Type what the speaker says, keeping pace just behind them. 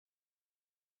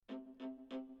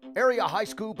Area high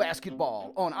school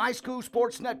basketball on iSchool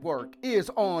Sports Network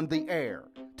is on the air.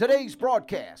 Today's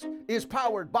broadcast is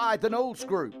powered by the Knowles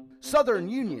Group, Southern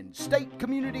Union State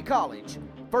Community College,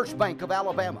 First Bank of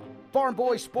Alabama, Farm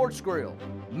Boy Sports Grill,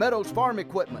 Meadows Farm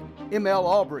Equipment, ML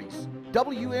Aubrey's,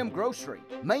 WM Grocery,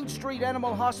 Main Street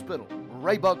Animal Hospital,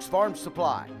 Raybugs Farm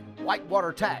Supply,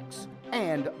 Whitewater Tax,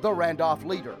 and the Randolph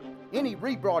Leader. Any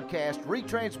rebroadcast,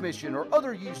 retransmission, or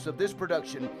other use of this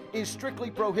production is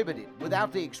strictly prohibited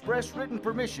without the express written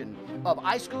permission of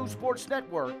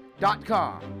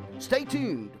iSchoolSportsNetwork.com. Stay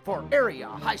tuned for Area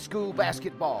High School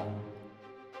Basketball.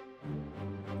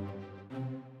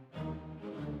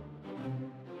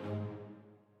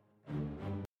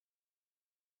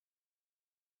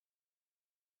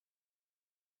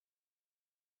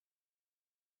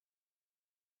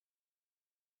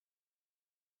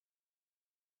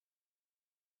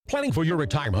 Planning for your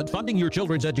retirement, funding your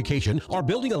children's education, or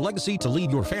building a legacy to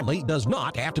lead your family does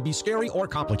not have to be scary or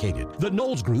complicated. The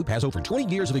Knowles Group has over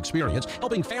 20 years of experience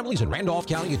helping families in Randolph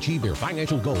County achieve their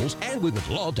financial goals, and we would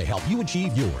love to help you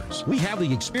achieve yours. We have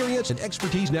the experience and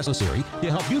expertise necessary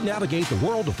to help you navigate the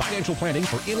world of financial planning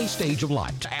for any stage of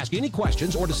life. To ask any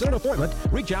questions or to set an appointment,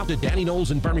 reach out to Danny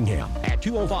Knowles in Birmingham at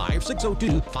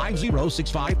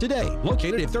 205-602-5065 today.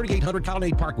 Located at 3800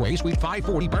 Colonnade Parkway, Suite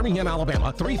 540, Birmingham,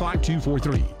 Alabama,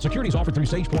 35243. Securities offered through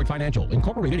Sage Point Financial,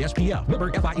 Incorporated, SPF.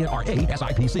 Member FINRA,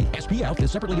 SIPC. SPF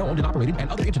is separately owned and operated, and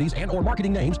other entities and or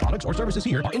marketing names, products, or services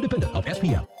here are independent of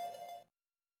SPF.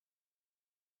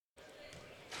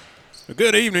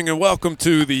 Good evening and welcome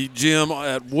to the gym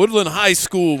at Woodland High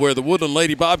School, where the Woodland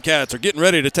Lady Bobcats are getting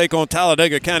ready to take on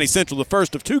Talladega County Central, the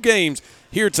first of two games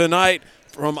here tonight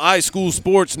from iSchool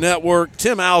Sports Network.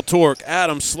 Tim Altork,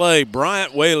 Adam Slay,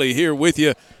 Bryant Whaley here with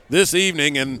you this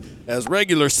evening. And as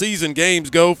regular season games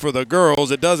go for the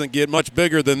girls, it doesn't get much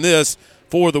bigger than this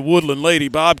for the Woodland Lady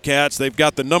Bobcats. They've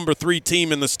got the number 3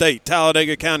 team in the state,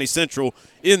 Talladega County Central,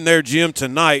 in their gym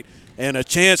tonight, and a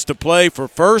chance to play for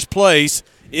first place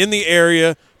in the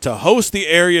area to host the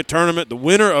area tournament. The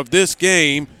winner of this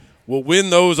game will win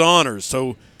those honors.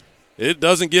 So it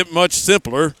doesn't get much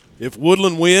simpler. If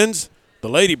Woodland wins, the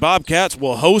Lady Bobcats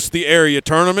will host the area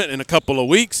tournament in a couple of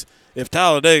weeks. If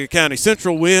Talladega County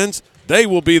Central wins, they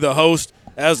will be the host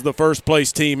as the first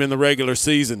place team in the regular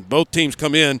season. Both teams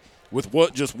come in with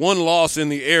just one loss in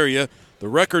the area. The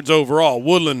records overall,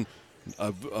 Woodland,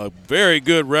 a very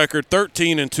good record,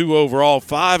 13-2 overall,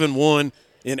 5-1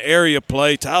 in area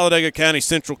play. Talladega County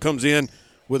Central comes in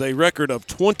with a record of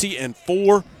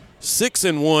 20-4,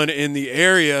 6-1 in the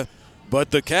area.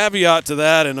 But the caveat to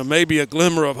that, and maybe a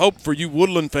glimmer of hope for you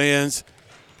Woodland fans,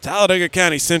 Talladega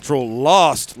County Central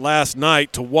lost last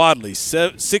night to Wadley.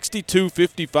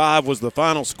 62-55 was the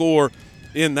final score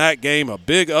in that game. A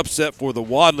big upset for the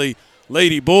Wadley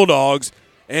Lady Bulldogs.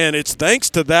 And it's thanks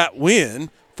to that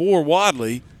win for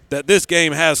Wadley that this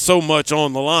game has so much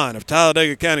on the line. If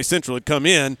Talladega County Central had come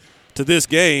in to this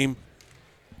game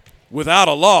without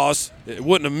a loss, it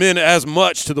wouldn't have meant as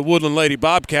much to the Woodland Lady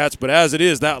Bobcats. But as it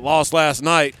is, that loss last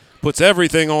night puts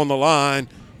everything on the line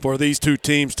for these two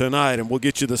teams tonight, and we'll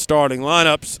get you the starting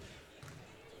lineups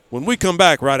when we come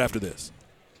back right after this.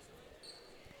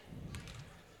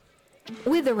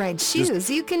 With the right shoes,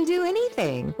 you can do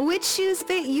anything. Which shoes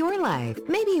fit your life?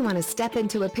 Maybe you want to step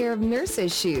into a pair of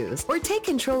nurse's shoes, or take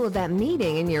control of that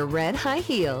meeting in your red high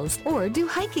heels, or do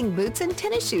hiking boots and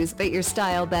tennis shoes fit your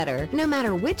style better? No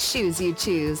matter which shoes you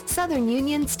choose, Southern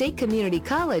Union State Community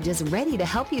College is ready to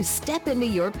help you step into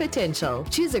your potential.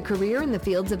 Choose a career in the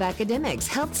fields of academics,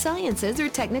 health sciences, or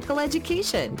technical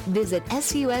education. Visit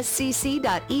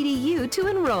suscc.edu to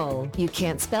enroll. You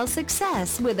can't spell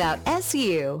success without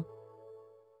SU.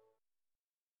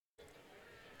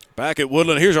 Back at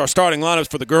Woodland, here's our starting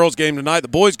lineups for the girls' game tonight. The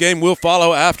boys' game will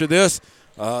follow after this.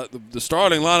 The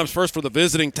starting lineups first for the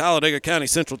visiting Talladega County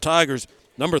Central Tigers.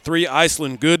 Number 3,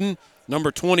 Iceland Gooden. Number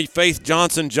 20, Faith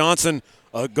Johnson. Johnson,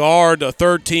 a guard, a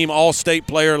third-team All-State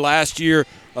player last year.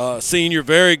 Senior,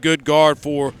 very good guard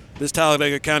for this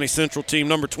Talladega County Central team.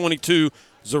 Number 22,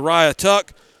 Zariah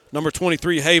Tuck. Number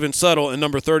 23, Haven Suttle. And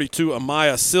number 32,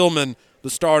 Amaya Silman, the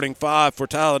starting 5 for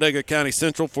Talladega County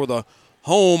Central for the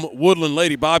home Woodland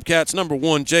Lady Bobcats. Number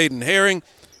 1, Jaden Herring.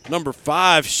 Number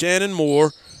 5, Shannon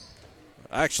Moore.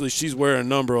 Actually, she's wearing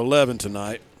number 11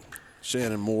 tonight.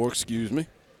 Shannon Moore, excuse me.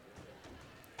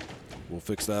 We'll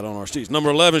fix that on our sheets.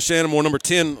 Number 11, Shannon Moore. Number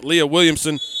 10, Leah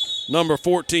Williamson. Number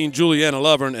 14, Juliana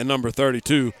Lovern. And number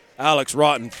 32, Alex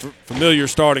Rotten. Familiar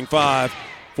starting 5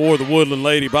 for the Woodland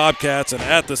Lady Bobcats. And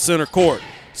at the center court,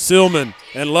 Silman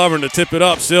and Lovern to tip it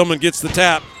up. Silman gets the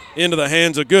tap into the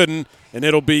hands of Gooden. And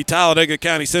it'll be Talladega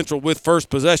County Central with first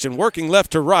possession. Working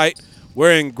left to right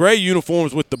wearing gray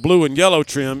uniforms with the blue and yellow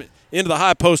trim. Into the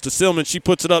high post to Silman. She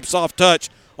puts it up, soft touch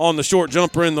on the short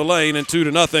jumper in the lane, and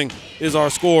 2-0 is our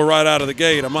score right out of the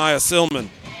gate. Amaya Silman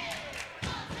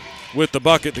with the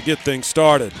bucket to get things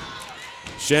started.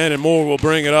 Shannon Moore will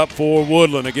bring it up for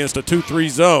Woodland against a 2-3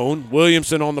 zone.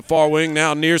 Williamson on the far wing,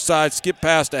 now near side, skip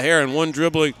pass to Herron, one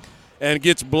dribbling, and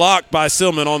gets blocked by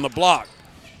Silman on the block.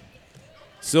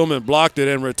 Silman blocked it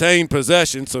and retained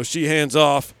possession, so she hands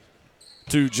off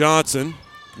to Johnson.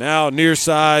 Now near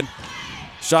side,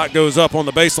 shot goes up on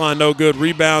the baseline, no good.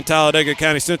 Rebound, Talladega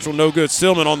County Central, no good.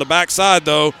 Silman on the backside,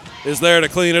 though, is there to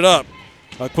clean it up.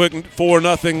 A quick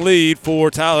 4-0 lead for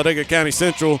Talladega County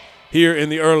Central here in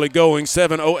the early going.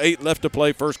 7:08 left to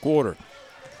play first quarter.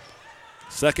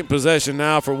 Second possession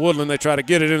now for Woodland. They try to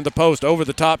get it into the post, over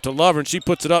the top to Lovern. She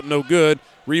puts it up, no good.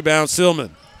 Rebound,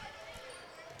 Silman.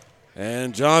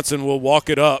 And Johnson will walk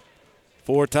it up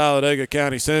for Talladega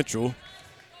County Central.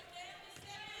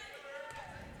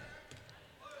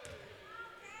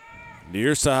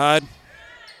 Near side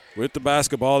with the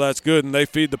basketball. That's good, and they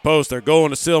feed the post. They're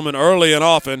going to Silman early and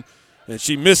often, and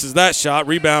she misses that shot.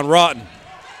 Rebound, Rotten.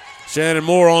 Shannon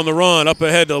Moore on the run, up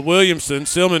ahead to Williamson.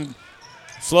 Silman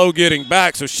slow getting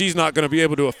back, so she's not going to be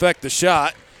able to affect the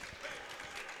shot.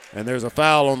 And there's a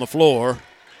foul on the floor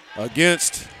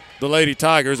against the Lady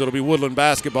Tigers. It'll be Woodland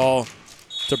basketball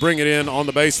to bring it in on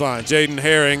the baseline. Jaden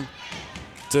Herring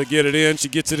to get it in. She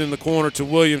gets it in the corner to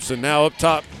Williamson. Now up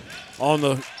top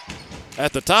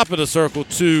at the top of the circle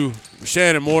to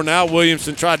Shannon Moore. Now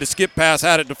Williamson tried to skip pass,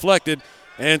 had it deflected,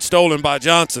 and stolen by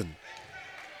Johnson.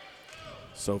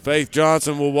 So Faith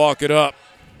Johnson will walk it up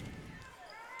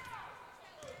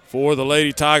for the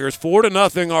Lady Tigers.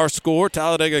 4-0 our score.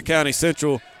 Talladega County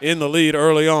Central in the lead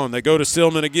early on. They go to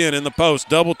Silman again in the post.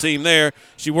 Double team there.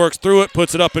 She works through it,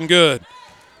 puts it up and good.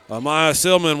 Amaya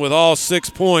Silman with all 6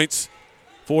 points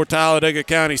for Talladega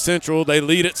County Central. They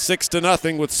lead it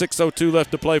 6-0 with 6:02 left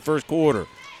to play first quarter.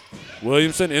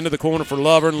 Williamson into the corner for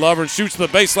Lovern. Lovern shoots the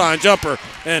baseline jumper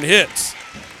and hits.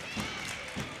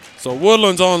 So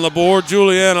Woodland's on the board.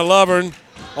 Juliana Lovern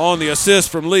on the assist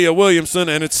from Leah Williamson,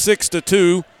 and it's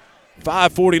 6-2.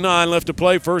 5:49 left to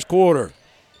play first quarter.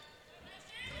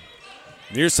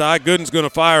 Near side, Gooden's going to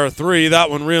fire a three. That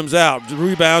one rims out.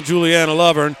 Rebound, Juliana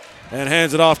Lovern, and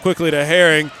hands it off quickly to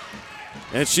Herring,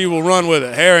 and she will run with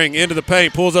it. Herring into the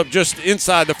paint, pulls up just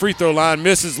inside the free throw line,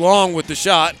 misses long with the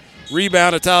shot.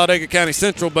 Rebound at Talladega County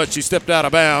Central, but she stepped out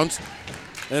of bounds,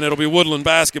 and it'll be Woodland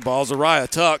basketball. Zariah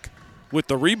Tuck with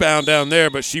the rebound down there,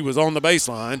 but she was on the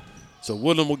baseline. So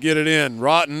Woodland will get it in.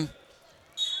 Rotten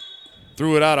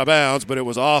threw it out of bounds, but it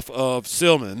was off of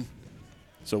Silman.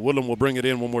 So Woodland will bring it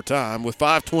in one more time with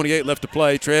 5:28 left to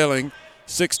play, trailing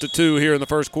 6-2 here in the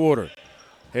first quarter.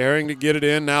 Herring to get it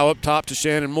in, now up top to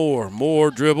Shannon Moore.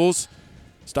 Moore dribbles,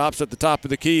 stops at the top of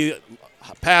the key,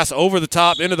 pass over the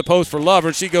top into the post for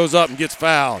Lovern. She goes up and gets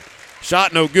fouled.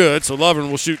 Shot no good, so Lovern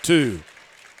will shoot two.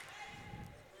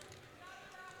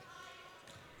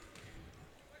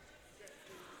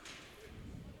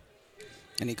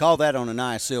 And he called that on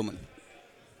Anaya Silman.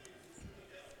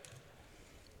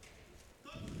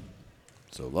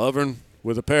 So Lovern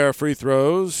with a pair of free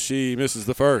throws. She misses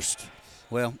the first.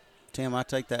 Well, Tim, I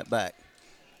take that back.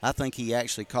 I think he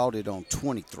actually called it on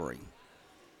 23.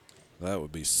 That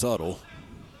would be subtle.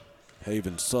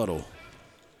 Haven Subtle.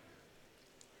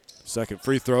 Second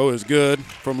free throw is good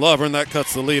from Lovern. That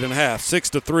cuts the lead in half.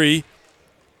 6-3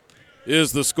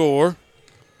 is the score.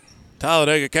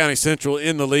 Talladega County Central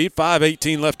in the lead.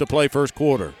 5:18 left to play first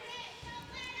quarter.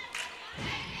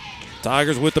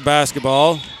 Tigers with the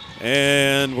basketball.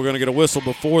 And we're going to get a whistle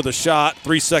before the shot.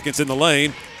 3 seconds in the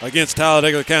lane against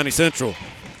Talladega County Central.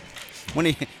 When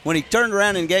he turned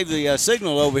around and gave the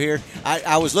signal over here,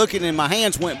 I was looking and my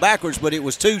hands went backwards, but it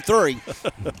was 2-3.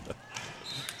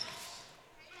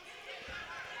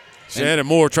 Shannon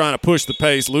Moore trying to push the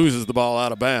pace, loses the ball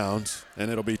out of bounds,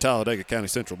 and it'll be Talladega County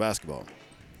Central basketball.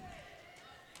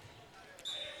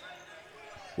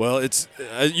 Well, it's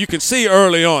you can see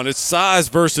early on, it's size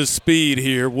versus speed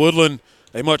here. Woodland,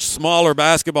 a much smaller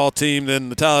basketball team than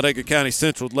the Talladega County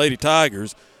Central Lady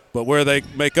Tigers, but where they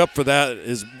make up for that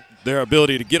is their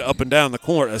ability to get up and down the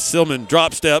court. As Silman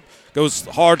drop step, goes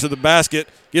hard to the basket,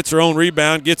 gets her own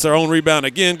rebound, gets her own rebound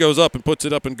again, goes up and puts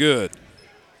it up and good.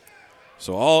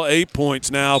 So all 8 points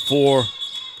now for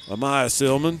Amaya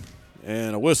Silman,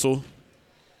 and a whistle.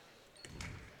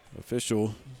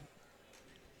 Official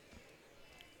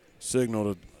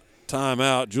signal to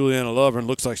timeout. Juliana Lovern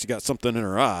looks like she got something in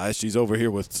her eye. She's over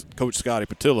here with Coach Scotty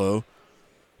Patillo,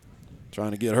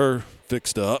 trying to get her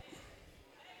fixed up.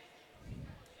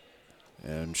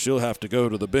 And she'll have to go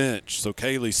to the bench. So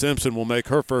Kaylee Simpson will make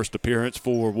her first appearance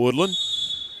for Woodland.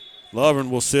 Lovern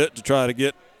will sit to try to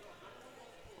get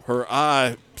her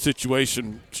eye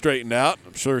situation straightened out.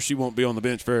 I'm sure she won't be on the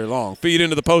bench very long. Feed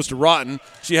into the post to Rotten.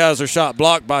 She has her shot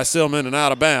blocked by Silman and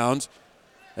out of bounds.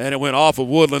 And it went off of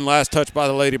Woodland. Last touch by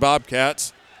the Lady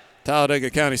Bobcats.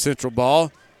 Talladega County Central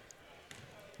ball.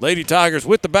 Lady Tigers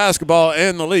with the basketball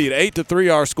and the lead.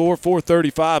 8-3 our score.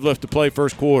 4:35 left to play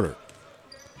first quarter.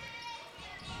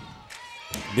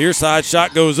 Near side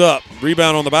shot goes up.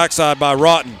 Rebound on the backside by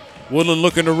Rotten. Woodland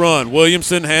looking to run.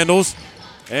 Williamson handles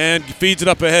and feeds it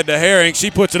up ahead to Herring. She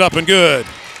puts it up and good.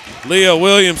 Leah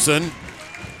Williamson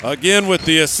again with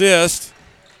the assist.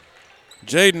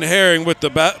 Jaden Herring with the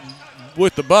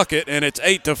bucket, and it's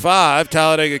 8-5.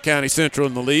 Talladega County Central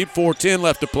in the lead. 4:10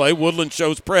 left to play. Woodland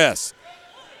shows press.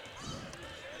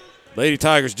 Lady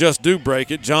Tigers just do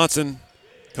break it. Johnson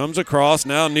comes across,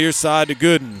 now near side to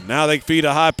Gooden. Now they feed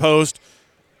a high post.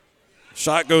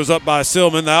 Shot goes up by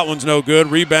Silman. That one's no good.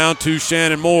 Rebound to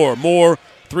Shannon Moore. Moore,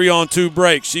 3-on-2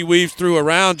 break. She weaves through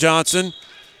around Johnson.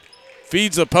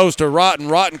 Feeds a post to Rotten.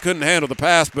 Rotten couldn't handle the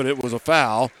pass, but it was a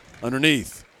foul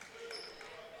underneath.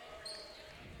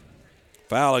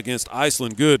 Foul against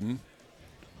Iceland Gooden.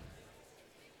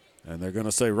 And they're going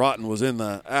to say Rotten was in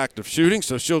the act of shooting,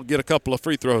 so she'll get a couple of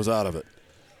free throws out of it.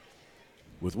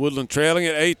 With Woodland trailing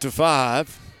at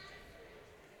 8-5.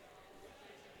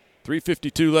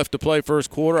 3:52 left to play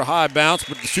first quarter. High bounce,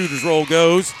 but the shooter's roll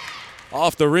goes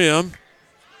off the rim.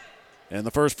 And the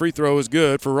first free throw is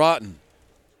good for Rotten.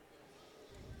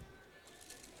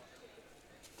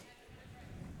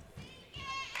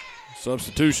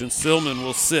 Substitution, Silman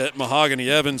will sit. Mahogany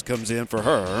Evans comes in for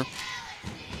her.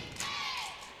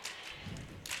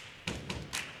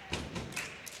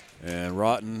 And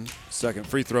Rotten, second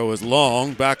free throw is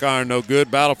long. Back iron no good.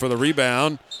 Battle for the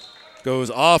rebound.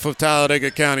 Goes off of Talladega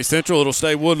County Central. It'll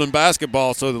stay Woodland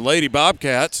basketball, so the Lady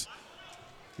Bobcats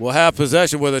will have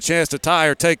possession with a chance to tie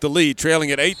or take the lead,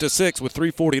 trailing at 8-6 with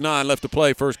 3:49 left to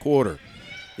play first quarter.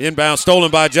 Inbound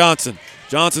stolen by Johnson.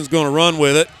 Johnson's going to run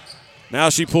with it. Now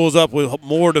she pulls up with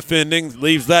more defending,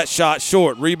 leaves that shot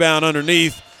short. Rebound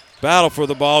underneath. Battle for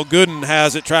the ball. Gooden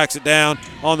has it, tracks it down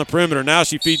on the perimeter. Now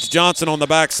she feeds Johnson on the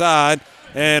backside,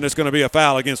 and it's going to be a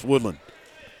foul against Woodland.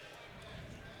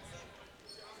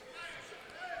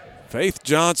 Faith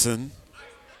Johnson,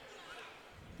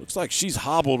 looks like she's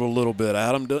hobbled a little bit,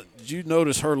 Adam. Did you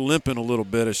notice her limping a little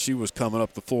bit as she was coming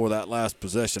up the floor that last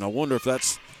possession? I wonder if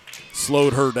that's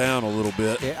slowed her down a little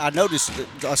bit. Yeah, I noticed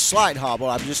a slight hobble.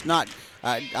 I'm just not –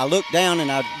 I looked down and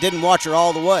I didn't watch her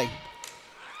all the way.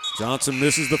 Johnson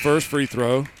misses the first free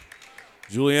throw.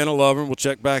 Juliana Lovern will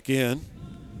check back in.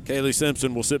 Kaylee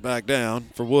Simpson will sit back down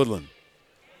for Woodland.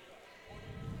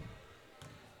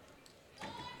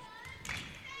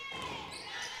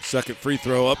 Second free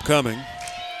throw upcoming.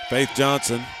 Faith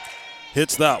Johnson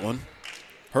hits that one.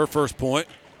 Her first point.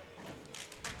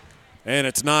 And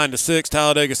it's 9-6.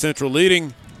 Talladega Central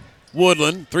leading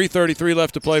Woodland. 3:33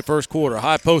 left to play first quarter.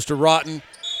 High post to Rotten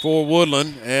for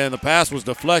Woodland, and the pass was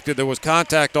deflected. There was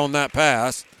contact on that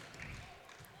pass.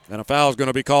 And a foul is going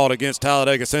to be called against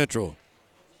Talladega Central.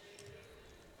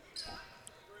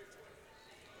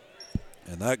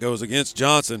 And that goes against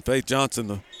Johnson. Faith Johnson,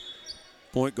 the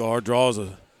point guard, draws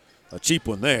a cheap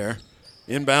one there.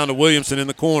 Inbound to Williamson in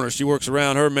the corner. She works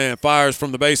around her man, fires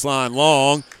from the baseline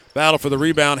long. Battle for the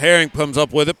rebound. Herring comes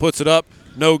up with it, puts it up.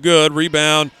 No good.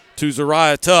 Rebound to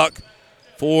Zariah Tuck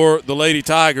for the Lady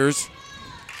Tigers.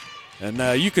 And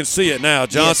now you can see it now.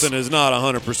 Johnson is not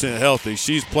 100% healthy.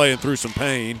 She's playing through some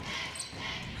pain.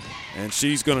 And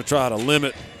she's going to try to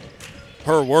limit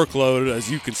her workload. As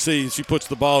you can see, she puts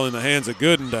the ball in the hands of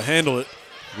Gooden to handle it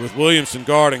with Williamson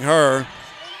guarding her.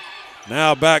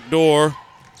 Now backdoor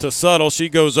to Suttle. She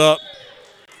goes up,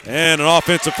 and an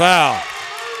offensive foul.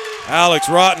 Alex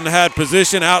Rotten had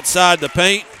position outside the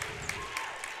paint.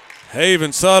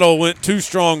 Haven Suttle went too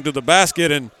strong to the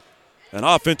basket, and an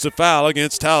offensive foul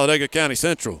against Talladega County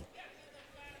Central.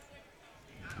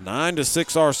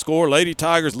 9-6 our score. Lady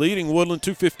Tigers leading Woodland.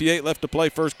 2:58 left to play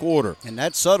first quarter. And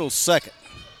that's Suttle's second.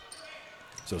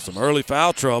 So some early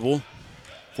foul trouble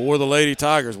for the Lady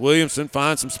Tigers. Williamson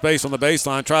finds some space on the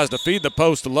baseline, tries to feed the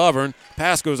post to Lovern.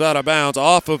 Pass goes out of bounds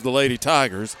off of the Lady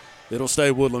Tigers. It'll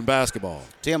stay Woodland basketball.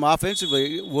 Tim,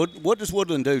 offensively, what does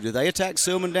Woodland do? Do they attack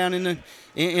Silman down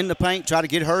in the paint, try to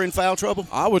get her in foul trouble?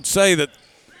 I would say that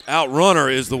outrun her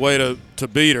is the way to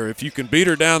beat her. If you can beat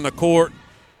her down the court,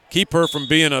 keep her from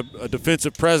being a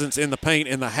defensive presence in the paint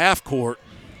in the half court,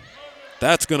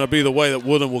 that's going to be the way that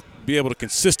Woodland will be able to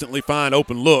consistently find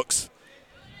open looks.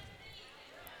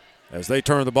 as they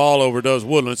turn the ball over, does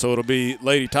Woodland, so it'll be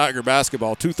Lady Tiger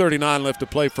basketball. 2:39 left to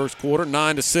play first quarter,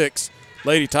 9-6.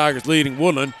 Lady Tigers leading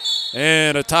Woodland.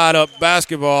 And a tied-up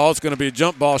basketball. It's going to be a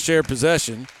jump ball shared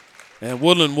possession. And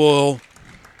Woodland will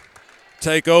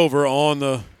take over on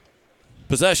the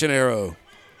possession arrow.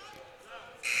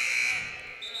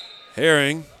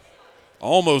 Herring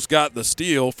almost got the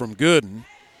steal from Gooden.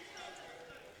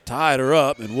 Tied her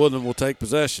up, and Woodland will take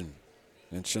possession.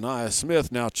 And Shania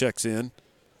Smith now checks in.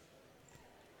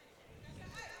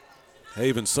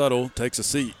 Haven Suttle takes a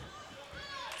seat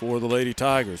for the Lady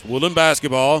Tigers. Woodland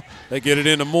basketball. They get it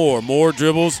into Moore. Moore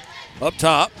dribbles up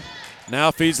top. Now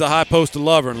feeds the high post to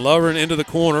Lovern. Lovern into the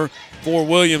corner for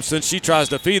Williamson. She tries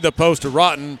to feed the post to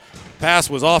Rotten. Pass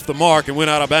was off the mark and went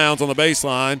out of bounds on the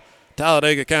baseline.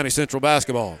 Talladega County Central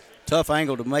basketball. Tough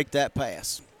angle to make that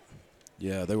pass.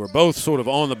 Yeah, they were both sort of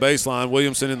on the baseline.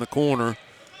 Williamson in the corner.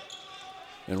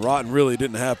 And Rotten really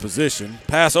didn't have position.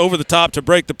 Pass over the top to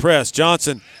break the press.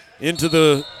 Johnson into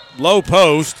the low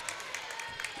post.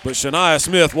 But Shania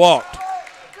Smith walked.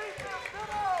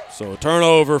 So a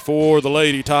turnover for the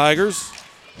Lady Tigers.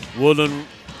 Woodland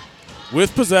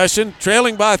with possession,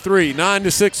 trailing by 3.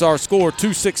 9-6 our score,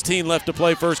 2:16 left to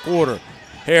play first quarter.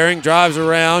 Herring drives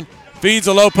around, feeds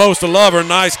a low post to Lovern.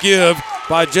 Nice give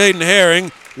by Jaden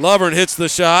Herring. Lovern hits the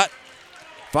shot.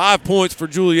 5 points for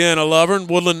Juliana Lovern.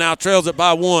 Woodland now trails it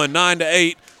by 1,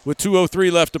 9-8 with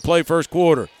 2:03 left to play first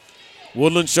quarter.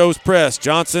 Woodland shows press.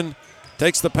 Johnson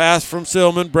takes the pass from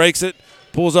Silman, breaks it,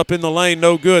 pulls up in the lane,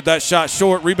 no good. That shot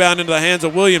short, rebound into the hands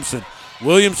of Williamson.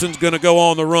 Williamson's going to go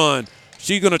on the run.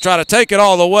 She's going to try to take it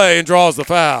all the way and draws the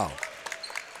foul.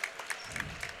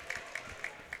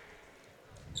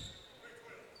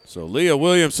 So Leah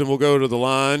Williamson will go to the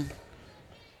line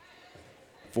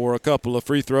for a couple of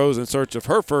free throws in search of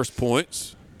her first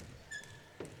points.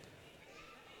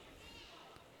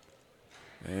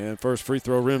 And first free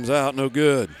throw rims out, no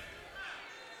good.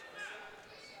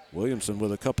 Williamson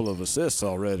with a couple of assists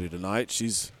already tonight.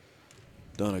 She's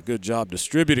done a good job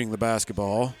distributing the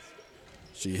basketball.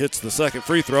 She hits the second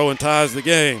free throw and ties the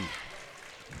game.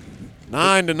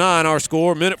 9-9 our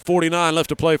score, minute 49 left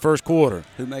to play first quarter.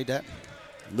 Who made that?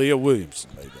 Leah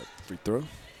Williamson made that free throw.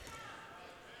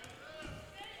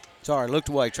 Sorry, looked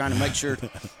away, trying to make sure.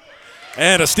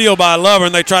 And a steal by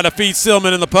Lovern. They try to feed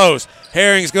Silman in the post.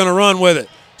 Herring's going to run with it.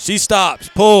 She stops,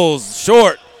 pulls,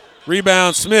 short.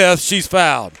 Rebound Smith. She's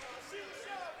fouled.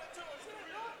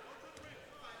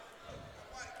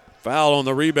 Foul on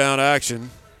the rebound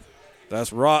action.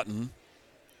 That's Rotten.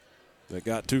 They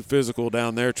got too physical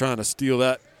down there trying to steal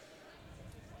that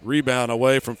rebound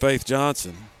away from Faith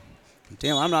Johnson.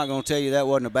 Tim, I'm not going to tell you that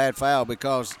wasn't a bad foul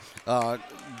because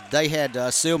they had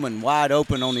Silman wide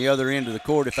open on the other end of the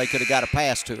court if they could have got a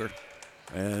pass to her.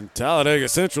 And Talladega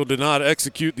Central did not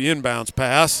execute the inbounds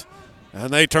pass,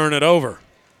 and they turn it over.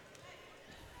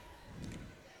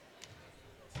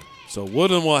 So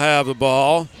Woodland will have the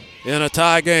ball in a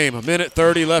tie game. A minute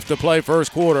 30 left to play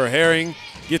first quarter. Herring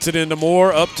gets it into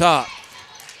Moore up top.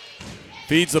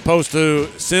 Feeds the post to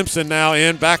Simpson now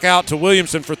in. Back out to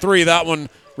Williamson for 3. That one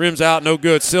rims out, no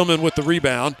good. Silman with the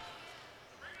rebound.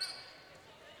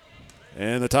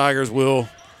 And the Tigers will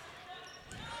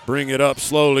bring it up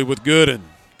slowly with Gooden.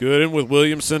 Gooden with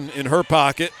Williamson in her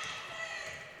pocket.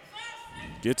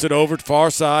 Gets it over to far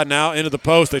side, now into the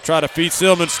post. They try to feed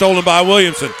Silman, stolen by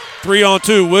Williamson.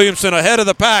 3-on-2, Williamson ahead of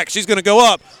the pack. She's going to go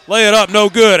up, lay it up, no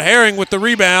good. Herring with the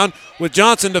rebound, with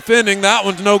Johnson defending. That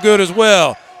one's no good as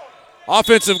well.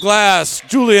 Offensive glass,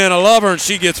 Juliana Lovern,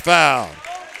 she gets fouled.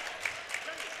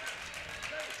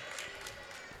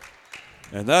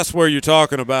 And that's where you're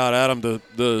talking about, Adam,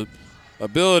 the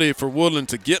ability for Woodland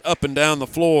to get up and down the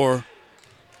floor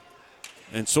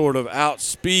and sort of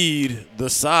outspeed the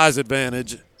size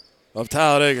advantage of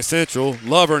Talladega Central.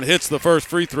 Lovern hits the first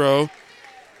free throw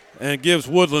and gives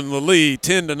Woodland the lead,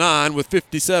 10-9 with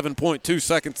 57.2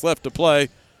 seconds left to play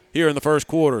here in the first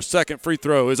quarter. Second free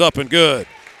throw is up and good.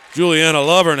 Juliana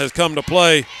Lovern has come to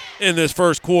play in this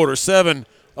first quarter, 7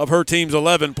 of her team's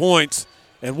 11 points,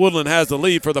 and Woodland has the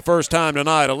lead for the first time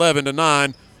tonight.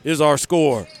 11-9 is our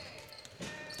score.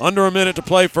 Under a minute to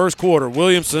play first quarter.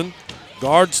 Williamson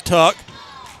guards Tuck.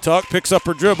 Tuck picks up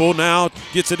her dribble, now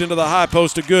gets it into the high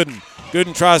post to Gooden.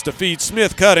 Gooden tries to feed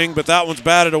Smith cutting, but that one's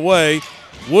batted away.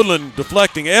 Woodland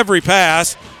deflecting every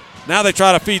pass. Now they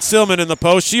try to feed Silman in the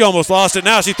post. She almost lost it.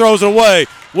 Now she throws it away.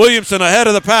 Williamson ahead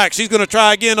of the pack. She's going to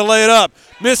try again to lay it up.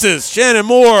 Misses. Shannon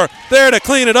Moore there to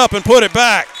clean it up and put it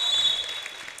back.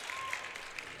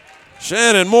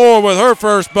 Shannon Moore with her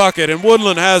first bucket, and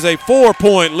Woodland has a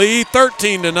 4-point lead,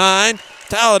 13-9.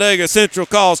 Talladega Central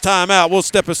calls timeout. We'll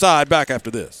step aside back after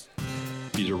this.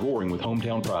 These are roaring with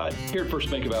hometown pride. Here at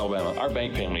First Bank of Alabama, our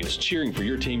bank family is cheering for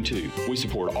your team too. We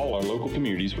support all our local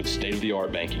communities with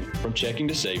state-of-the-art banking. From checking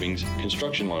to savings,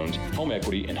 construction loans, home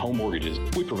equity, and home mortgages,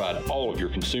 we provide all of your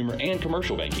consumer and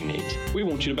commercial banking needs. We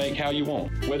want you to bank how you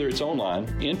want. Whether it's online,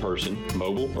 in person,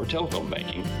 mobile, or telephone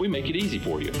banking, we make it easy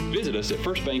for you. Visit us at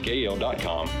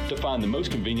firstbankal.com to find the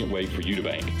most convenient way for you to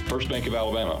bank. First Bank of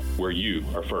Alabama, where you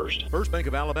are first. First Bank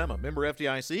of Alabama, member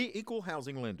FDIC, equal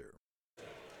housing lender.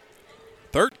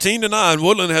 13-9,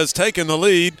 Woodland has taken the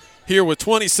lead here with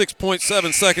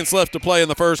 26.7 seconds left to play in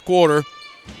the first quarter.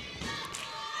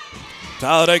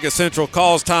 Talladega Central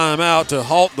calls timeout to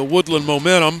halt the Woodland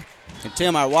momentum. And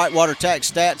Tim, our Whitewater Tax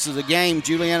stats of the game,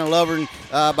 Juliana Lovern,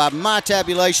 by my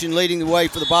tabulation, leading the way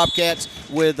for the Bobcats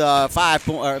with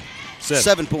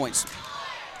 7 points.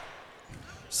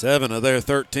 7 of their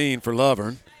 13 for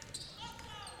Lovern.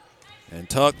 And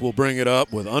Tuck will bring it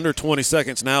up with under 20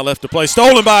 seconds now left to play.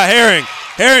 Stolen by Herring.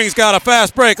 Herring's got a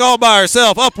fast break all by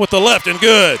herself. Up with the left and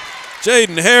good.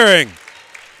 Jaden Herring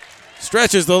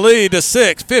stretches the lead to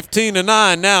 6,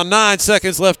 15-9. Now 9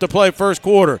 seconds left to play first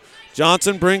quarter.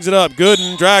 Johnson brings it up.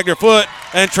 Gooden dragged her foot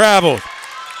and traveled.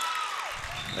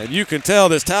 And you can tell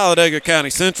this Talladega County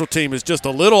Central team is just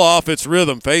a little off its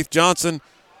rhythm. Faith Johnson,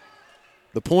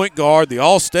 the point guard, the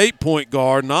all-state point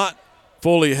guard, not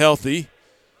fully healthy.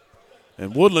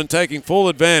 And Woodland taking full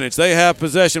advantage. They have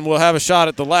possession, will have a shot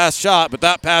at the last shot, but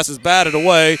that pass is batted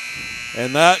away.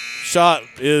 And that shot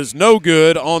is no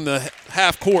good on the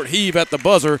half-court heave at the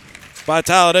buzzer by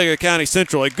Talladega County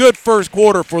Central. A good first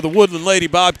quarter for the Woodland Lady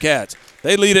Bobcats.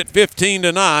 They lead at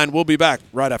 15-9. We'll be back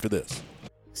right after this.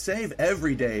 Save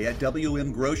every day at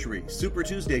WM Grocery. Super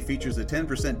Tuesday features a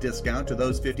 10% discount to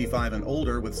those 55 and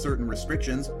older with certain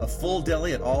restrictions, a full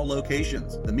deli at all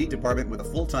locations, the meat department with a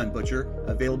full-time butcher,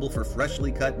 available for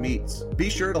freshly cut meats. Be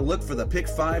sure to look for the Pick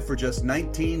 5 for just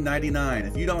 $19.99.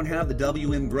 If you don't have the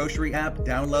WM Grocery app,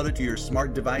 download it to your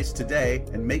smart device today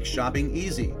and make shopping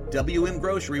easy. WM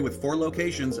Grocery with 4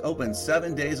 locations open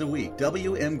 7 days a week.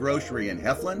 WM Grocery in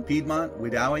Heflin, Piedmont,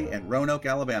 Wedowee, and Roanoke,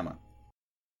 Alabama.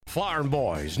 Farm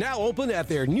Boys, now open at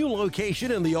their new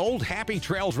location in the old Happy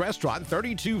Trails Restaurant,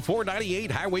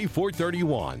 32498 Highway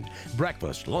 431.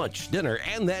 Breakfast, lunch, dinner,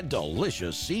 and that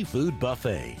delicious seafood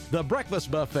buffet. The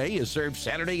breakfast buffet is served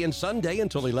Saturday and Sunday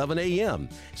until 11 a.m.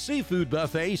 Seafood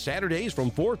buffet Saturdays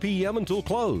from 4 p.m. until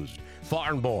closed.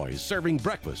 Farm Boys, serving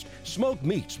breakfast, smoked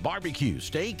meats, barbecue,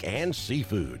 steak, and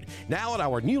seafood. Now at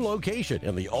our new location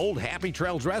in the old Happy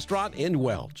Trails Restaurant in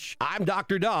Welch. I'm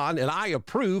Dr. Don, and I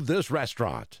approve this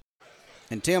restaurant.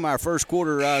 And Tim, our first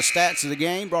quarter stats of the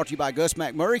game brought to you by Gus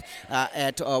McMurray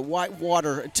at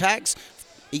Whitewater Tax.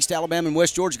 East Alabama and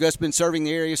West Georgia. Gus has been serving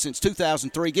the area since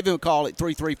 2003. Give him a call at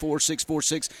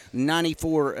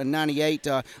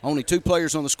 334-646-9498. Only 2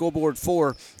 players on the scoreboard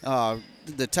for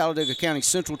the Talladega County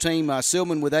Central team.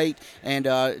 Silman with 8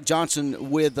 and Johnson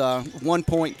with 1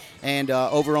 point. And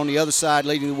over on the other side,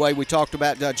 leading the way, we talked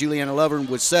about Juliana Lovern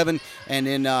with 7 and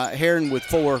then Herring with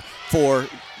 4 for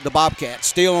the Bobcats.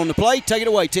 Still on the play. Take it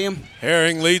away, Tim.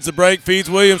 Herring leads the break, feeds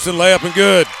Williamson, layup and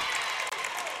good.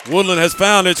 Woodland has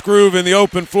found its groove in the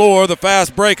open floor. The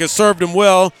fast break has served them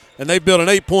well, and they built an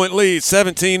 8-point lead,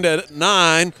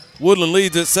 17-9. Woodland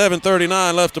leads at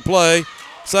 7:39 left to play.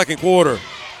 Second quarter.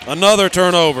 Another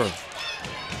turnover.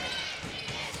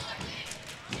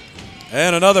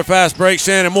 And another fast break.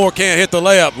 Shannon Moore can't hit the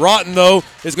layup. Rotten, though,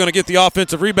 is going to get the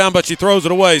offensive rebound, but she throws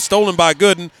it away. Stolen by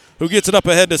Gooden, who gets it up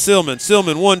ahead to Silman.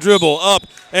 Silman, one dribble, up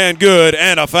and good,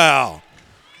 and a foul.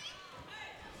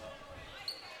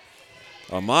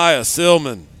 Amaya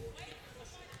Silman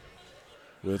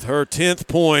with her 10th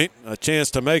point, a chance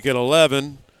to make it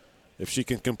 11 if she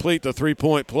can complete the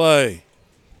 3-point play.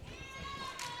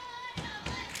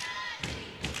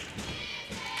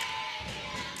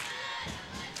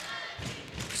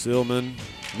 Silman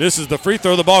misses the free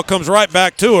throw. The ball comes right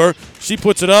back to her. She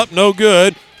puts it up, no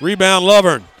good. Rebound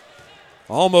Lovern.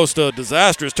 Almost a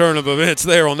disastrous turn of events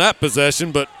there on that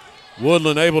possession, but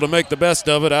Woodland able to make the best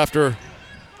of it after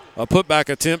a putback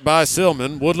attempt by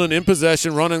Silman. Woodland in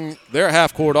possession, running their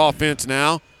half-court offense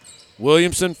now.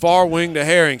 Williamson, far wing to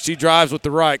Herring. She drives with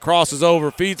the right, crosses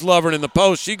over, feeds Lovern in the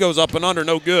post. She goes up and under,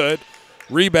 no good.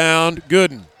 Rebound,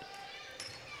 Gooden.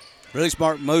 Really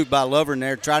smart move by Lovern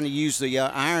there, trying to use the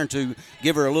iron to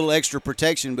give her a little extra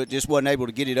protection, but just wasn't able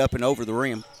to get it up and over the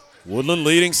rim. Woodland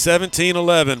leading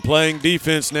 17-11, playing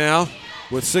defense now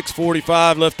with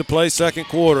 6:45 left to play, second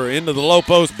quarter. Into the low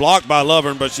post, blocked by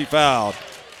Lovern, but she fouled.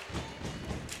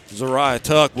 Zariah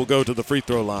Tuck will go to the free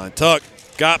throw line. Tuck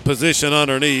got position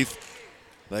underneath.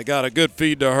 They got a good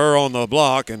feed to her on the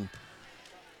block, and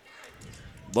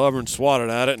Lovern swatted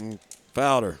at it and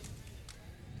fouled her.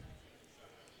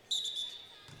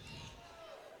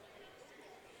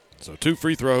 So 2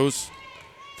 free throws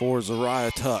for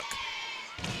Zariah Tuck.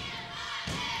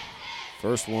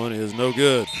 First one is no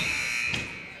good.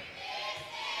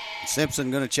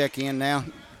 Simpson going to check in now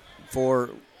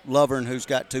for Lovern, who's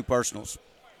got 2 personals.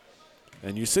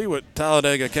 And you see what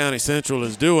Talladega County Central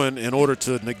is doing in order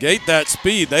to negate that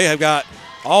speed. They have got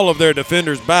all of their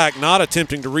defenders back, not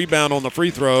attempting to rebound on the free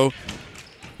throw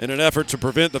in an effort to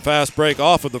prevent the fast break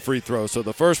off of the free throw. So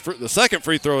the second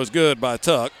free throw is good by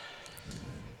Tuck.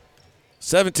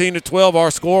 17-12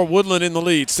 our score. Woodland in the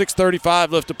lead.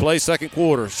 6:35 left to play, second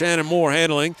quarter. Shannon Moore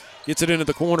handling, gets it into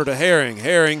the corner to Herring.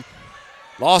 Herring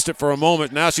lost it for a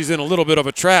moment. Now she's in a little bit of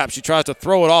a trap. She tries to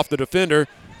throw it off the defender,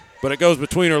 but it goes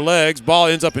between her legs. Ball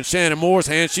ends up in Shannon Moore's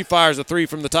hands. She fires a 3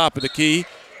 from the top of the key.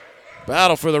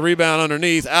 Battle for the rebound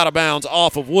underneath, out of bounds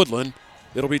off of Woodland.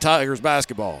 It'll be Tigers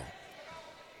basketball.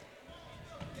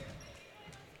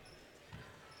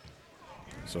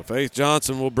 So Faith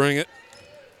Johnson will bring it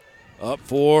up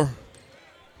for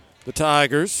the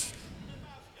Tigers.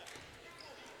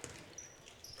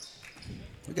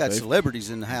 We got celebrities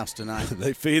in the house tonight.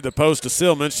 They feed the post to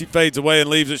Silman. She fades away and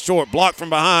leaves it short. Blocked from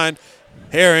behind,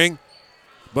 Herring.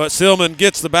 But Silman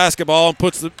gets the basketball and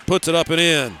puts it up and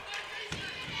in.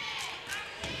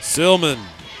 Silman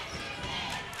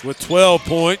with 12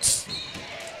 points.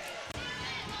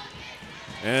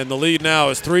 And the lead now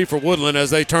is 3 for Woodland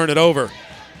as they turn it over.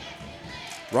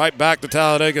 Right back to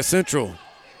Talladega Central.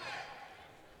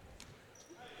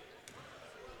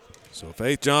 So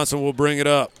Faith Johnson will bring it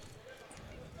up.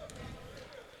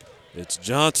 It's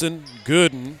Johnson,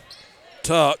 Gooden,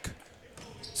 Tuck,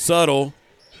 Suttle,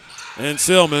 and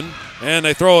Silman. And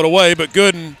they throw it away, but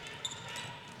Gooden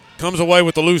comes away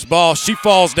with the loose ball. She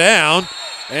falls down,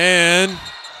 and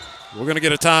we're going to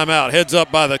get a timeout. Heads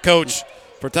up by the coach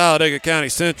for Talladega County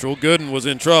Central. Gooden was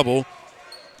in trouble.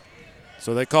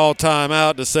 So they call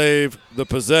timeout to save the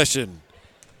possession.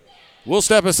 We'll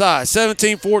step aside.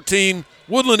 17-14,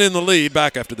 Woodland in the lead.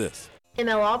 Back after this.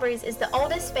 ML Aubree's is the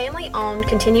oldest family-owned,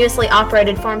 continuously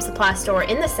operated farm supply store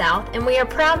in the South, and we are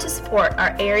proud to support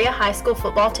our area high school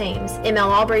football teams. ML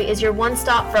Aubree is your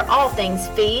one-stop for all things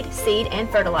feed, seed, and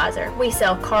fertilizer. We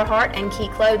sell Carhartt and Key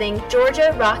clothing,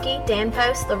 Georgia, Rocky,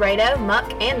 Danpost, Laredo, Muck,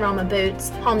 and Roma boots,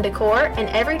 home decor, and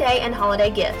everyday and holiday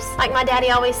gifts. Like my daddy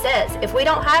always says, if we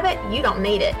don't have it, you don't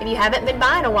need it. If you haven't been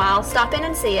by in a while, stop in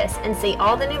and see us and see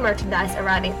all the new merchandise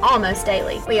arriving almost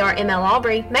daily. We are ML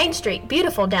Aubree, Main Street,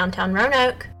 beautiful downtown Roanoke.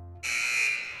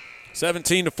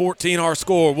 17-14 our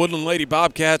score. Woodland Lady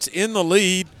Bobcats in the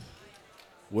lead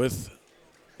with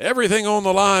everything on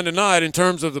the line tonight in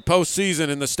terms of the postseason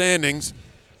and the standings.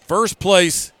 First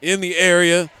place in the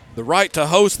area, the right to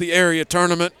host the area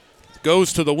tournament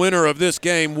goes to the winner of this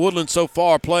game. Woodland so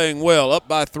far playing well, up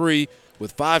by 3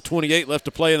 with 5:28 left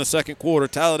to play in the second quarter.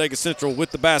 Talladega Central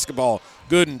with the basketball.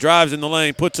 Gooden drives in the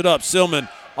lane, puts it up. Silman,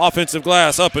 offensive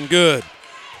glass, up and good.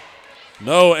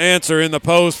 No answer in the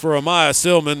post for Amaya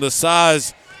Silman. The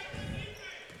size,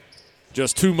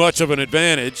 just too much of an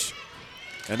advantage.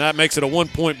 And that makes it a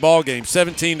 1-point ball game,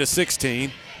 17-16.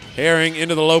 Herring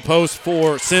into the low post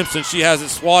for Simpson. She has it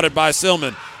swatted by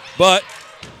Silman. But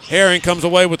Herring comes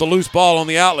away with the loose ball on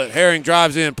the outlet. Herring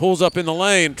drives in, pulls up in the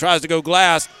lane, tries to go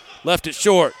glass, left it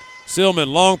short. Silman,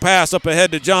 long pass up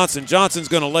ahead to Johnson. Johnson's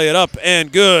going to lay it up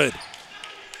and good.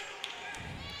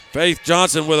 Faith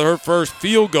Johnson with her first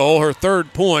field goal, her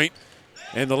third point,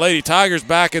 and the Lady Tigers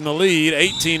back in the lead,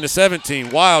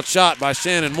 18-17. Wild shot by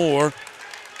Shannon Moore.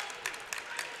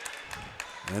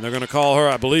 And they're going to call her,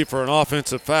 I believe, for an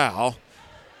offensive foul,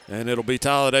 and it'll be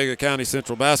Talladega County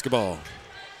Central basketball.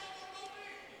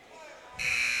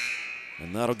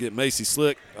 And that'll get Macy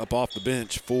Slick up off the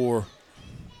bench for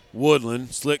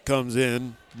Woodland. Slick comes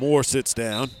in, Moore sits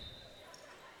down.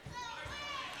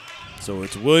 So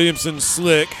it's Williamson,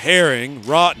 Slick, Herring,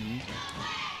 Rotten,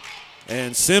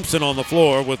 and Simpson on the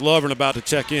floor with Lovern about to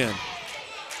check in.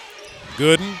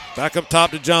 Gooden back up top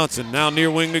to Johnson. Now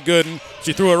near wing to Gooden.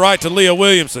 She threw it right to Leah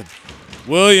Williamson.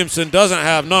 Williamson doesn't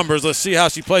have numbers. Let's see how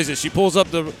she plays it. She pulls up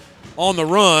on the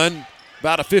run.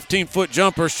 About a 15-foot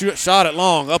jumper, shot it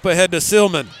long. Up ahead to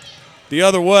Silman. The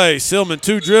other way. Silman,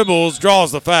 2 dribbles,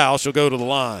 draws the foul. She'll go to the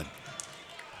line.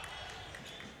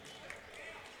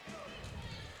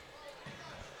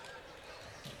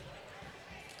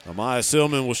 Amaya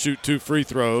Silman will shoot 2 free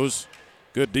throws.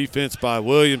 Good defense by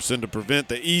Williamson to prevent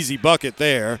the easy bucket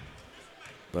there.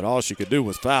 But all she could do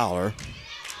was foul her.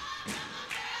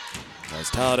 As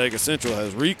Talladega Central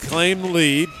has reclaimed the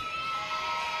lead.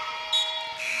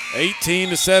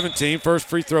 18-17. First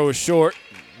free throw is short.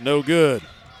 No good.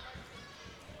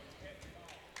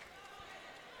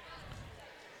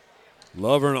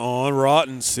 Lovern on.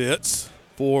 Rotten sits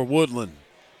for Woodland.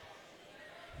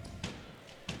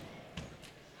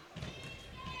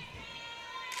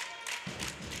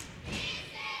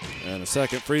 And a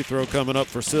second free throw coming up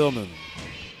for Silman.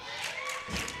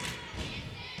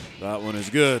 That one is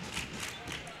good.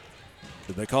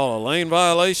 Did they call a lane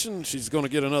violation? She's going to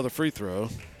get another free throw.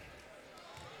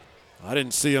 I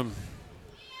didn't see him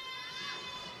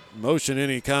motion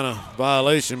any kind of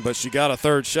violation, but she got a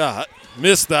third shot.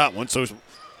 Missed that one, so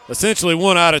essentially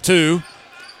 1 out of 2.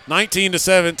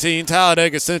 19-17,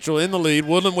 Talladega Central in the lead.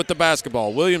 Woodland with the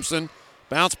basketball. Williamson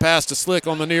bounce pass to Slick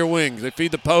on the near wing. They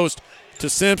feed the post to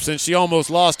Simpson. She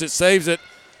almost lost it, saves it.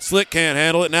 Slick can't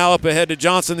handle it. Now up ahead to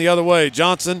Johnson the other way.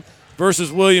 Johnson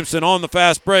versus Williamson on the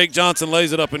fast break. Johnson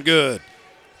lays it up and good.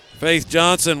 Faith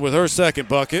Johnson with her second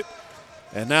bucket.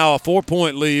 And now a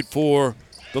 4-point lead for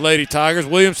the Lady Tigers.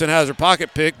 Williamson has her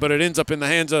pocket pick, but it ends up in the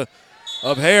hands of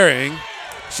Herring.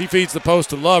 She feeds the post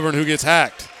to Lovern, who gets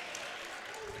hacked.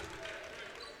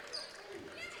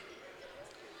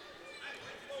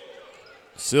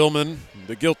 Silman,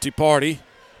 the guilty party.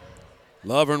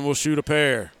 Lovern will shoot a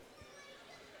pair.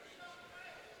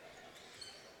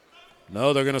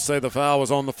 No, they're going to say the foul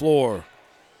was on the floor.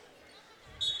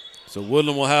 So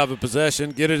Woodland will have a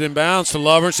possession, get it inbounds to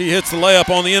Lovern. She hits the layup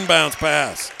on the inbounds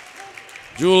pass.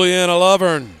 Juliana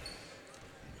Lovern.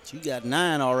 She got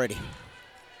 9 already.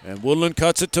 And Woodland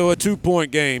cuts it to a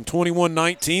 2-point game.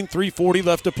 21-19, 3:40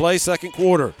 left to play, second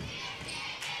quarter.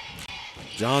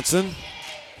 Johnson,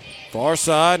 far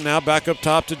side, now back up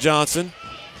top to Johnson.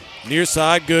 Near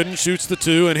side, Gooden shoots the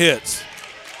 2 and hits.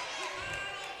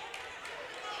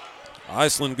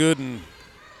 Iceland Gooden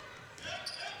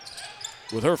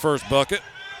with her first bucket.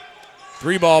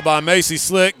 3-ball by Macy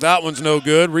Slick. That one's no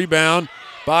good. Rebound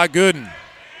by Gooden.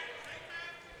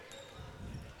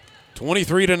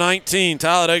 23-19,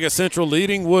 Talladega Central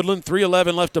leading Woodland.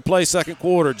 3:11 left to play, second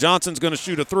quarter. Johnson's going to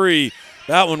shoot a 3.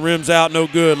 That one rims out, no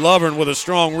good. Lovern with a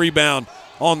strong rebound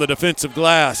on the defensive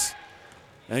glass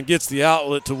and gets the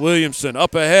outlet to Williamson.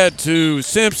 Up ahead to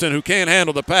Simpson, who can't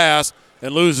handle the pass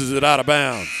and loses it out of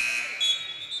bounds.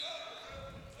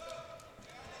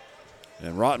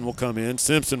 And Rotten will come in.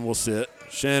 Simpson will sit.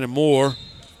 Shannon Moore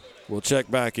will check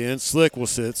back in. Slick will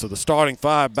sit. So the starting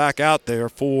 5 back out there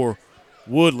for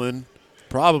Woodland,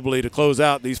 probably to close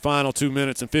out these final 2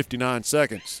 minutes and 59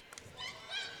 seconds.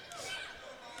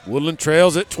 Woodland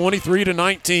trails it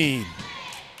 23-19.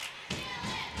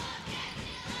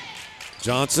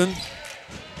 Johnson,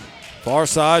 far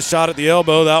side, shot at the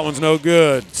elbow. That one's no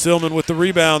good. Silman with the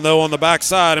rebound, though, on the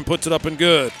backside and puts it up and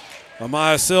good.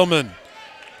 Amaya Silman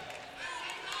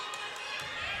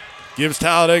gives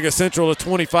Talladega Central a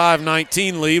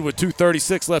 25-19 lead with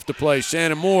 2:36 left to play.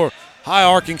 Shannon Moore, high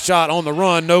arcing shot on the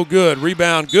run, no good.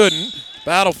 Rebound Gooden.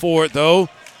 Battle for it, though.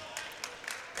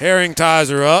 Herring ties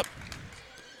her up.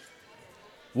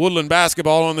 Woodland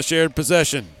basketball on the shared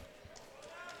possession.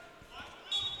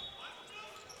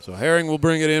 So Herring will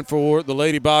bring it in for the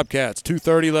Lady Bobcats.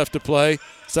 2:30 left to play,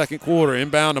 second quarter.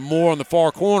 Inbound to Moore on the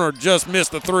far corner. Just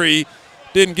missed the 3.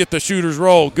 Didn't get the shooter's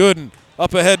roll. Gooden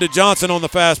up ahead to Johnson on the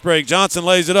fast break. Johnson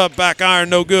lays it up, back iron,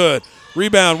 no good.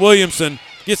 Rebound Williamson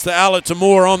gets the outlet to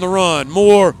Moore on the run.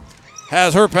 Moore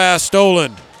has her pass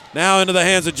stolen. Now into the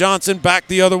hands of Johnson, back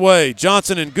the other way.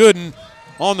 Johnson and Gooden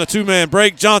on the 2-man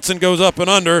break. Johnson goes up and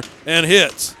under and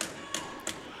hits.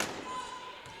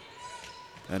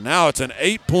 And now it's an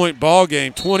 8-point ball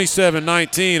game,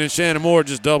 27-19, and Shannon Moore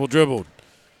just double dribbled.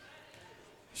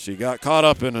 She got caught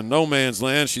up in a no man's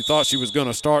land. She thought she was going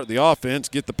to start the offense,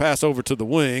 get the pass over to the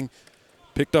wing,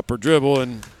 picked up her dribble,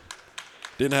 and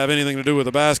didn't have anything to do with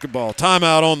the basketball.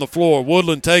 Timeout on the floor.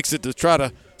 Woodland takes it to try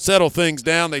to settle things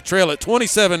down. They trail it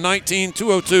 27-19,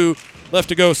 2:02 left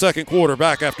to go, second quarter.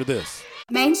 Back after this.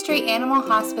 Main Street Animal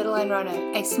Hospital in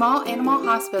Roanoke, a small animal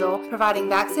hospital providing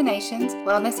vaccinations,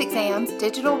 wellness exams,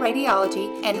 digital radiology,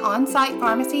 and on-site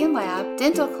pharmacy and lab,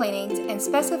 dental cleanings, and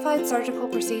specified surgical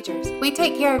procedures. We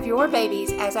take care of your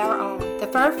babies as our own. The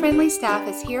fur-friendly staff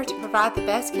is here to provide the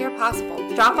best care possible.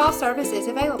 Drop-off service is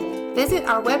available. Visit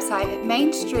our website at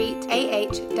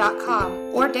mainstreetah.com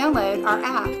or download our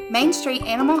app, Main Street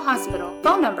Animal Hospital.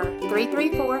 Phone number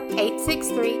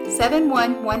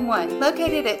 334-863-7111,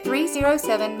 located at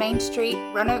 307 Main Street,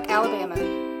 Roanoke, Alabama.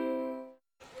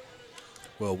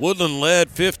 Well, Woodland led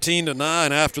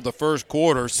 15-9 after the first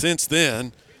quarter. Since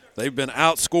then, they've been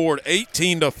outscored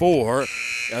 18-4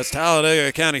 as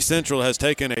Talladega County Central has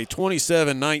taken a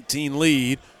 27-19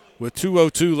 lead with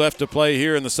 2:02 left to play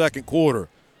here in the second quarter.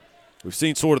 We've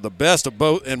seen sort of the best of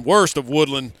both and worst of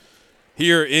Woodland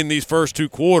here in these first 2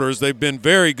 quarters. They've been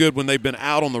very good when they've been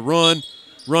out on the run,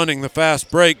 running the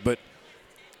fast break, but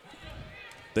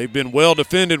they've been well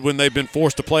defended when they've been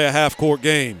forced to play a half-court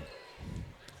game.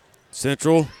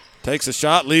 Central takes a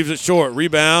shot, leaves it short.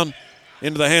 Rebound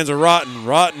into the hands of Rotten.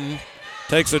 Rotten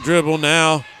Takes a dribble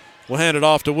now. We'll hand it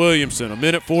off to Williamson.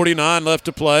 1:49 left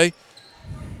to play.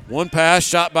 One pass,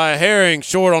 shot by Herring,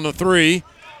 short on the three.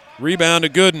 Rebound to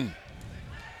Gooden.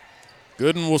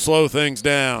 Gooden will slow things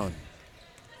down.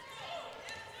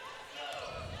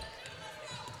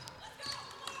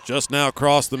 Just now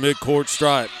across the midcourt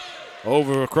stripe.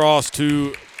 Over across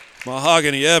to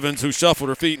Mahogany Evans, who shuffled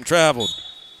her feet and traveled.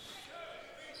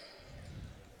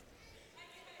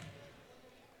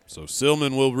 So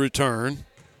Silman will return.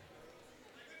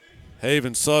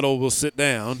 Haven Suttle will sit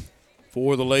down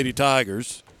for the Lady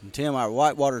Tigers. And Tim, our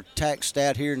Whitewater tax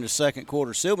stat here in the second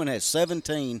quarter, Silman has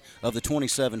 17 of the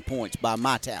 27 points by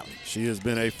my tally. She has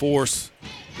been a force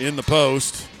in the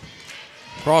post.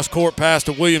 Cross-court pass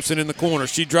to Williamson in the corner.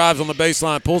 She drives on the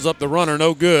baseline, pulls up the runner,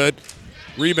 no good.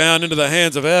 Rebound into the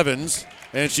hands of Evans,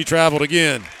 and she traveled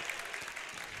again.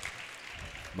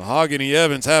 Mahogany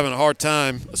Evans having a hard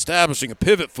time establishing a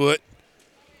pivot foot.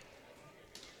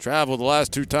 Traveled the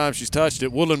last two times she's touched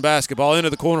it. Woodland basketball into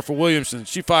the corner for Williamson.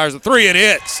 She fires a three and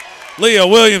hits. Leah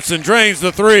Williamson drains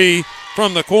the three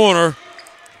from the corner.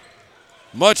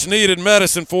 Much needed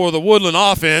medicine for the Woodland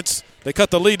offense. They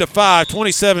cut the lead to 5,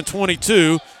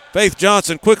 27-22. Faith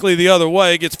Johnson quickly the other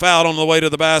way, gets fouled on the way to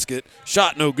the basket.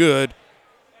 Shot no good.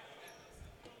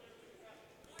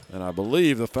 And I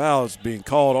believe the foul is being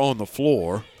called on the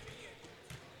floor.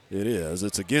 It is.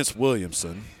 It's against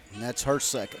Williamson. And that's her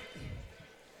second.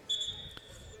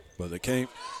 But they came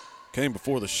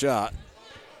before the shot.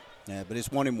 Yeah, but it's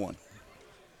 1-1.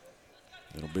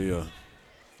 It'll be a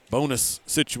bonus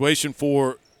situation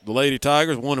for the Lady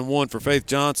Tigers. 1-1 for Faith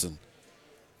Johnson.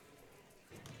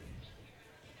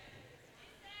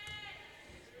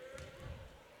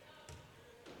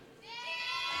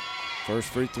 First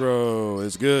free throw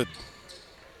is good.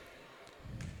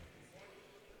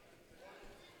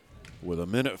 With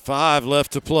 1:05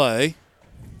 left to play.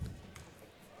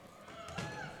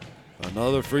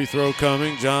 Another free throw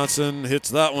coming. Johnson hits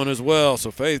that one as well.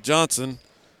 So Faith Johnson,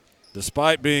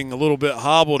 despite being a little bit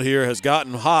hobbled here, has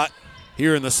gotten hot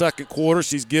here in the second quarter.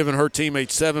 She's given her team a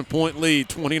 7-point lead,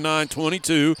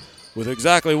 29-22, with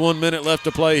exactly 1 minute left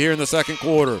to play here in the second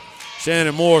quarter.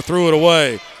 Shannon Moore threw it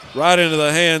away right into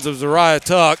the hands of Zariah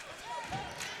Tuck.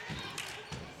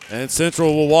 And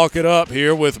Central will walk it up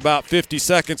here with about 50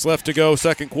 seconds left to go,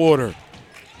 second quarter.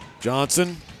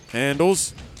 Johnson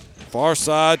handles. Far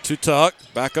side to Tuck.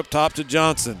 Back up top to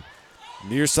Johnson.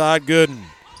 Near side Gooden.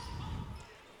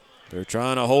 They're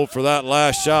trying to hold for that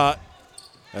last shot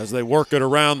as they work it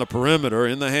around the perimeter.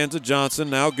 In the hands of Johnson.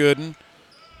 Now Gooden.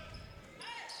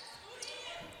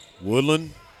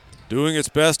 Woodland doing its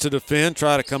best to defend.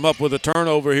 Try to come up with a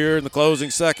turnover here in the closing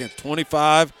seconds.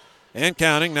 25 and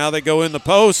counting. Now they go in the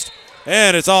post.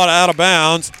 And it's all out of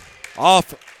bounds.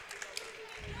 Off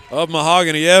of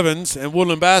Mahogany Evans, and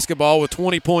Woodland basketball with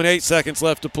 20.8 seconds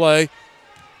left to play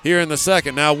here in the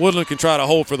second. Now Woodland can try to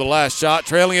hold for the last shot,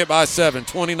 trailing it by 7.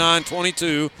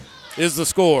 29-22 is the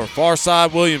score. Far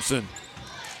side Williamson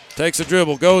takes a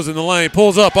dribble, goes in the lane,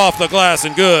 pulls up off the glass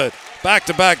and good.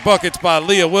 Back-to-back buckets by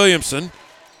Leah Williamson.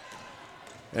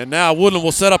 And now Woodland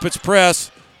will set up its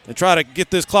press and try to get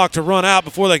this clock to run out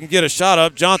before they can get a shot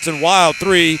up. Johnson wild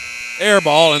three, air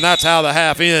ball, and that's how the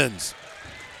half ends.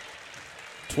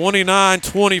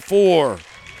 29-24.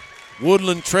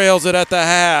 Woodland trails it at the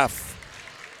half.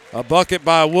 A bucket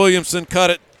by Williamson cut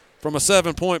it from a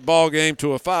 7-point ball game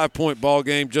to a 5-point ball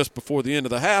game just before the end of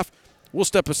the half. We'll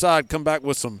step aside, come back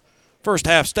with some first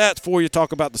half stats for you,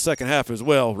 talk about the second half as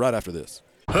well right after this.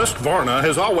 Husqvarna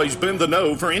has always been the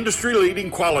know for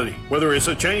industry-leading quality. Whether it's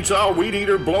a chainsaw, weed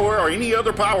eater, blower, or any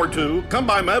other power tool, come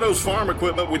by Meadows Farm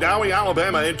Equipment with Dowie,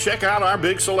 Alabama, and check out our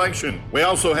big selection. We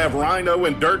also have Rhino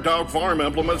and Dirt Dog farm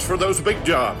implements for those big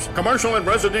jobs. Commercial and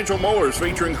residential mowers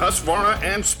featuring Husqvarna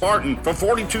and Spartan for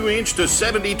 42-inch to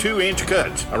 72-inch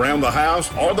cuts. Around the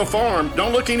house or the farm,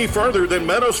 don't look any further than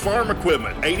Meadows Farm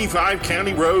Equipment, 85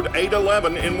 County Road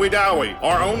 811 in Wedowee,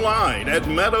 or online at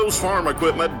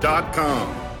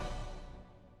meadowsfarmequipment.com.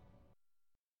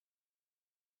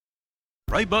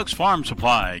 Raybuck's Farm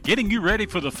Supply, getting you ready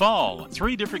for the fall.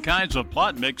 3 different kinds of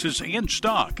plot mixes in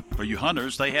stock. For you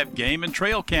hunters, they have game and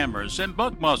trail cameras and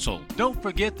buck muscle. Don't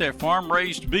forget their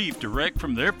farm-raised beef direct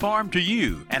from their farm to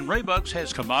you. And Raybuck's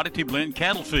has commodity blend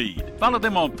cattle feed. Follow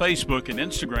them on Facebook and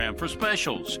Instagram for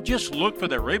specials. Just look for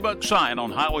their Raybuck sign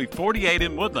on Highway 48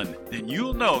 in Woodland. Then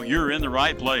you'll know you're in the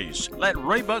right place. Let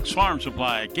Raybuck's Farm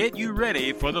Supply get you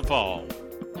ready for the fall.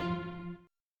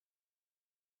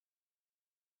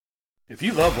 If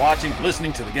you love watching and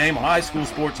listening to the game on iSchool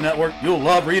Sports Network, you'll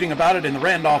love reading about it in the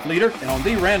Randolph Leader and on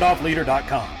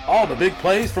therandolphleader.com. All the big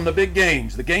plays from the big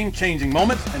games, the game-changing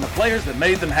moments, and the players that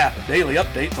made them happen. Daily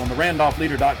updates on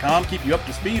therandolphleader.com keep you up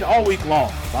to speed all week long.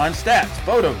 Find stats,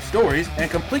 photos, stories, and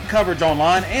complete coverage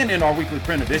online and in our weekly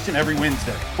print edition every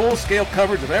Wednesday. Full-scale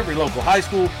coverage of every local high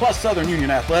school, plus Southern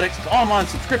Union Athletics, with online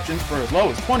subscriptions for as low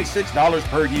as $26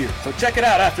 per year. So check it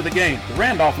out after the game. The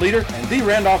Randolph Leader and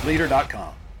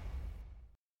therandolphleader.com.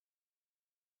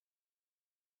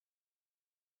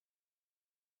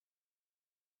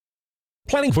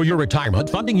 Planning for your retirement,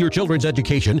 funding your children's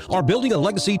education, or building a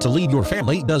legacy to lead your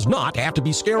family does not have to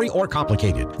be scary or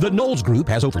complicated. The Knowles Group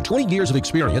has over 20 years of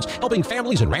experience helping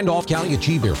families in Randolph County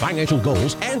achieve their financial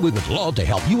goals, and we would love to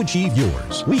help you achieve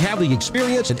yours. We have the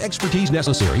experience and expertise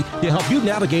necessary to help you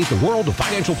navigate the world of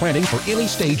financial planning for any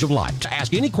stage of life. To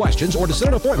ask any questions or to set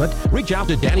an appointment, reach out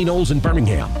to Danny Knowles in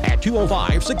Birmingham at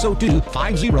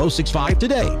 205-602-5065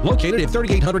 today. Located at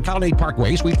 3800 Colonnade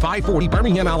Parkway, Suite 540,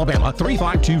 Birmingham, Alabama,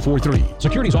 35243.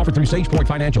 Securities offered through SagePoint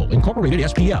Financial, Incorporated,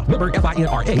 SPF. Member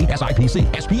FINRA,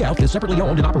 SIPC. SPF is separately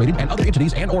owned and operated, and other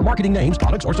entities and or marketing names,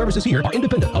 products, or services here are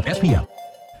independent of SPF.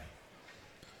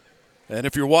 And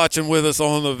if you're watching with us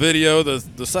on the video,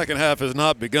 the second half has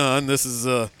not begun. This is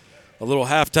a little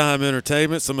halftime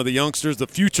entertainment. Some of the youngsters, the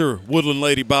future Woodland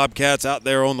Lady Bobcats, out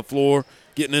there on the floor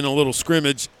getting in a little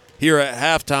scrimmage here at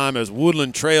halftime as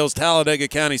Woodland trails Talladega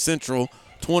County Central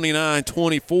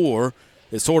 29-24.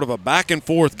 It's sort of a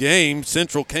back-and-forth game.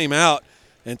 Central came out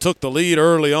and took the lead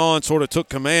early on, sort of took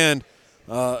command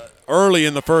early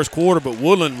in the first quarter, but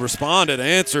Woodland responded,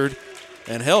 answered,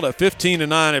 and held a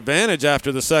 15-9 advantage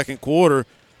after the second quarter.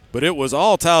 But it was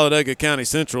all Talladega County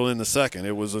Central in the second.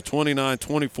 It was a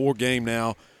 29-24 game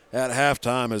now at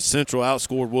halftime as Central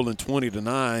outscored Woodland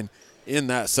 20-9 in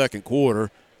that second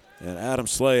quarter. And Adam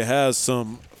Slay has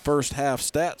some first half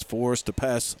stats for us to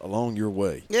pass along your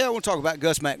way. Yeah, I want to talk about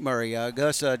Gus McMurray.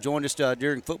 Gus joined us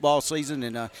during football season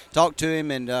and talked to him,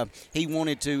 and he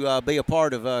wanted to be a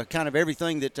part of kind of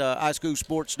everything that iSchool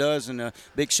Sports does, and a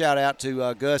big shout out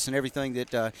to Gus and everything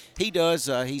that he does.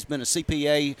 He's been a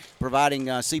CPA, providing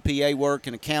CPA work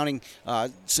and accounting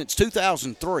since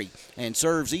 2003, and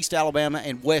serves East Alabama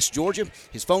and West Georgia.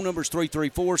 His phone number is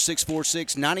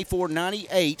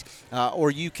 334-646-9498, or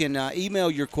you can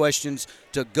email your questions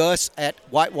to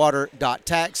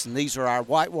gus@whitewater.tax, and these are our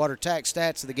Whitewater tax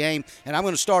stats of the game. And I'm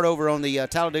going to start over on the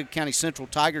Talladega County Central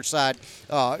Tiger side.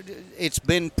 It's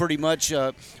been pretty much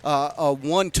a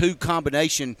 1-2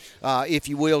 combination, if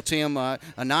you will, Tim.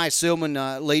 Anaya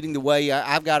Silman leading the way.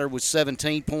 I've got her with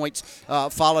 17 points,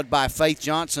 followed by Faith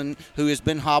Johnson, who has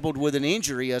been hobbled with an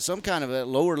injury, some kind of a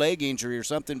lower leg injury or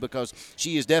something, because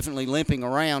she is definitely limping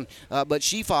around. But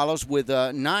she follows with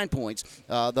 9 points.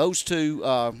 Those two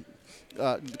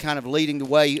kind of leading the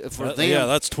way for them. Yeah,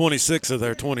 that's 26 of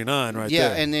their 29 right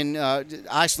there. Yeah, and then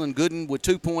Iceland Gooden with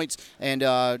 2 points, and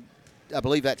I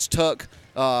believe that's Tuck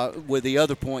with the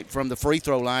other point from the free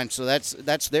throw line. So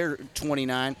that's their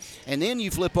 29. And then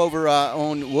you flip over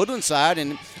on Woodland side,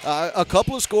 and a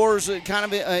couple of scores kind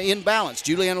of in balance.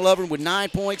 Juliana Lovern with 9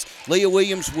 points, Leah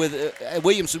Williamson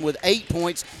with 8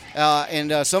 points,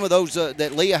 and some of those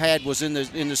that Leah had was in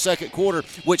the second quarter,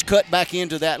 which cut back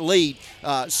into that lead.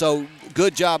 So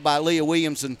good job by Leah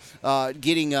Williamson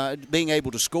being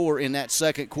able to score in that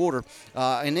second quarter.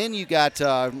 And then you got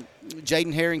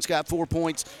Jaden Herring's got 4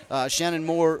 points, Shannon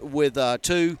Moore with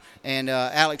 2, and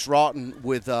Alex Roughton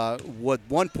with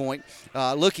 1 point.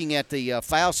 Looking at the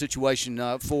foul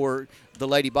situation for the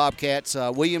Lady Bobcats,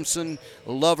 Williamson,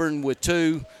 Lovern with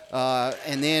 2,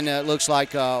 and then it looks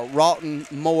like Roughton,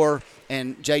 Moore,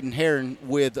 and Jaden Herring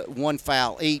with 1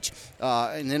 foul each.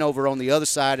 And then over on the other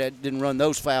side, I didn't run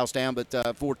those fouls down, but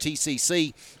for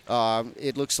TCC,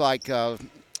 it looks like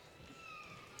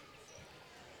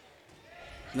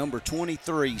number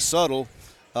 23, Suttle,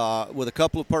 with a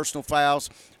couple of personal fouls.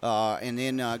 And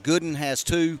then Gooden has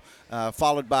 2,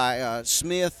 followed by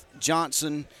Smith,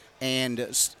 Johnson, and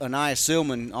Anaya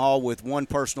Silman, all with 1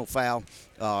 personal foul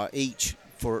each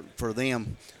for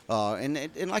them.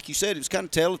 And like you said, it was kind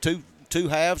of tell of two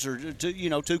halves or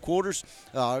two quarters.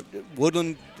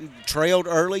 Woodland trailed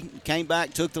early, came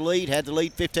back, took the lead, had the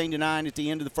lead 15-9 at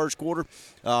the end of the first quarter,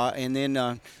 and then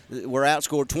were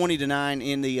outscored 20-9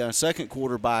 in the second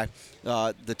quarter by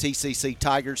the TCC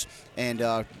Tigers.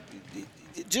 And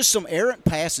just some errant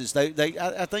passes.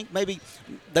 I think maybe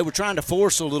they were trying to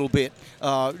force a little bit.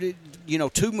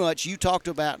 Too much. You talked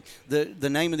about the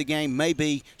name of the game may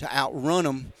be to outrun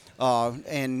them.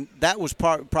 and that was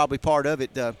probably part of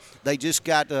it. They just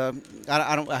got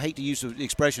I hate to use the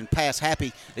expression pass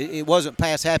happy. It wasn't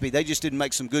pass happy. They just didn't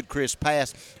make some good crisp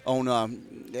pass on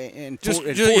and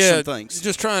force some things.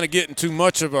 Just trying to get in too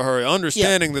much of a hurry,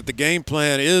 understanding that the game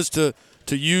plan is to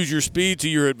use your speed to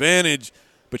your advantage,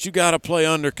 but you got to play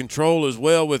under control as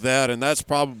well with that, and that's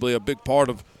probably a big part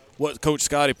of what Coach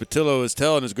Scotty Patillo is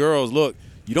telling his girls. Look,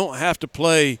 you don't have to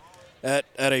play at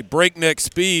a breakneck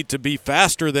speed to be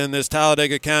faster than this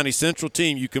Talladega County Central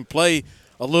team. You can play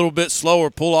a little bit slower,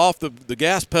 pull off the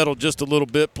gas pedal just a little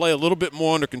bit, play a little bit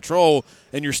more under control,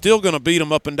 and you're still going to beat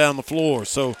them up and down the floor.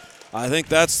 So I think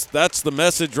that's the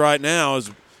message right now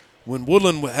is when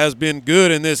Woodland has been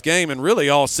good in this game and really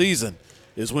all season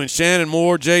is when Shannon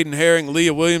Moore, Jaden Herring,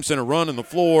 Leah Williamson are running the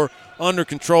floor under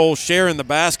control, sharing the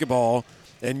basketball,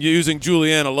 and using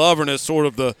Juliana Lovern as sort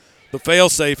of the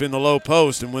fail-safe in the low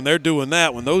post. And when they're doing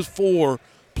that, when those four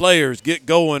players get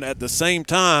going at the same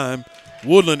time,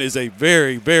 Woodland is a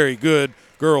very, very good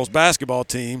girls basketball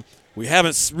team. We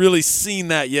haven't really seen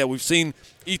that yet. We've seen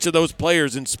each of those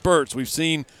players in spurts. We've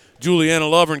seen Juliana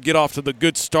Lovern get off to the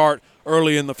good start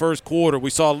early in the first quarter. We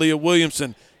saw Leah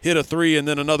Williamson hit a three and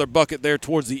then another bucket there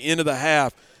towards the end of the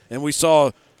half. And we saw,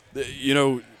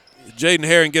 Jaden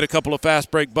Herring get a couple of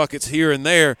fast break buckets here and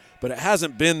there, but it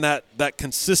hasn't been that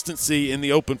consistency in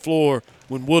the open floor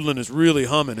when Woodland is really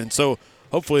humming. And so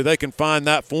hopefully they can find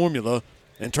that formula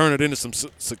and turn it into some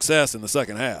success in the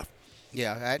second half.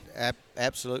 Yeah,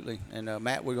 absolutely. And,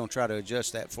 Matt, we're going to try to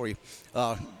adjust that for you.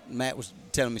 Matt was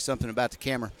telling me something about the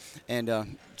camera.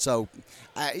 And so,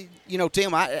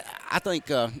 Tim, I think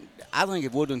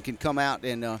if Woodland can come out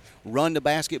and run the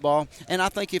basketball, and I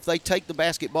think if they take the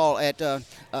basketball at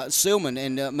Silman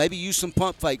and maybe use some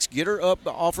pump fakes, get her up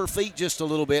off her feet just a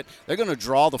little bit, they're going to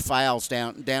draw the fouls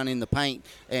down in the paint,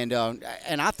 and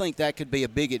I think that could be a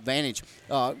big advantage.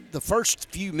 The first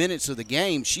few minutes of the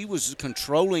game, she was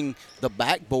controlling the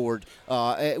backboard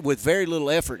with very little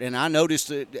effort, and I noticed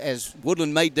that as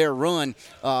Woodland made their run,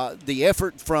 the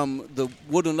effort from the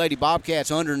Woodland Lady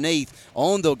Bobcats underneath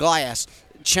on the glass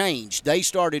changed. They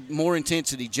started more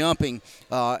intensity jumping,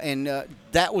 and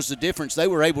that was the difference. They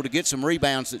were able to get some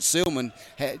rebounds that Silman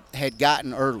had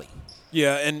gotten early.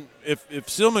 Yeah, and if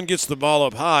Silman gets the ball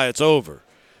up high, it's over.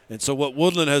 And so what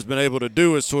Woodland has been able to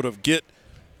do is sort of get,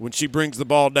 when she brings the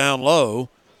ball down low,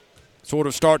 sort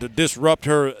of start to disrupt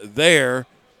her there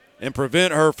and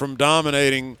prevent her from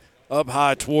dominating up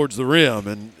high towards the rim.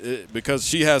 And because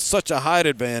she has such a height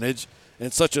advantage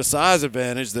and such a size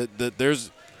advantage that there's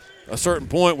a certain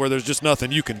point where there's just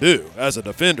nothing you can do as a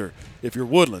defender if you're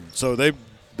Woodland. So the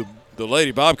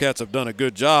Lady Bobcats have done a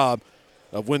good job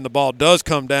of when the ball does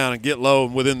come down and get low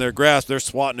and within their grasp, they're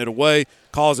swatting it away,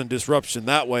 causing disruption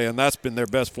that way, and that's been their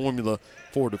best formula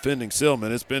for defending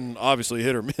Silman. It's been obviously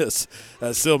hit or miss,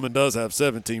 as Silman does have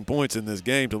 17 points in this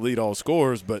game to lead all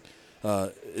scorers, but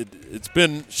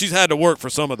she's had to work for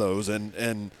some of those,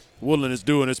 and Woodland is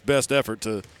doing its best effort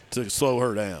to slow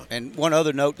her down. And one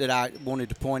other note that I wanted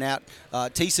to point out,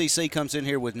 TCC comes in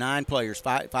here with 9 players,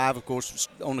 five of course,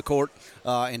 on the court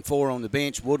and 4 on the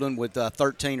bench. Woodland with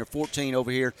 13 or 14 over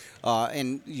here.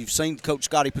 And you've seen Coach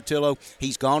Scotty Patillo.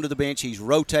 He's gone to the bench. He's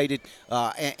rotated.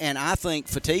 And I think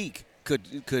fatigue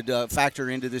could factor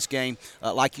into this game.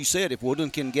 Like you said, if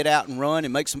Woodland can get out and run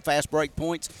and make some fast break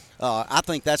points, I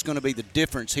think that's going to be the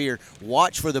difference here.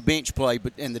 Watch for the bench play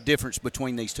and the difference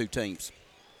between these two teams.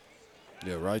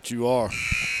 Yeah, right you are.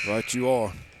 Right you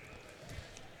are.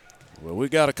 Well, we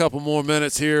got a couple more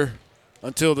minutes here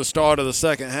until the start of the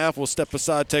second half. We'll step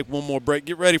aside, take one more break.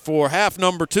 Get ready for half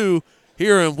number 2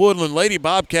 here in Woodland. Lady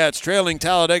Bobcats trailing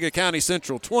Talladega County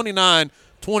Central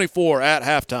 29-24 at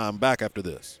halftime. Back after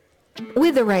this.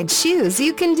 With the right shoes,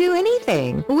 you can do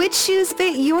anything. Which shoes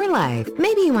fit your life?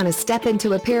 Maybe you want to step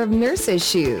into a pair of nurse's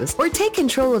shoes, or take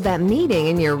control of that meeting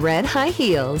in your red high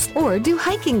heels, or do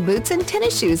hiking boots and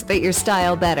tennis shoes fit your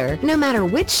style better? No matter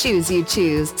which shoes you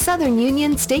choose, Southern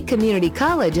Union State Community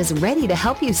College is ready to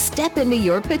help you step into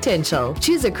your potential.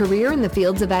 Choose a career in the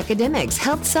fields of academics,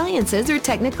 health sciences, or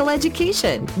technical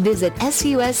education. Visit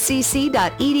suscc.edu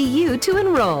to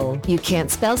enroll. You can't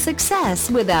spell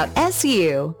success without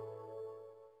SU.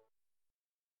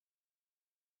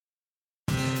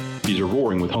 Are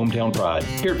roaring with hometown pride.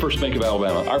 Here at First Bank of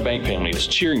Alabama, our bank family is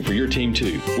cheering for your team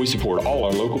too. We support all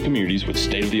our local communities with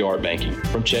state-of-the-art banking.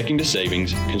 From checking to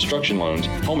savings, construction loans,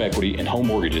 home equity, and home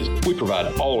mortgages, we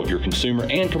provide all of your consumer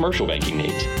and commercial banking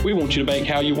needs. We want you to bank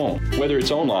how you want. Whether it's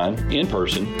online, in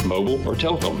person, mobile, or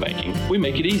telephone banking, we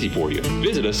make it easy for you.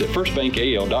 Visit us at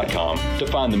firstbankal.com to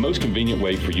find the most convenient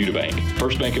way for you to bank.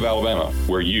 First Bank of Alabama,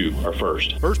 where you are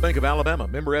first. First Bank of Alabama,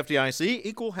 member FDIC,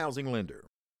 equal housing lender.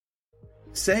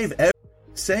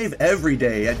 Save every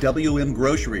day at WM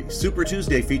Grocery. Super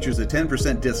Tuesday features a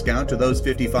 10% discount to those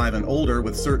 55 and older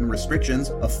with certain restrictions,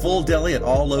 a full deli at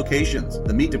all locations,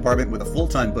 the meat department with a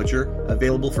full-time butcher,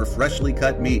 available for freshly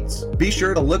cut meats. Be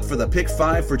sure to look for the Pick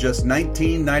 5 for just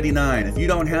 $19.99. If you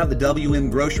don't have the WM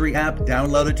Grocery app,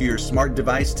 download it to your smart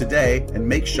device today and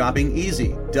make shopping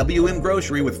easy. WM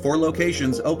Grocery with 4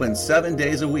 locations open 7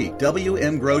 days a week.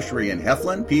 WM Grocery in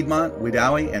Heflin, Piedmont,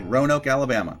 Wedowee, and Roanoke,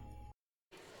 Alabama.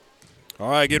 All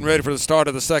right, getting ready for the start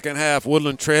of the second half.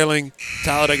 Woodland trailing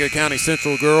Talladega County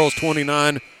Central girls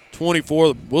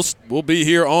 29-24. We'll be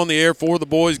here on the air for the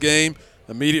boys game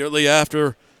immediately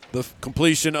after the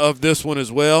completion of this one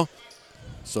as well.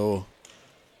 So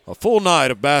a full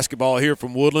night of basketball here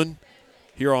from Woodland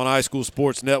here on iSchool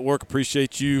Sports Network.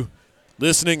 Appreciate you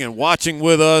listening and watching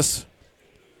with us.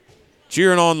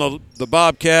 Cheering on the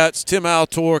Bobcats, Tim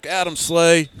Altork, Adam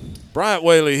Slay, Bryant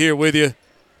Whaley here with you.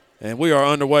 And we are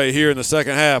underway here in the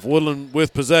second half. Woodland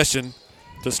with possession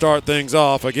to start things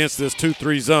off against this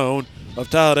 2-3 zone of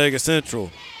Talladega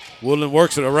Central. Woodland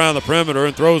works it around the perimeter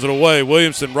and throws it away.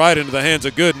 Williamson right into the hands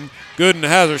of Gooden. Gooden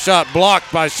has her shot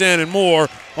blocked by Shannon Moore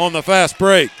on the fast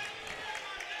break.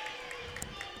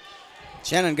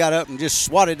 Shannon got up and just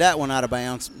swatted that one out of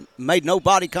bounds. Made no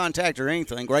body contact or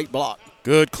anything. Great block.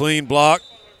 Good, clean block.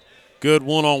 Good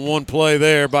one-on-one play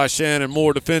there by Shannon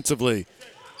Moore defensively.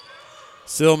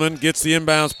 Silman gets the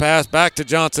inbounds pass back to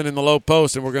Johnson in the low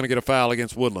post, and we're going to get a foul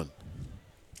against Woodland.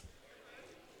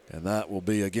 And that will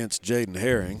be against Jaden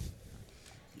Herring.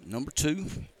 Number 2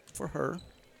 for her.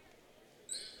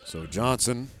 So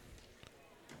Johnson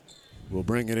will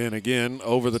bring it in again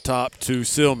over the top to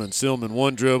Silman. Silman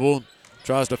one dribble,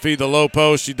 tries to feed the low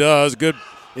post. She does. Good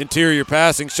interior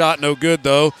passing. Shot no good,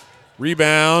 though.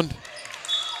 Rebound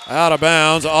out of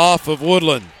bounds off of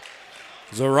Woodland.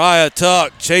 Zariah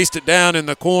Tuck chased it down in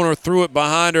the corner, threw it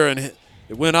behind her, and it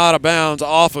went out of bounds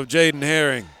off of Jaden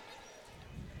Herring.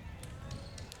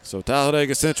 So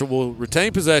Talladega Central will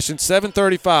retain possession.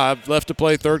 7:35 left to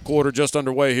play, third quarter just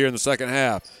underway here in the second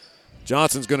half.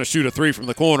 Johnson's going to shoot a 3 from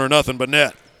the corner, nothing but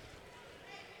net.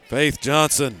 Faith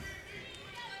Johnson.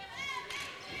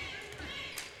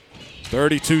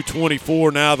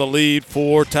 32-24 now the lead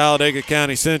for Talladega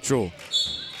County Central.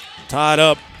 Tied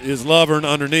up is Lovern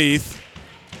underneath.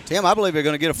 Tim, I believe they're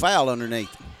going to get a foul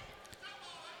underneath.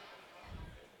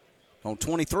 On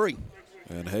 23.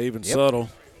 And Haven Suttle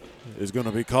is going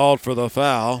to be called for the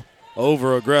foul.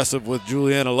 Over-aggressive with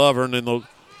Juliana Lovern in the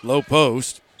low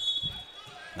post.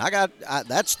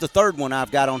 That's the third one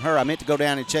I've got on her. I meant to go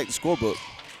down and check the scorebook.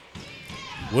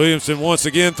 Williamson once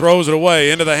again throws it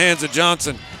away into the hands of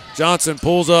Johnson. Johnson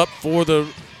pulls up for the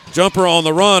jumper on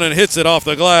the run and hits it off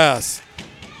the glass.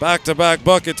 Back-to-back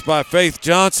buckets by Faith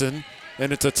Johnson.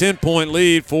 And it's a 10-point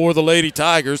lead for the Lady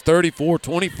Tigers,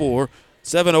 34-24.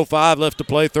 7:05 left to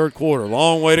play, third quarter.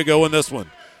 Long way to go in this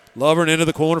one. Lovern into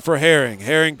the corner for Herring.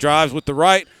 Herring drives with the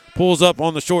right, pulls up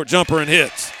on the short jumper and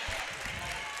hits.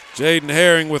 Jaden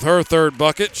Herring with her third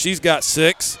bucket. She's got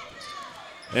 6.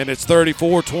 And it's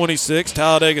 34-26.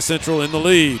 Talladega Central in the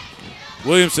lead.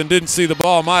 Williamson didn't see the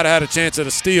ball, might have had a chance at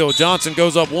a steal. Johnson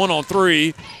goes up 1 on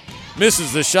 3,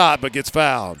 misses the shot but gets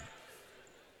fouled.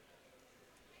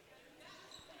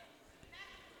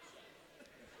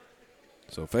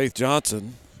 So Faith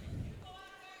Johnson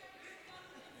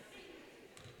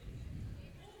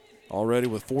already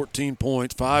with 14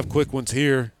 points, 5 quick ones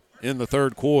here in the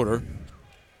third quarter.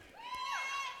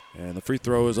 And the free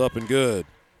throw is up and good.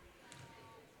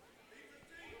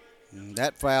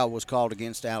 That foul was called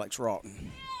against Alex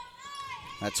Rawton.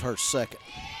 That's her second.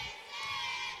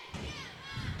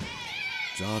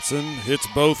 Johnson hits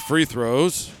both free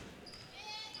throws.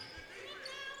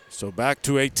 So back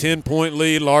to a 10-point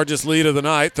lead, largest lead of the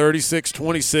night,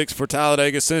 36-26 for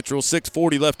Talladega Central.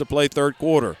 6:40 left to play, third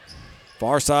quarter.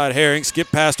 Far side Herring, skip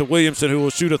pass to Williamson, who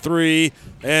will shoot a 3,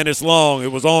 and it's long.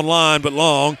 It was on line, but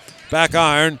long. Back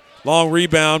iron, long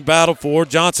rebound, battle for.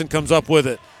 Johnson comes up with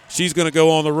it. She's going to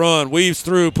go on the run, weaves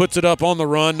through, puts it up on the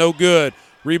run, no good.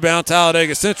 Rebound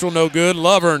Talladega Central, no good.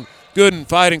 Lovern, Gooden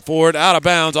fighting for it, out of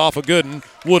bounds off of Gooden.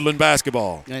 Woodland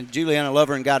basketball. And Juliana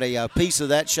Lovern got a piece of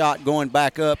that shot going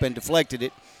back up and deflected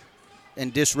it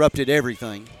and disrupted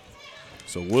everything.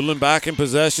 So Woodland back in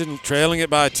possession, trailing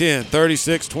it by 10,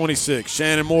 36-26.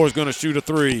 Shannon Moore is going to shoot a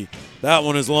 3. That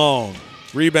one is long.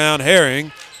 Rebound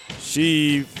Herring.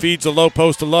 She feeds a low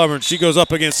post to Lovern. She goes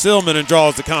up against Silman and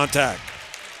draws the contact.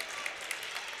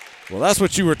 Well, that's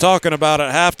what you were talking about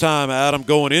at halftime, Adam,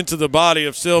 going into the body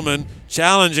of Silman,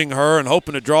 challenging her and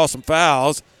hoping to draw some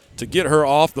fouls to get her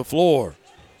off the floor.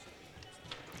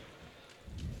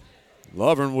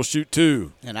 Lovern will shoot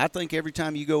 2. And I think every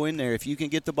time you go in there, if you can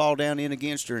get the ball down in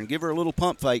against her and give her a little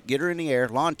pump fake, get her in the air.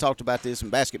 Lon talked about this in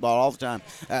basketball all the time.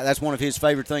 That's one of his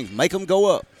favorite things. Make them go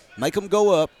up. Make them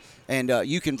go up, and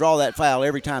you can draw that foul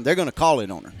every time. They're going to call it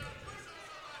on her.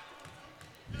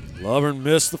 Lovern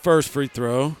missed the first free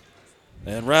throw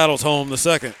and rattles home the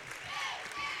second.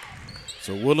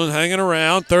 So Woodland hanging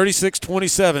around,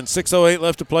 36-27, 6:08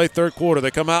 left to play, third quarter.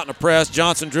 They come out in a press.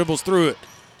 Johnson dribbles through it.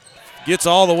 Gets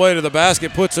all the way to the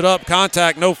basket, puts it up,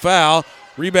 contact, no foul.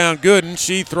 Rebound Gooden.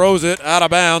 She throws it out of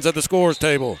bounds at the scores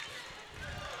table.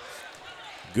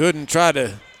 Gooden tried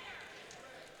to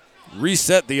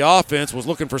reset the offense, was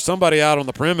looking for somebody out on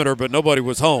the perimeter, but nobody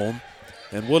was home.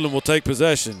 And Woodland will take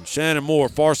possession. Shannon Moore,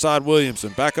 far side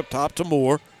Williamson, back up top to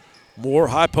Moore. Moore,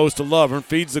 high post to Lovern,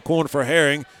 feeds the corner for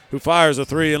Herring, who fires a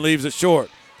three and leaves it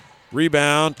short.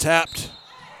 Rebound, tapped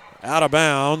out of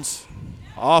bounds.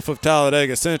 Off of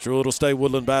Talladega Central. It'll stay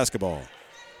Woodland basketball.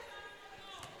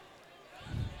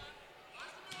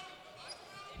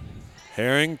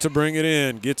 Herring to bring it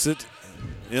in. Gets it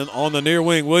in on the near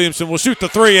wing. Williamson will shoot the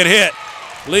three and hit.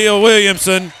 Leah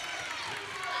Williamson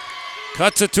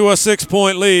cuts it to a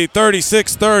 6-point lead,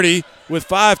 36-30, with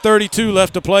 5:32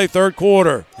 left to play, third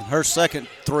quarter. And her second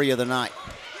three of the night.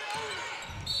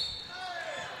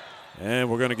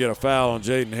 And we're going to get a foul on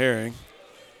Jaden Herring,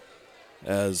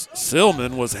 as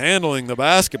Silman was handling the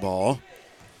basketball,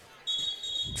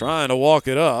 trying to walk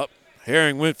it up.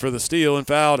 Herring went for the steal and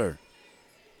fouled her.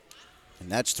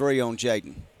 And that's 3 on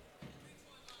Jaden.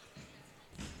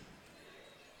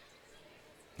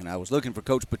 And I was looking for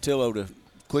Coach Patillo to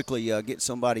quickly get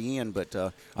somebody in, but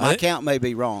my count may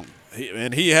be wrong.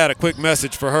 He had a quick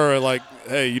message for her, like,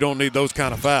 hey, you don't need those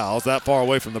kind of fouls that far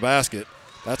away from the basket.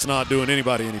 That's not doing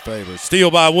anybody any favors.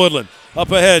 Steal by Woodland. Up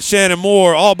ahead, Shannon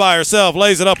Moore all by herself,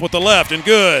 lays it up with the left and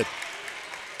good.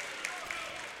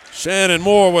 Shannon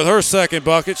Moore with her second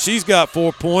bucket. She's got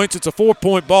 4 points. It's a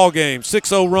 4-point ball game.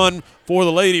 6-0 run for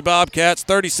the Lady Bobcats.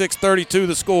 36-32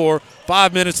 the score.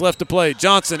 5 minutes left to play.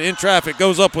 Johnson in traffic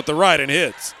goes up with the right and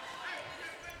hits.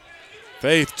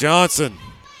 Faith Johnson,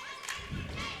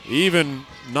 even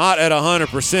not at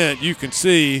 100%, you can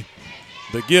see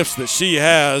the gifts that she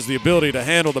has, the ability to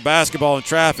handle the basketball in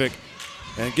traffic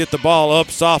and get the ball up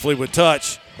softly with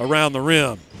touch around the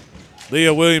rim.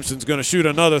 Leah Williamson's going to shoot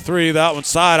another three. That one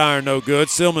side iron, no good.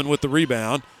 Silman with the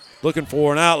rebound, looking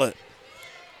for an outlet.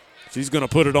 She's going to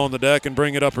put it on the deck and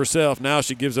bring it up herself. Now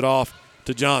she gives it off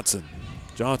to Johnson.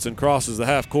 Johnson crosses the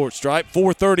half-court stripe.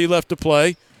 4:30 left to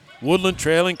play. Woodland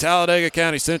trailing Talladega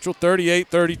County Central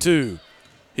 38-32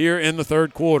 here in the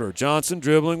third quarter. Johnson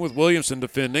dribbling with Williamson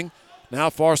defending. Now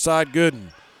far side Gooden.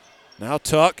 Now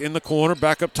Tuck in the corner,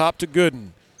 back up top to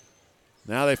Gooden.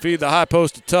 Now they feed the high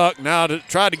post to Tuck. Now to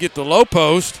try to get the low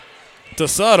post to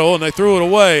Suttle, and they threw it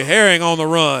away. Herring on the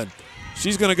run.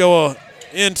 She's going to go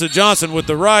into Johnson with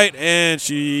the right, and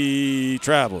she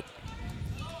traveled.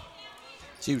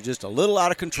 She was just a little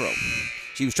out of control.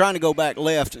 She was trying to go back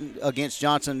left against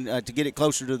Johnson to get it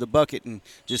closer to the bucket and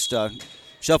just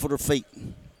shuffled her feet.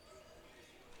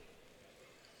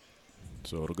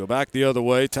 So it'll go back the other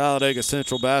way. Talladega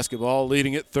Central basketball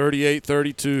leading it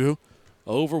 38-32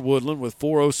 over Woodland with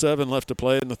 4:07 left to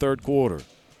play in the third quarter.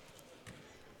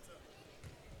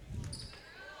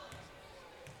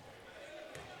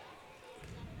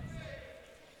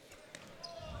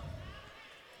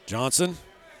 Johnson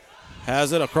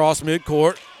has it across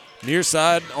midcourt. Near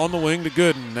side on the wing to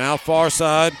Gooden. Now far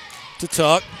side to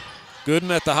Tuck. Gooden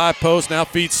at the high post. Now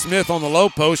feeds Smith on the low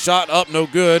post. Shot up, no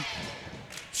good.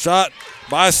 Shot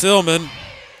by Silman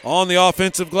on the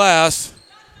offensive glass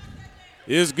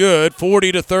is good.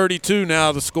 40-32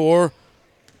 now the score.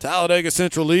 Talladega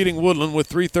Central leading Woodland with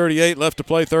 3:38 left to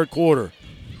play third quarter.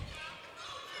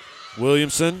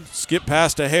 Williamson skip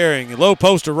pass to Herring. Low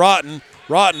post to Rotten.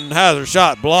 Rotten has her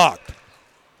shot blocked.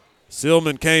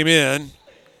 Silman came in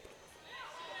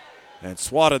and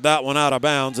swatted that one out of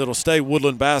bounds. It'll stay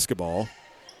Woodland basketball.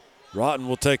 Rotten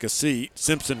will take a seat.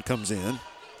 Simpson comes in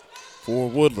for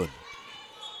Woodland.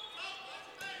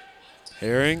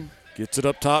 Herring gets it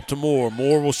up top to Moore.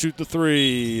 Moore will shoot the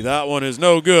three. That one is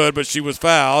no good, but she was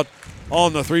fouled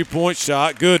on the three-point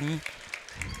shot. Gooden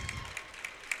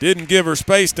didn't give her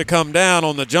space to come down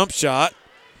on the jump shot,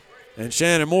 and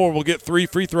Shannon Moore will get 3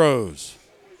 free throws.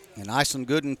 And Iceland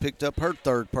Gooden picked up her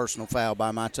third personal foul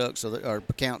by my Tuck. So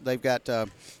they've got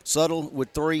Suttle with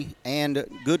 3 and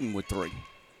Gooden with 3.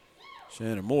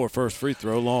 Shannon Moore, first free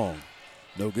throw, long.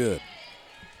 No good.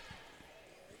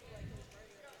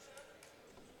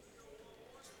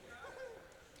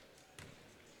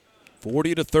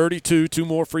 (40-32). 2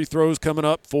 more free throws coming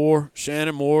up for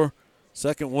Shannon Moore.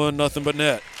 Second one, nothing but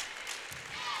net.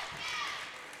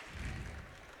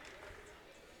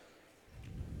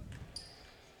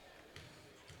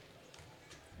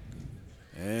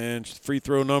 And free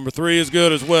throw number 3 is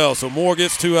good as well. So Moore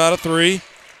gets 2 out of 3.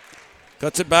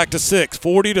 Cuts it back to 6,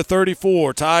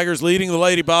 40-34. Tigers leading the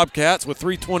Lady Bobcats with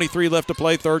 3:23 left to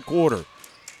play, third quarter.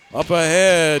 Up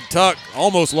ahead, Tuck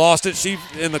almost lost it. She,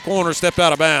 in the corner, stepped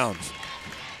out of bounds.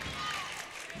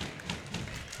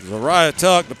 Zariah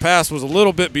Tuck, the pass was a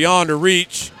little bit beyond her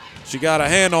reach. She got a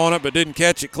hand on it but didn't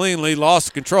catch it cleanly,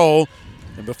 lost control.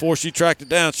 And before she tracked it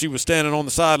down, she was standing on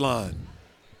the sideline.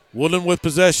 Woodland with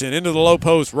possession, into the low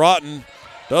post. Rotten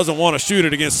doesn't want to shoot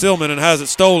it against Silman and has it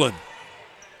stolen.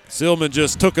 Silman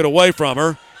just took it away from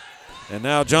her, and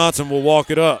now Johnson will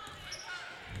walk it up.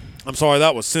 I'm sorry,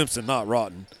 that was Simpson, not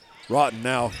Rotten. Rotten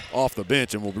now off the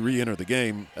bench and will re-enter the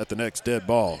game at the next dead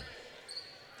ball.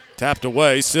 Tapped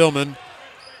away, Silman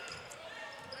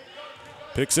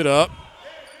picks it up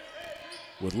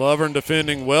with Lovern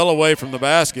defending well away from the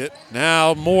basket.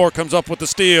 Now Moore comes up with the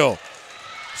steal.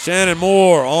 Shannon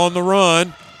Moore on the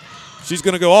run. She's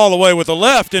going to go all the way with the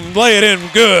left and lay it in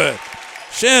good.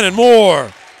 Shannon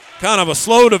Moore, kind of a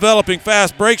slow developing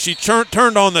fast break. She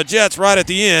turned on the Jets right at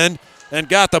the end and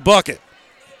got the bucket.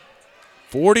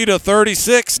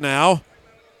 40-36 now.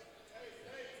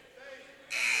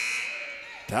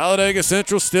 Talladega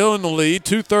Central still in the lead.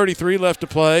 2:33 left to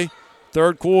play,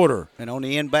 third quarter. And on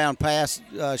the inbound pass,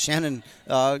 Shannon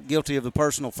guilty of the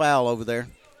personal foul over there.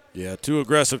 Yeah, too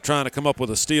aggressive trying to come up with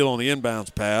a steal on the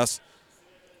inbounds pass.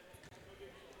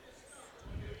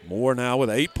 Moore now with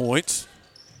 8 points.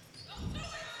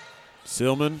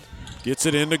 Silman gets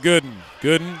it into Gooden.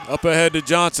 Gooden up ahead to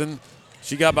Johnson.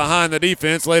 She got behind the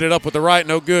defense, laid it up with the right,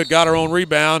 no good. Got her own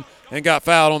rebound and got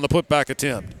fouled on the putback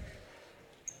attempt.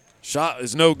 Shot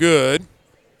is no good.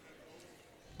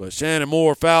 But Shannon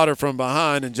Moore fouled her from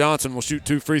behind, and Johnson will shoot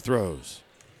 2 free throws.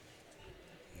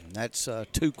 And that's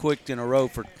 2 quick in a row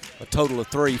for a total of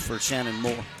 3 for Shannon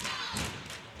Moore.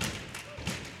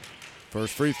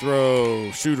 First free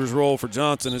throw, shooter's roll for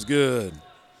Johnson is good.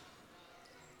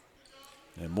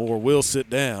 And Moore will sit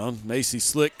down. Macy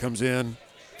Slick comes in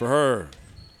for her.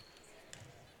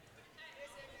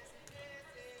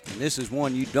 And this is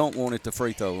one you don't want at the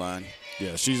free throw line.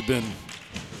 Yeah, she's been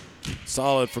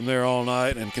solid from there all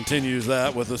night and continues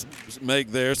that with a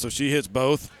make there, so she hits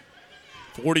both.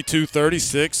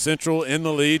 42-36, Central in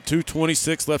the lead,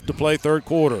 2:26 left to play, third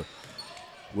quarter.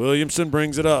 Williamson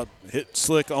brings it up, hit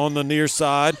Slick on the near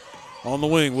side, on the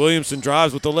wing. Williamson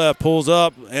drives with the left, pulls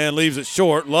up, and leaves it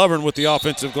short. Lovern with the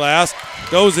offensive glass,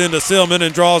 goes into Silman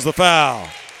and draws the foul.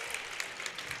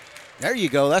 There you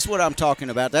go, that's what I'm talking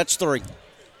about, that's 3.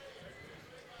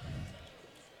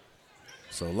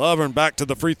 So Lovern back to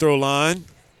the free throw line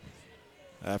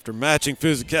after matching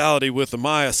physicality with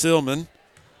Amaya Silman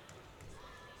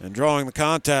and drawing the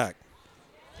contact.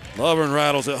 Lovern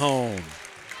rattles it home.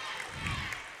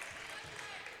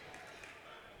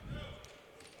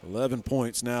 11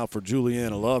 points now for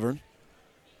Juliana Lovern.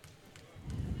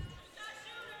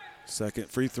 Second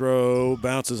free throw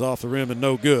bounces off the rim and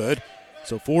no good.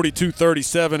 So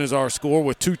 42-37 is our score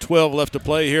with 2:12 left to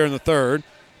play here in the third.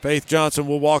 Faith Johnson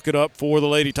will walk it up for the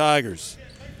Lady Tigers.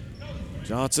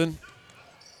 Johnson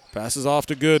passes off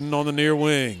to Gooden on the near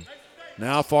wing.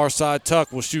 Now far side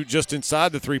Tuck will shoot just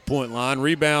inside the three-point line.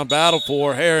 Rebound battle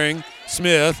for Herring.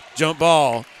 Smith, jump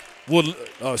ball.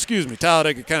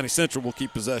 Talladega County Central will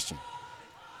keep possession.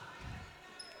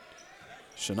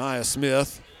 Shania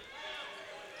Smith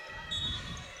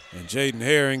and Jaden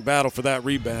Herring battle for that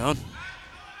rebound.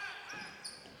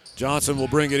 Johnson will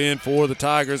bring it in for the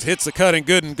Tigers. Hits the cutting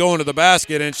Gooden going to the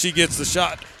basket, and she gets the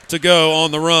shot to go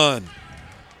on the run.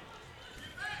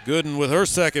 Gooden with her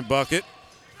second bucket.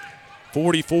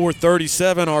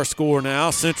 44-37 our score now.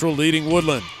 Central leading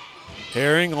Woodland.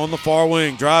 Herring on the far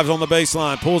wing, drives on the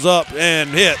baseline, pulls up and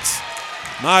hits.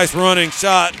 Nice running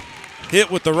shot. Hit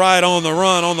with the right on the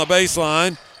run on the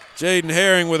baseline. Jaden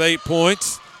Herring with 8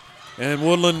 points. And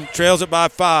Woodland trails it by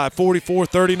 5,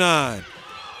 44-39.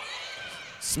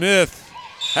 Smith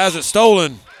has it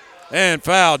stolen and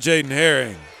fouled Jaden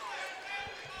Herring.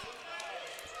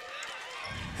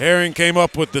 Herring came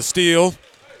up with the steal,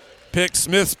 picked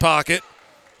Smith's pocket.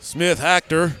 Smith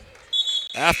hacked her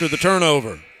after the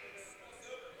turnover.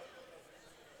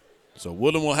 So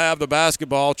Woodland will have the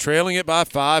basketball, trailing it by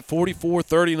 5,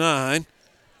 44-39,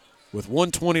 with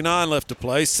 1:29 left to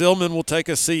play. Silman will take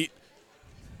a seat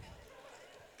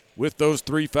with those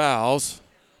 3 fouls.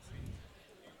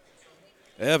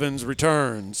 Evans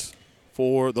returns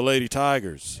for the Lady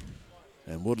Tigers.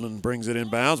 And Woodland brings it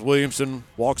inbounds. Williamson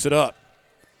walks it up.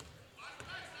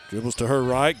 Dribbles to her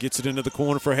right, gets it into the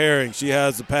corner for Herring. She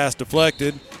has the pass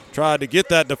deflected, tried to get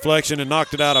that deflection and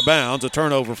knocked it out of bounds. A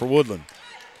turnover for Woodland.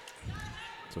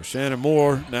 So Shannon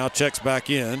Moore now checks back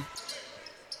in.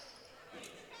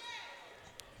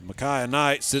 Micaiah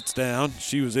Knight sits down.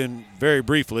 She was in very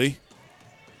briefly.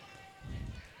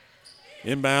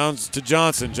 Inbounds to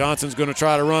Johnson. Johnson's going to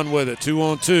try to run with it.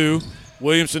 2-on-2.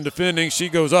 Williamson defending. She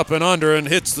goes up and under and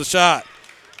hits the shot.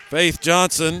 Faith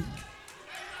Johnson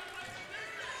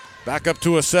back up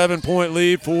to a 7-point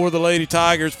lead for the Lady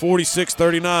Tigers,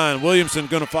 46-39. Williamson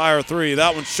going to fire a three.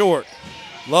 That one's short.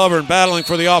 Lovern battling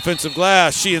for the offensive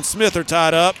glass. She and Smith are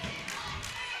tied up.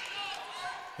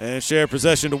 And share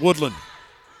possession to Woodland.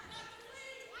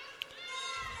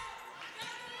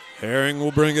 Herring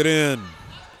will bring it in.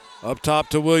 Up top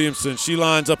to Williamson. She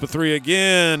lines up a three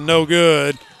again. No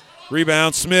good.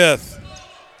 Rebound Smith.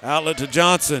 Outlet to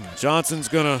Johnson. Johnson's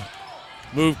going to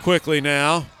move quickly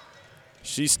now.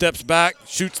 She steps back,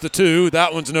 shoots the two.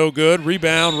 That one's no good.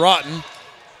 Rebound Rotten.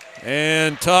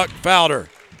 And Tuck fouled her.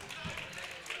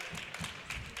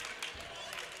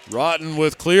 Rotten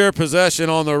with clear possession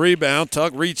on the rebound.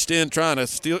 Tuck reached in trying to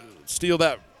steal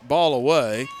that ball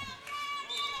away.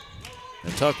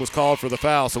 And Tuck was called for the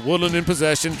foul. So Woodland in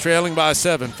possession, trailing by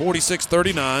 7,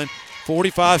 46-39.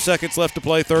 45 seconds left to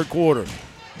play, third quarter.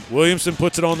 Williamson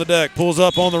puts it on the deck, pulls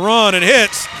up on the run and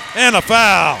hits, and a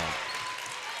foul.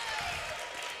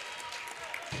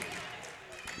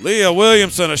 Leah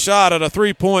Williamson, a shot at a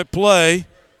three-point play.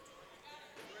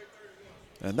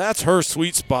 And that's her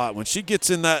sweet spot. When she gets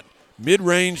in that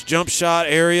mid-range jump shot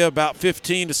area, about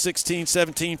 15 to 16,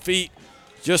 17 feet,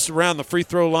 just around the free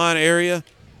throw line area,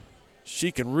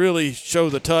 she can really show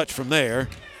the touch from there.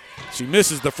 She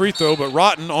misses the free throw, but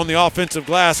Rotten on the offensive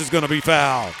glass is going to be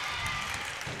fouled.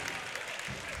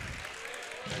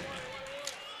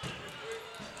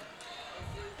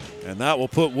 And that will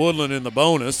put Woodland in the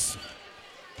bonus.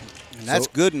 And that's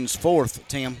Gooden's fourth,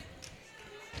 Tim.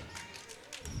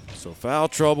 So foul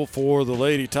trouble for the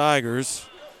Lady Tigers.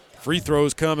 Free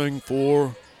throws coming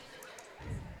for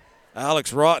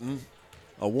Alex Rotten,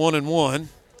 a 1-and-1.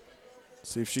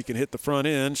 See if she can hit the front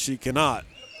end. She cannot.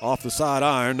 Off the side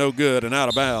iron, no good, and out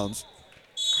of bounds.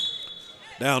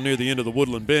 Down near the end of the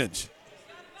Woodland bench.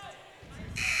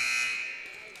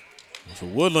 So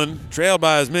Woodland trailed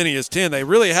by as many as 10. They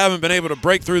really haven't been able to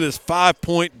break through this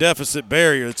 5-point deficit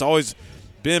barrier. It's always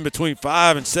been between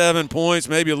 5 and 7 points,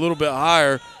 maybe a little bit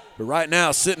higher. But right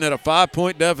now, sitting at a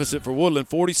 5-point deficit for Woodland,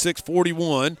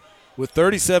 46-41, with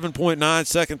 37.9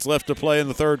 seconds left to play in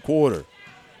the third quarter.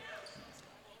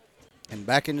 And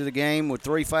back into the game with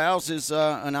 3 fouls is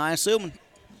Anaya Silman.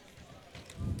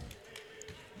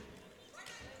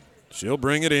 She'll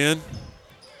bring it in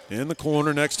the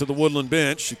corner next to the Woodland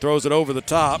bench. She throws it over the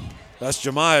top. That's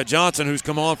Jemiah Johnson, who's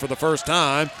come on for the first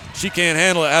time. She can't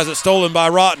handle it, has it stolen by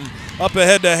Rotten. Up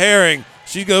ahead to Herring.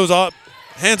 She goes up,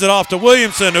 hands it off to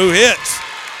Williamson, who hits.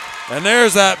 And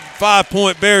there's that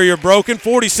 5-point barrier broken.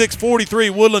 46-43,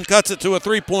 Woodland cuts it to a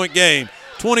 3-point game.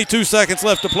 22 seconds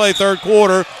left to play, third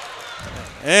quarter.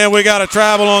 And we got a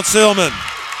travel on Silman.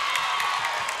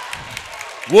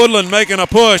 Woodland making a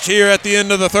push here at the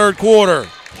end of the third quarter.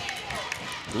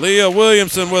 Leah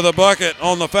Williamson with a bucket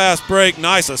on the fast break.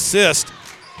 Nice assist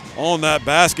on that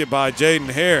basket by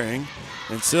Jaden Herring.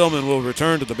 And Silman will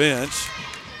return to the bench.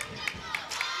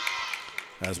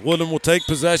 As Woodland will take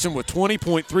possession with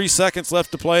 20.3 seconds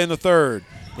left to play in the third.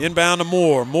 Inbound to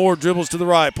Moore. Moore dribbles to the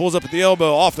right, pulls up at the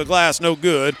elbow, off the glass, no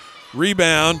good.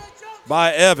 Rebound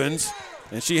by Evans.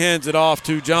 And she hands it off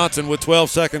to Johnson with 12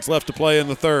 seconds left to play in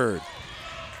the third.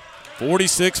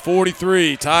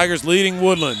 46-43, Tigers leading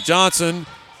Woodland. Johnson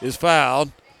is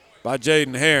fouled by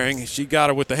Jaden Herring. She got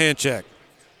her with the hand check.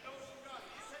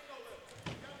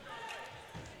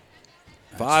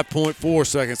 5.4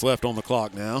 seconds left on the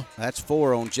clock now. That's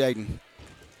 4 on Jaden.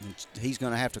 He's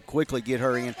going to have to quickly get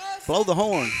her in. Blow the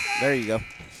horn. There you go.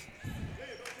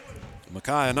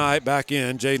 Micaiah Knight back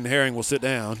in. Jaden Herring will sit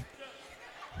down.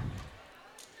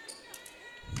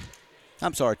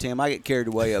 I'm sorry, Tim. I get carried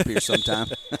away up here sometime.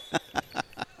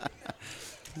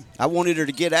 I wanted her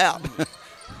to get out.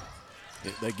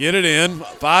 They get it in.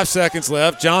 5 seconds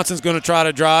left. Johnson's going to try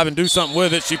to drive and do something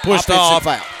with it. She pushed off.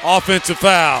 Offensive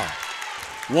foul.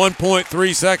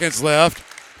 1.3 seconds left.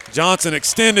 Johnson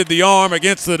extended the arm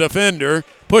against the defender,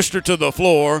 pushed her to the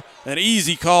floor. An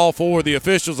easy call for the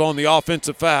officials on the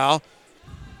offensive foul.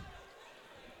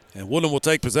 And Woodland will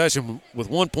take possession with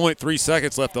 1.3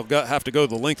 seconds left. They'll have to go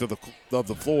the length of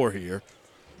the floor here.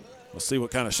 We'll see what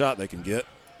kind of shot they can get.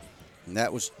 And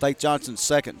that was Faith Johnson's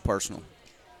second personal.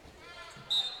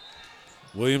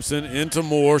 Williamson into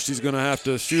Moore. She's going to have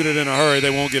to shoot it in a hurry. They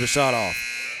won't get a shot off.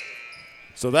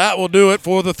 So that will do it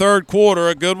for the third quarter.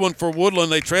 A good one for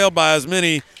Woodland. They trailed by as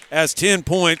many as 10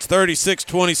 points.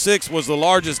 36-26 was the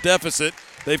largest deficit.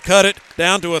 They've cut it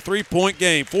down to a 3-point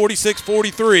game,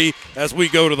 46-43 as we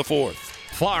go to the fourth.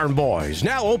 Farm Boys,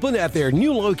 now open at their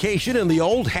new location in the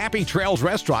old Happy Trails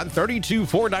Restaurant,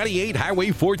 32498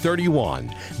 Highway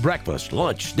 431. Breakfast,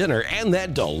 lunch, dinner, and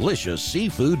that delicious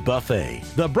seafood buffet.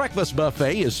 The breakfast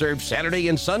buffet is served Saturday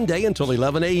and Sunday until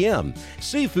 11 a.m.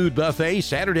 Seafood buffet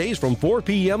Saturdays from 4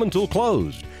 p.m. until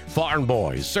closed. Farm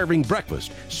Boys, serving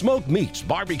breakfast, smoked meats,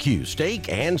 barbecue,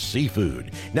 steak, and seafood.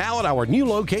 Now at our new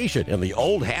location in the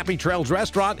old Happy Trails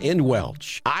Restaurant in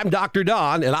Welch. I'm Dr.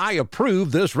 Don, and I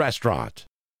approve this restaurant.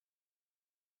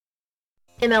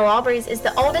 ML Aubry's is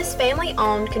the oldest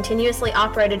family-owned, continuously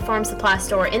operated farm supply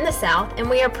store in the South, and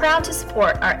we are proud to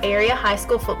support our area high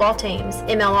school football teams.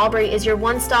 ML Aubry is your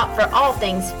one-stop for all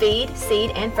things feed, seed,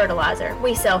 and fertilizer.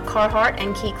 We sell Carhartt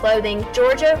and Key clothing,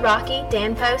 Georgia, Rocky,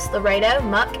 Dan Post, Laredo,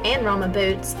 Muck, and Roma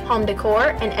boots, home decor,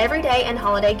 and everyday and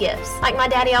holiday gifts. Like my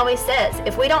daddy always says,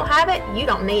 if we don't have it, you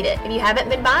don't need it. If you haven't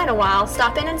been by in a while,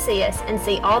 stop in and see us and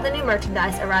see all the new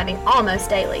merchandise arriving almost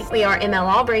daily. We are ML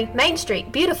Aubry, Main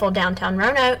Street, beautiful downtown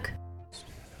Roanoke.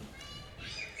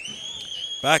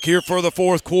 Back here for the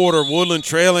fourth quarter, Woodland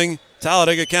trailing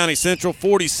Talladega County Central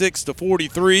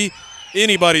 46-43.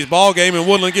 Anybody's ball game, and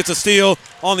Woodland gets a steal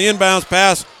on the inbounds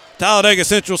pass. Talladega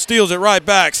Central steals it right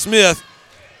back. Smith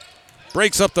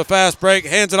breaks up the fast break,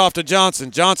 hands it off to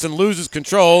Johnson. Johnson loses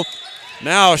control.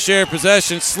 Now a shared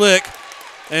possession, Slick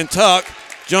and Tuck,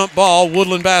 jump ball,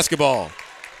 Woodland basketball.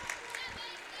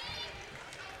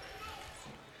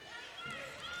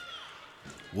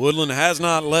 Woodland has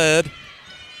not led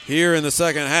here in the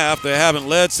second half. They haven't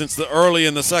led since the early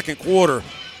in the second quarter,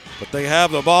 but they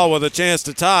have the ball with a chance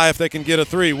to tie if they can get a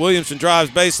three. Williamson drives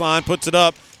baseline, puts it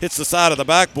up, hits the side of the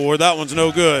backboard. That one's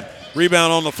no good.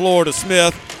 Rebound on the floor to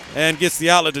Smith and gets the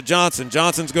outlet to Johnson.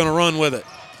 Johnson's going to run with it.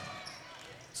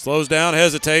 Slows down,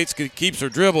 hesitates, keeps her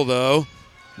dribble though.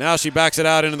 Now she backs it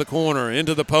out into the corner,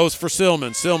 into the post for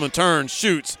Silman. Silman turns,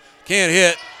 shoots, can't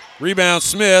hit. Rebound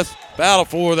Smith. Battle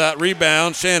for that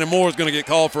rebound. Shannon Moore is going to get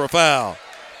called for a foul.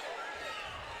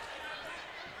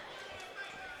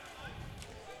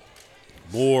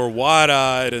 Moore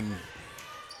wide-eyed and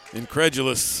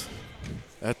incredulous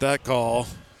at that call.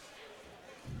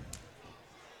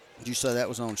 Did you say that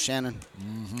was on Shannon?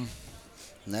 Mm-hmm.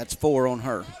 And that's 4 on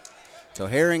her. So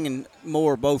Herring and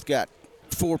Moore both got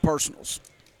 4 personals.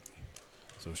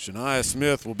 So Shania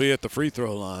Smith will be at the free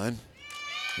throw line.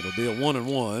 It'll be a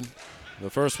 1-and-1. The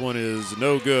first one is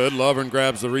no good. Lovern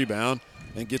grabs the rebound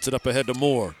and gets it up ahead to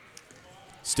Moore.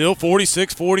 Still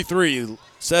 46-43.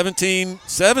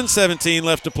 7:17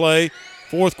 left to play.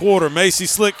 Fourth quarter. Macy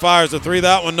Slick fires a three.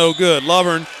 That one no good.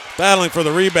 Lovern battling for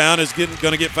the rebound is going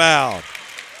to get fouled.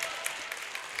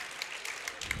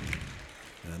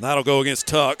 And that'll go against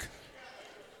Tuck.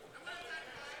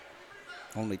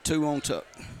 Only 2 on Tuck.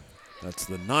 That's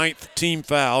the 9th team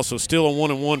foul, so still a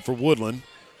 1-and-1 for Woodland.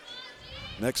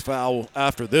 Next foul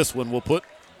after this one will put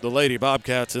the Lady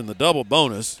Bobcats in the double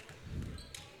bonus.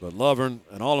 But Lovern,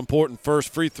 an all-important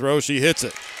first free throw, she hits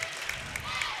it.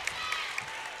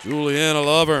 Juliana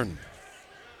Lovern.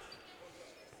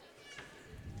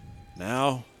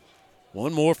 Now,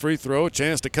 one more free throw, a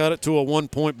chance to cut it to a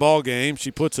 1-point ball game. She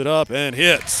puts it up and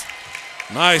hits.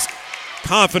 Nice,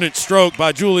 confident stroke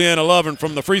by Juliana Lovern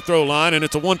from the free throw line, and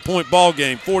it's a 1-point ball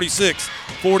game.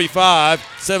 46-45,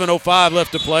 7:05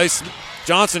 left to play.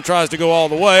 Johnson tries to go all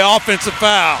the way. Offensive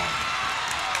foul.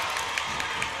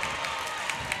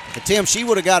 But Tim, she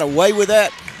would have got away with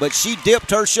that, but she dipped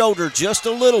her shoulder just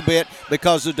a little bit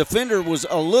because the defender was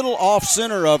a little off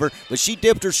center of her, but she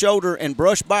dipped her shoulder and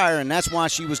brushed by her, and that's why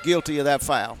she was guilty of that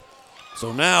foul.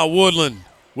 So now Woodland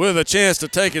with a chance to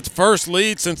take its first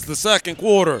lead since the second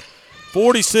quarter.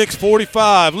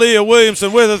 46-45. Leah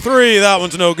Williamson with a three. That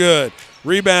one's no good.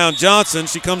 Rebound Johnson.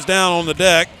 She comes down on the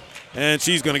deck, and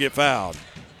she's going to get fouled.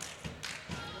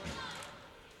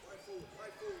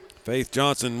 Faith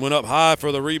Johnson went up high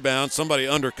for the rebound. Somebody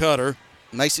undercut her.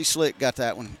 Macy Slick got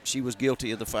that one. She was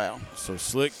guilty of the foul. So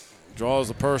Slick draws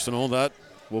the personal. That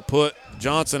will put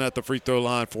Johnson at the free throw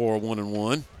line for a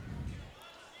 1-and-1.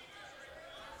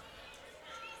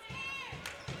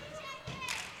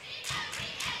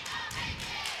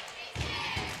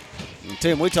 And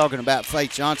Tim, we're talking about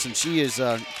Faith Johnson. She is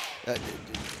 9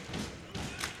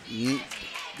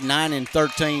 and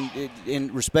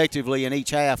 13 respectively in each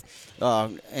half,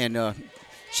 and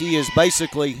she is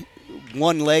basically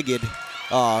one-legged,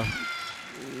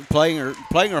 playing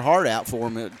her heart out for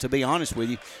him, to be honest with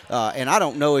you. And I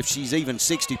don't know if she's even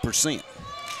 60%.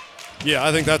 Yeah,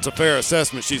 I think that's a fair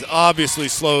assessment. She's obviously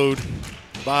slowed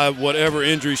by whatever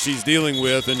injury she's dealing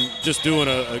with and just doing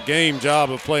a game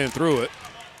job of playing through it.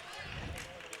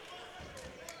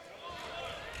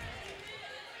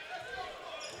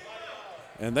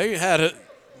 And they had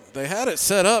they had it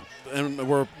set up and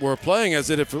were playing as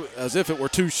if it were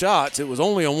two shots. It was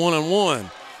only a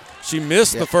one-on-one. She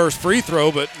missed the first free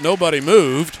throw, but nobody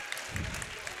moved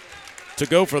to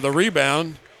go for the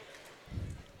rebound.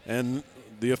 And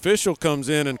the official comes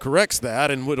in and corrects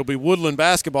that, and it'll be Woodland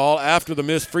basketball after the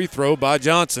missed free throw by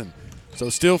Johnson. So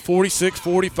still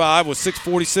 46-45 with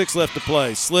 6:46 left to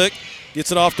play. Slick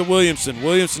gets it off to Williamson.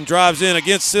 Williamson drives in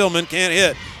against Silman, can't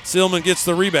hit. Silman gets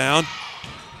the rebound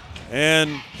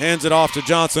and hands it off to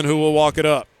Johnson, who will walk it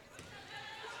up.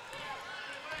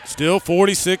 Still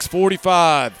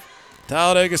 46-45.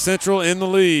 Talladega Central in the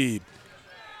lead.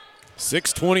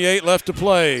 6:28 left to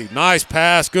play. Nice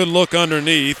pass, good look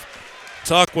underneath.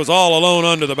 Tuck was all alone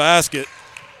under the basket,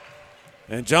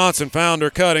 and Johnson found her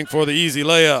cutting for the easy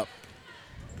layup.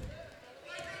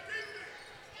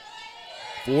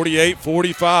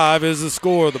 48-45 is the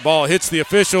score. The ball hits the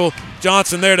official.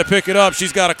 Johnson there to pick it up.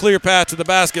 She's got a clear path to the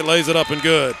basket, lays it up and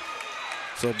good.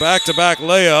 So back-to-back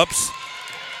layups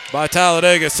by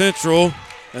Talladega Central,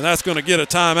 and that's going to get a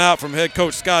timeout from head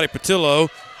coach Scotty Patillo,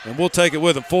 and we'll take it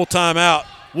with him. Full timeout.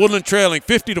 Woodland trailing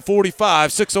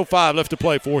 50-45, 6:05 left to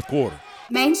play, fourth quarter.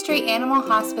 Main Street Animal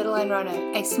Hospital in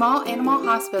Roanoke, a small animal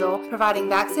hospital providing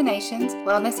vaccinations,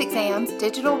 wellness exams,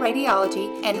 digital radiology,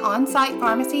 and on-site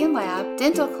pharmacy and lab,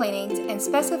 dental cleanings, and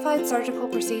specified surgical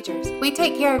procedures. We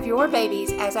take care of your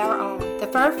babies as our own. The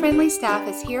fur-friendly staff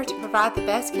is here to provide the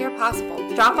best care possible.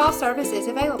 Drop-off service is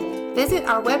available. Visit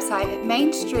our website at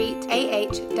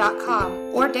mainstreetah.com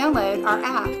or download our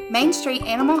app, Main Street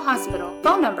Animal Hospital.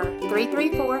 Phone number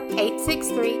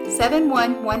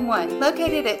 334-863-7111,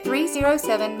 located at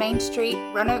 307 Main Street,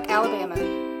 Roanoke, Alabama.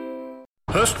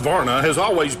 Husqvarna has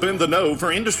always been the know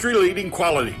for industry-leading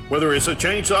quality. Whether it's a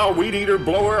chainsaw, weed eater,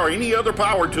 blower, or any other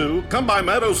power tool, come by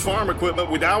Meadows Farm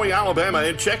Equipment with Dowie, Alabama,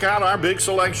 and check out our big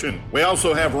selection. We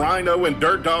also have Rhino and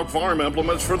Dirt Dog farm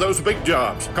implements for those big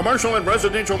jobs. Commercial and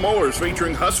residential mowers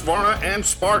featuring Husqvarna and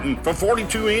Spartan for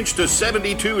 42-inch to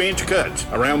 72-inch cuts.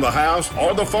 Around the house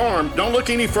or the farm, don't look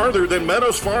any further than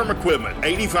Meadows Farm Equipment,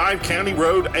 85 County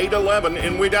Road 811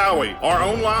 in Wedowee, or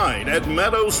online at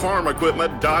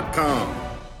meadowsfarmequipment.com.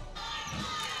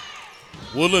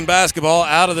 Woodland basketball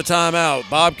out of the timeout.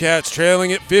 Bobcats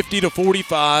trailing it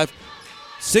 50-45.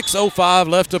 6:05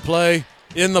 left to play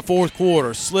in the fourth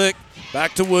quarter. Slick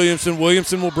back to Williamson.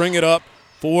 Williamson will bring it up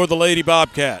for the Lady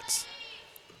Bobcats.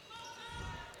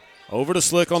 Over to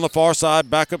Slick on the far side,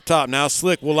 back up top. Now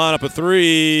Slick will line up a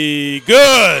three.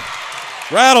 Good!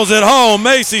 Rattles it home.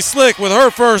 Macy Slick with her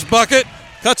first bucket.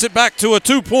 Cuts it back to a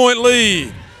 2-point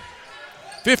lead.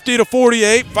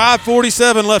 50-48,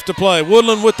 5:47 left to play.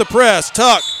 Woodland with the press.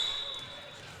 Tuck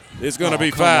is going to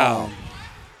be fouled.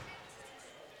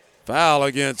 Foul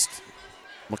against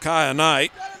Micaiah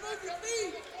Knight.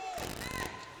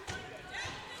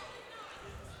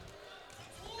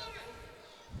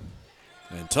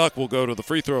 And Tuck will go to the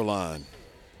free throw line.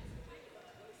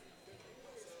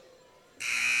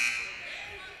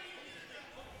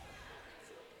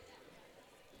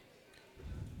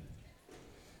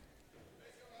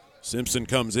 Simpson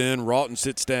comes in. Rawton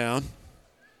sits down.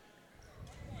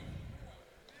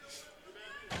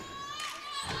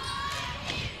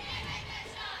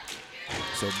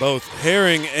 So both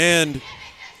Herring and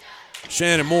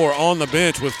Shannon Moore on the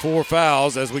bench with 4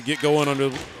 fouls as we get going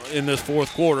in this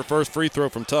fourth quarter. First free throw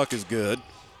from Tuck is good,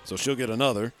 so she'll get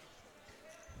another.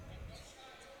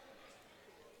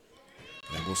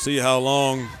 And we'll see how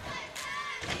long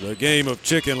the game of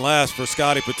chicken lasts for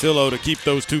Scotty Patillo to keep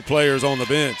those 2 players on the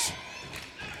bench.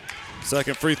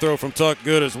 Second free throw from Tuck,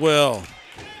 good as well.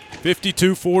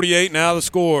 52-48 now the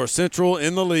score. Central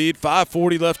in the lead,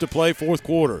 5:40 left to play, fourth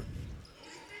quarter.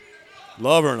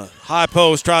 Lover in a high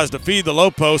post, tries to feed the low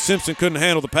post. Simpson couldn't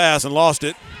handle the pass and lost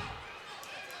it.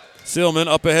 Silman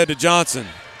up ahead to Johnson.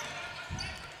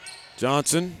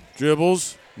 Johnson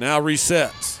dribbles, now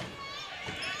resets.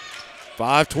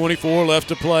 5:24 left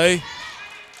to play.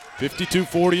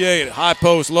 52-48, high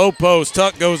post, low post.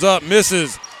 Tuck goes up,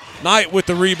 misses. Knight with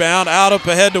the rebound, out up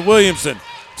ahead to Williamson.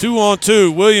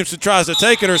 2-on-2. Williamson tries to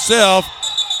take it herself,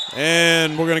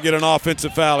 and we're going to get an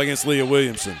offensive foul against Leah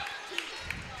Williamson.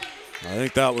 I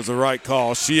think that was the right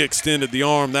call. She extended the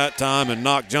arm that time and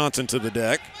knocked Johnson to the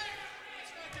deck.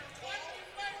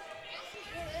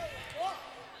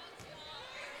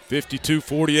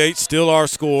 (52-48) still our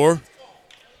score.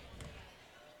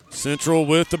 Central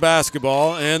with the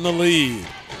basketball and the lead.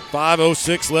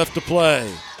 5:06 left to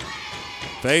play.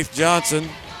 Faith Johnson.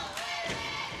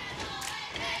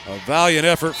 A valiant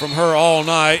effort from her all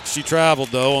night. She traveled,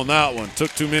 though, on that one.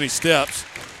 Took too many steps.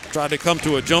 Tried to come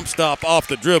to a jump stop off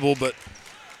the dribble, but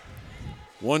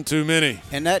One too many.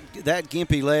 And that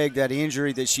gimpy leg, that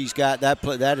injury that she's got,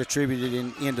 that attributed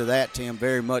into that, Tim,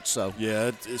 very much so.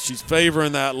 Yeah, she's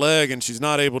favoring that leg, and she's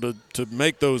not able to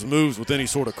make those moves with any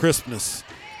sort of crispness.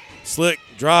 Slick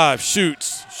drive,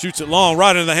 shoots it long,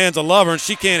 right into the hands of Lover, and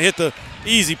she can't hit the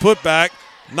easy putback.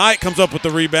 Knight comes up with the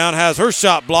rebound, has her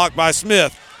shot blocked by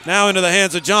Smith. Now into the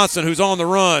hands of Johnson, who's on the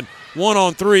run.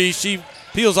 1-on-3, she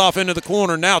peels off into the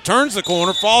corner, now turns the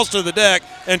corner, falls to the deck,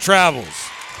 and travels.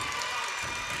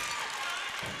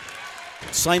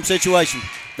 Same situation.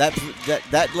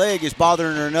 That leg is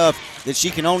bothering her enough that she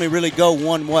can only really go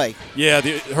one way. Yeah,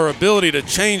 her ability to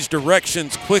change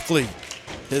directions quickly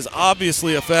is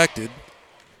obviously affected.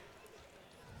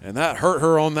 And that hurt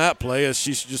her on that play as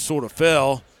she just sort of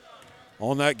fell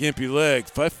on that gimpy leg.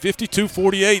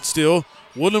 52-48 still.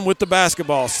 Woodland with the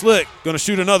basketball. Slick going to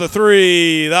shoot another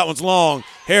three. That one's long.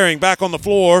 Herring back on the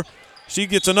floor. She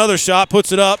gets another shot,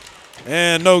 puts it up,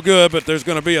 and no good, but there's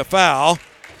going to be a foul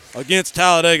against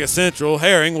Talladega Central.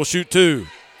 Herring will shoot two.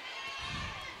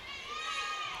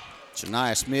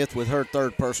 Shania Smith with her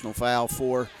third personal foul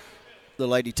for the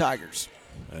Lady Tigers.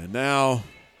 And now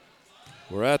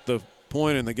we're at the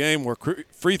point in the game where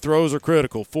free throws are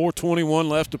critical. 4:21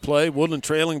 left to play. Woodland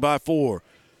trailing by 4.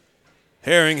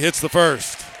 Herring hits the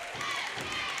first.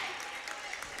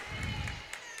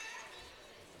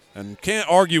 And can't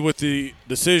argue with the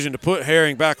decision to put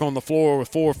Herring back on the floor with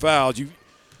 4 fouls.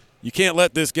 You can't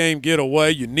let this game get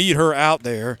away. You need her out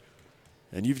there.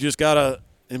 And you've just got to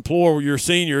implore your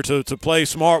senior to play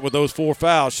smart with those 4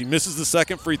 fouls. She misses the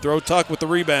second free throw. Tuck with the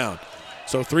rebound.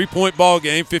 So 3-point ball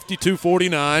game,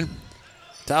 52-49.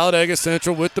 Talladega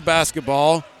Central with the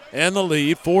basketball and the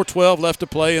lead. 4:12 left to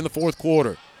play in the fourth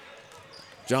quarter.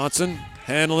 Johnson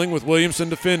handling with Williamson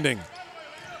defending.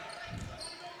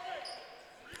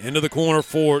 Into the corner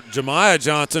for Jemiah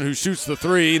Johnson, who shoots the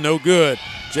three. No good.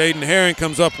 Jaden Herring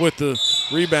comes up with the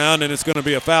rebound, and it's going to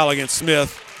be a foul against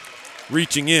Smith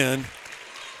reaching in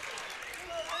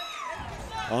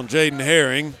on Jaden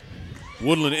Herring.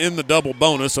 Woodland in the double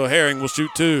bonus, so Herring will shoot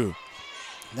 2.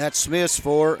 That's Smith's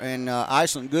 4, and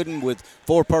Iceland Gooden with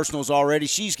 4 personals already.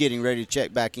 She's getting ready to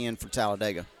check back in for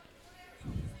Talladega.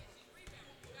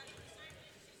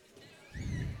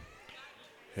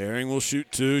 Herring will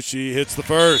shoot 2. She hits the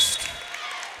first.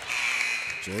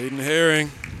 Jaden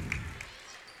Herring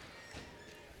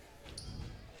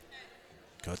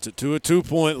cuts it to a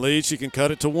 2-point lead. She can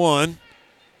cut it to 1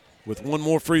 with one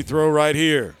more free throw right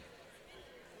here.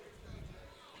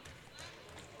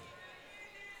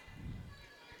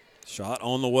 Shot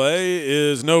on the way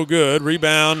is no good.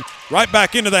 Rebound right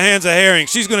back into the hands of Herring.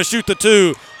 She's going to shoot the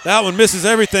 2. That one misses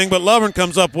everything, but Lovern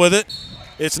comes up with it.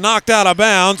 It's knocked out of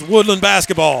bounds. Woodland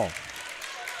basketball.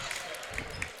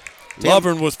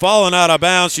 Lovern was falling out of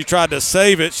bounds. She tried to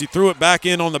save it. She threw it back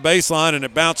in on the baseline, and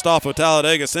it bounced off a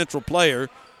Talladega Central player.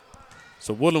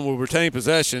 So Woodland will retain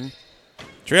possession.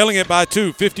 Trailing it by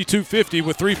 2, 52-50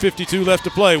 with 3:52 left to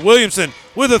play. Williamson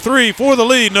with a 3 for the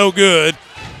lead. No good.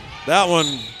 That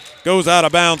one goes out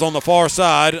of bounds on the far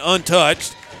side,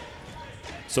 untouched.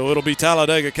 So it'll be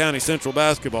Talladega County Central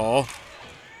basketball.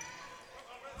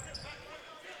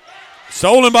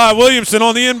 Stolen by Williamson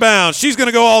on the inbound. She's going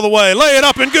to go all the way. Lay it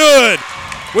up and good.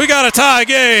 We got a tie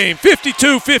game.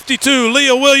 52-52.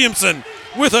 Leah Williamson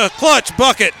with a clutch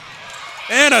bucket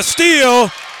and a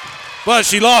steal, but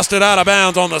she lost it out of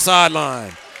bounds on the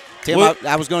sideline. Tim,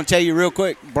 I was going to tell you real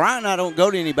quick, Brian and I don't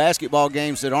go to any basketball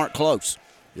games that aren't close.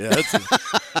 Yeah,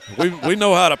 we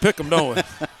know how to pick them, don't we?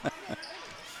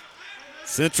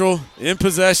 Central in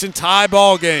possession, tie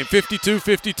ball game,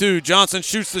 52-52. Johnson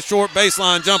shoots the short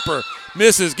baseline jumper,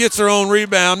 misses, gets her own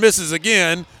rebound, misses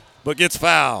again, but gets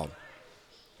fouled.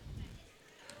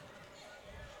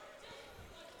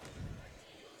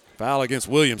 Foul against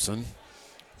Williamson.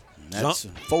 That's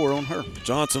 4 on her.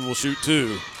 Johnson will shoot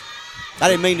 2. I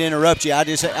didn't mean to interrupt you. I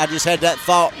just had that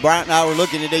thought. Bryant and I were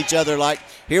looking at each other like,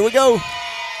 here we go.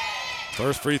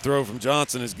 First free throw from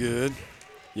Johnson is good.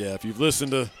 Yeah, if you've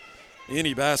listened to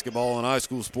any basketball on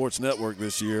iSchool Sports Network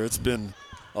this year, it's been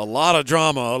a lot of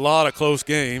drama, a lot of close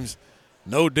games.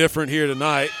 No different here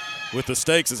tonight with the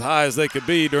stakes as high as they could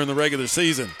be during the regular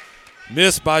season.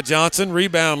 Missed by Johnson.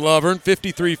 Rebound Lovern,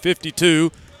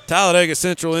 53-52. Talladega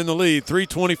Central in the lead.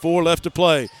 3:24 left to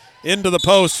play. Into the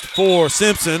post for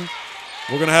Simpson.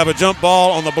 We're going to have a jump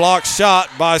ball on the block shot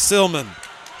by Silman.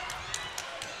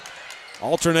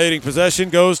 Alternating possession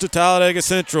goes to Talladega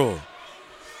Central.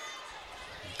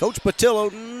 Coach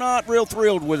Patillo not real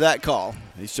thrilled with that call.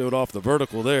 He showed off the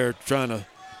vertical there, trying to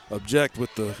object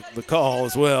with the call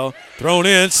as well. Thrown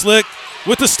in, Slick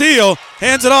with the steal,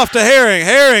 hands it off to Herring.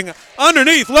 Herring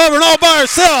underneath, Lovern all by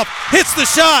herself, hits the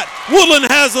shot.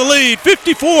 Woodland has the lead,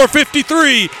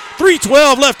 54-53,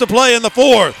 3:12 left to play in the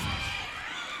fourth.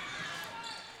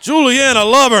 Juliana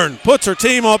Lovern puts her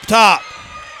team up top.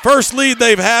 First lead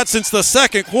they've had since the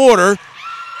second quarter.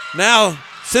 Now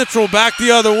Central back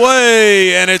the other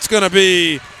way, and it's going to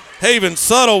be Haven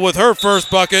Suttle with her first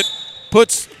bucket.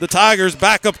 Puts the Tigers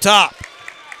back up top.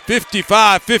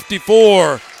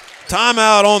 55-54.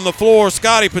 Timeout on the floor.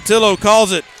 Scotty Patillo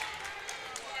calls it.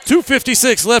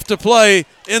 2:56 left to play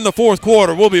in the fourth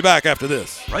quarter. We'll be back after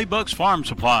this. Raybuck's Farm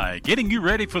Supply, getting you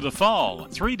ready for the fall.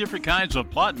 3 different kinds of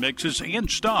plot mixes in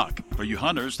stock. For you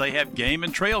hunters, they have game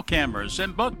and trail cameras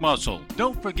and buck muscle.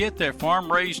 Don't forget their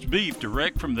farm-raised beef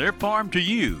direct from their farm to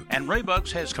you. And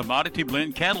Raybuck's has commodity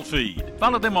blend cattle feed.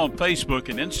 Follow them on Facebook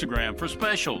and Instagram for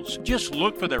specials. Just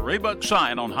look for their Raybuck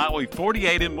sign on Highway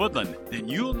 48 in Woodland. Then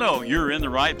you'll know you're in the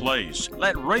right place.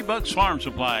 Let Raybuck's Farm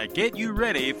Supply get you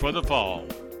ready for the fall.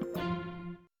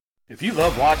 If you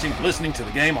love watching and listening to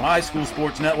the game on iSchool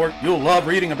Sports Network, you'll love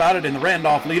reading about it in the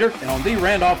Randolph Leader and on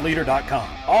therandolphleader.com.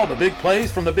 All the big plays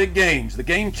from the big games, the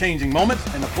game-changing moments,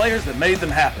 and the players that made them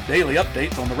happen. Daily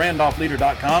updates on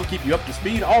therandolphleader.com keep you up to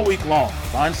speed all week long.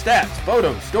 Find stats,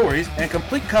 photos, stories, and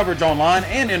complete coverage online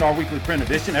and in our weekly print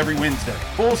edition every Wednesday.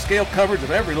 Full-scale coverage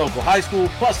of every local high school,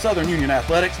 plus Southern Union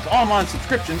Athletics, with online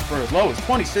subscriptions for as low as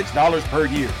 $26 per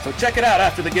year. So check it out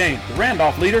after the game. The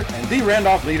Randolph Leader and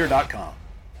therandolphleader.com.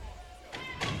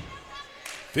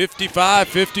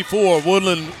 55-54.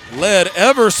 Woodland led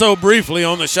ever so briefly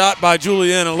on the shot by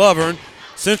Juliana Lovern.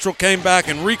 Central came back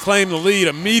and reclaimed the lead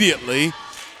immediately.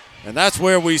 And that's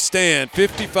where we stand.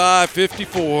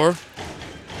 55-54.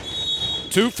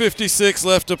 2:56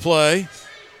 left to play.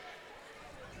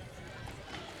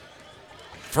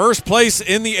 First place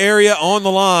in the area on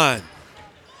the line.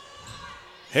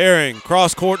 Herring,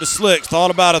 cross court to Slick.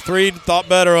 Thought about a three, thought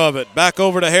better of it. Back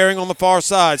over to Herring on the far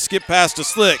side. Skip pass to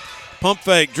Slick. Pump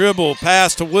fake, dribble,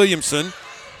 pass to Williamson.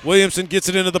 Williamson gets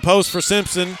it into the post for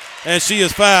Simpson, and she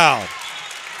is fouled.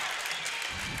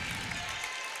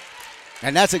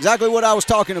 And that's exactly what I was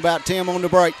talking about, Tim, on the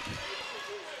break.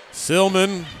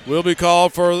 Silman will be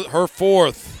called for her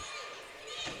fourth.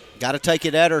 Got to take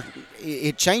it at her.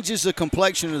 It changes the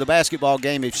complexion of the basketball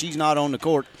game if she's not on the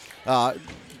court.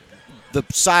 The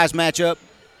size matchup,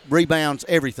 rebounds,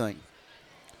 everything.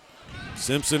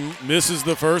 Simpson misses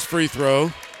the first free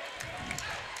throw.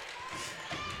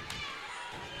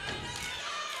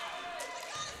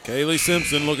 Kaylee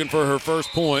Simpson looking for her first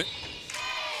point.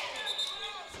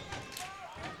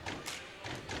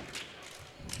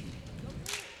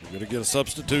 We're going to get a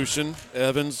substitution.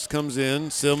 Evans comes in.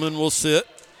 Silman will sit.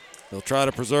 They'll try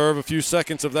to preserve a few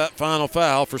seconds of that final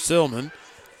foul for Silman.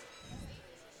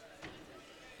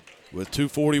 With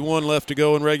 2:41 left to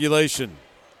go in regulation.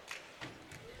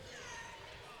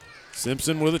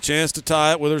 Simpson with a chance to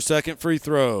tie it with her second free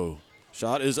throw.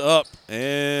 Shot is up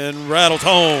and rattled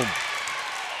home.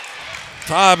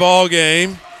 Tie ball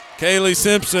game. Kaylee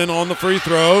Simpson on the free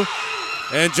throw.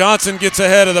 And Johnson gets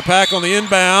ahead of the pack on the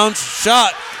inbounds.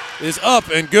 Shot is up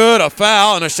and good. A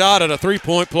foul and a shot at a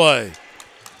three-point play.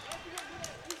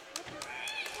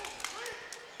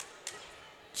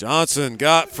 Johnson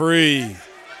got free.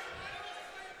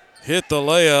 Hit the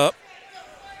layup.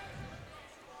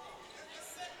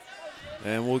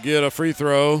 And we'll get a free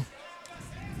throw.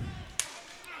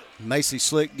 Macy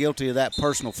Slick guilty of that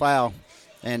personal foul.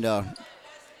 And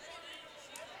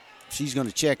she's going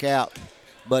to check out.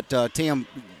 But, Tim,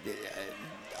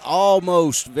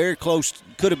 almost very close,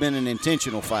 could have been an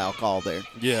intentional foul call there.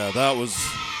 Yeah, that was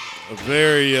a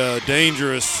very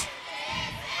dangerous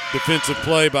defensive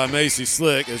play by Macy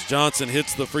Slick as Johnson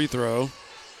hits the free throw.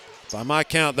 By my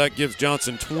count, that gives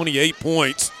Johnson 28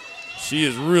 points. She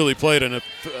has really played an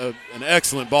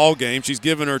excellent ball game. She's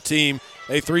given her team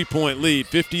a 3-point lead,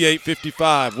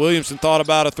 58-55. Williamson thought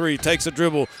about a three, takes a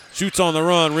dribble, shoots on the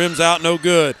run, rims out, no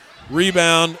good.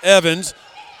 Rebound, Evans,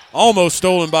 almost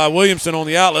stolen by Williamson on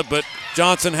the outlet, but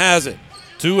Johnson has it.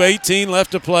 2:18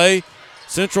 left to play.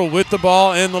 Central with the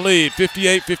ball and the lead,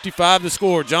 58-55 to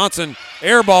score. Johnson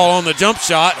air ball on the jump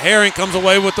shot. Herring comes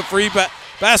away with the free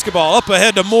basketball. Up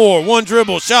ahead to Moore, one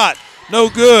dribble shot, no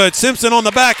good. Simpson on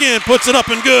the back end, puts it up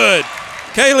and good.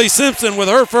 Kaylee Simpson with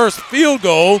her first field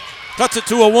goal, cuts it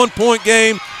to a 1-point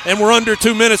game, and we're under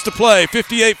 2 minutes to play,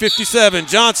 58-57.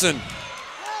 Johnson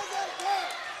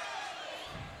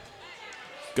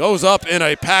goes up in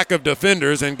a pack of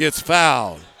defenders and gets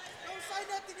fouled.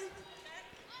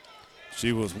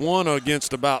 She was one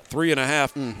against about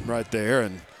 3.5 right there,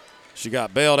 and she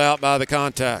got bailed out by the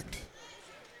contact.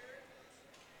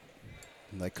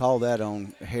 They call that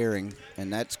on Herring,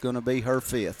 and that's going to be her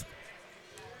 5th.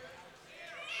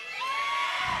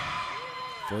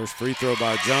 First free throw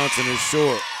by Johnson is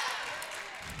short.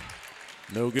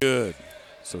 No good.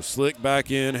 So Slick back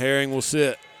in. Herring will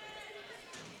sit.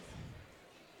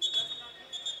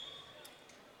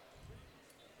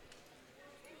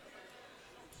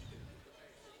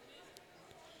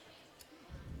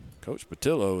 Coach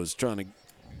Patillo is trying to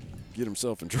get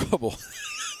himself in trouble.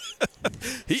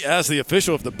 He asked the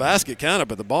official if the basket counted,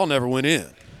 but the ball never went in.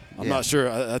 I'm not sure.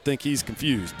 I think he's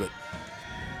confused. But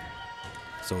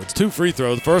so it's 2 free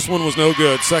throws. The first one was no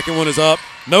good. Second one is up.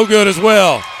 No good as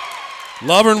well.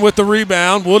 Lovern with the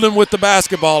rebound. Woodland with the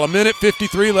basketball.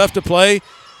 1:53 left to play.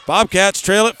 Bobcats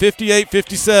trail it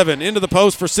 58-57. Into the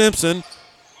post for Simpson.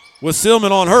 With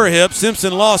Silman on her hip.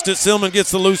 Simpson lost it. Silman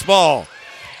gets the loose ball.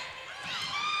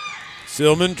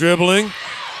 Silman dribbling.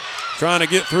 Trying to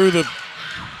get through the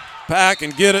pack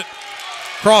and get it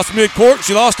across midcourt.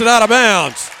 She lost it out of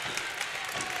bounds.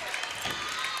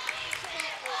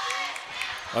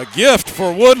 A gift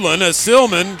for Woodland as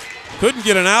Silman couldn't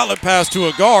get an outlet pass to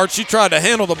a guard. She tried to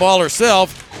handle the ball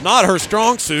herself, not her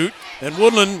strong suit, and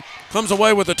Woodland comes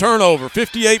away with a turnover.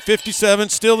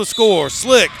 58-57, still the score.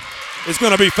 Slick is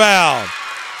going to be fouled.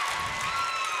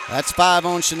 That's 5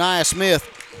 on Shania Smith.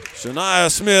 Shania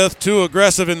Smith, too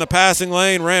aggressive in the passing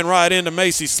lane, ran right into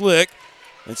Macy Slick.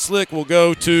 And Slick will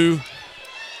go to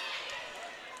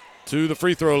the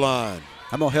free throw line.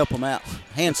 I'm going to help him out.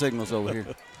 Hand signals over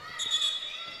here.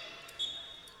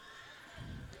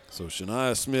 So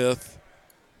Shania Smith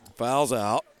fouls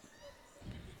out.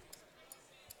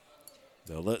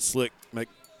 They'll let Slick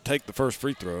take the first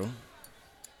free throw.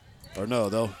 Or no,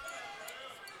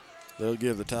 they'll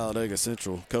give the Talladega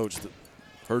Central coach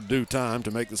her due time to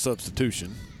make the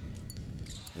substitution.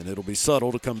 And it'll be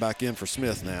Subtle to come back in for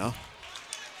Smith now.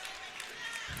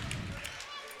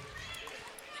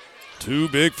 2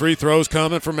 big free throws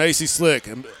coming from Macy Slick.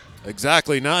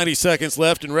 Exactly 90 seconds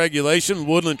left in regulation.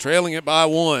 Woodland trailing it by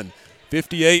 1.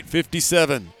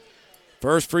 58-57.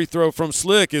 First free throw from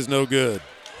Slick is no good.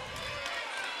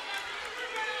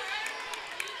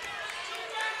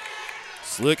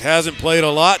 Slick hasn't played a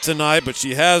lot tonight, but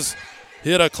she has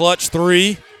hit a clutch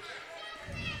 3.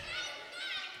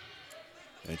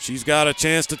 And she's got a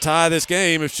chance to tie this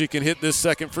game if she can hit this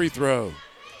second free throw.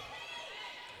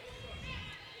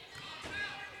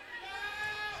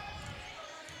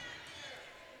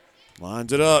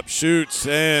 Lines it up, shoots,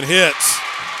 and hits.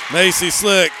 Macy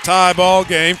Slick, tie ball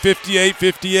game,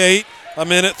 58-58.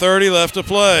 1:30 left to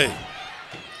play.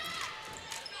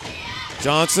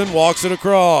 Johnson walks it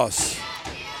across.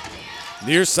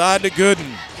 Near side to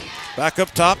Gooden. Back up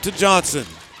top to Johnson.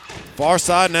 Far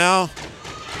side now.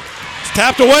 It's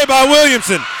tapped away by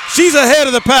Williamson. She's ahead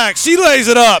of the pack. She lays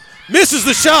it up. Misses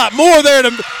the shot. Moore there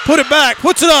to put it back.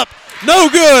 Puts it up. No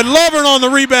good. Lovern on the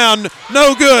rebound.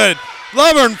 No good.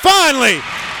 Lovern finally.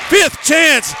 5th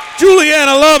chance.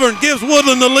 Juliana Lovern gives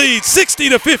Woodland the lead.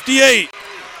 60-58.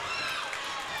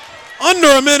 Under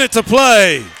a minute to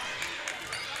play.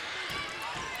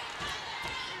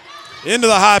 Into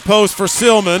the high post for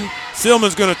Silman.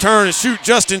 Silman's going to turn and shoot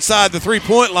just inside the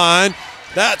 3-point line.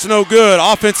 That's no good.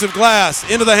 Offensive glass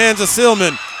into the hands of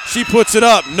Silman. She puts it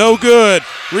up. No good.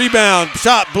 Rebound.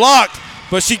 Shot blocked,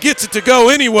 but she gets it to go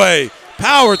anyway.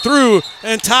 Power through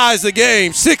and ties the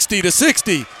game.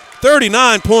 60-60.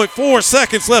 39.4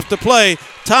 seconds left to play.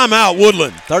 Timeout,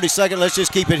 Woodland. 30 seconds. Let's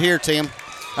just keep it here, Tim.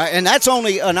 And that's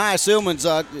only Anaya Silman's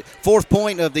 4th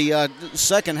point of the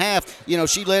second half. You know,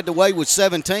 she led the way with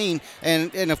 17,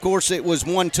 and of course it was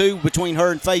 1-2 between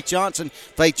her and Faith Johnson.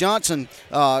 Faith Johnson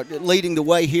leading the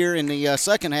way here in the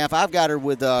second half. I've got her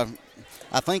with, I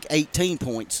think, 18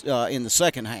 points in the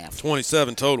second half.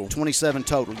 27 total. 27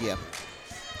 total, yeah.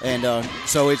 And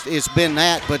so it's been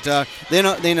that. But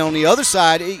then on the other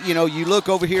side, you know, you look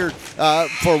over here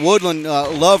for Woodland,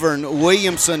 Lovern,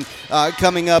 Williamson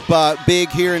coming up big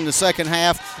here in the second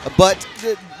half. But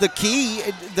the key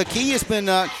has been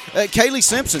Kaylee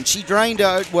Simpson. She drained,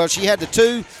 she had the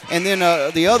 2 and then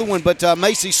the other one. But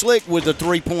Macy Slick with a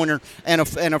 3-pointer and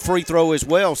a free throw as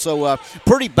well. So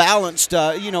pretty balanced,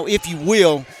 if you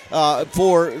will,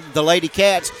 for the Lady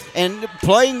Cats. And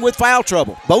playing with foul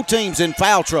trouble. Both teams in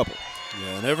foul trouble.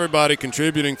 Yeah, and everybody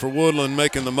contributing for Woodland,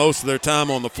 making the most of their time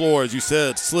on the floor. As you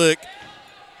said, Slick,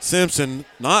 Simpson,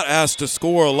 not asked to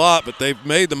score a lot, but they've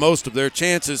made the most of their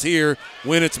chances here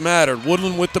when it's mattered.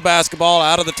 Woodland with the basketball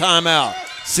out of the timeout.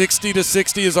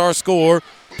 60-60 is our score.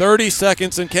 30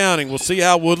 seconds and counting. We'll see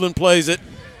how Woodland plays it.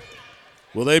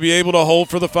 Will they be able to hold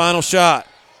for the final shot?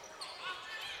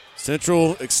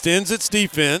 Central extends its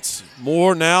defense.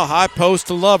 Moore now high post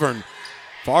to Lovern.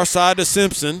 Far side to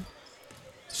Simpson.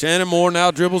 Shannon Moore now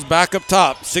dribbles back up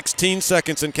top. 16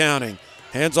 seconds and counting.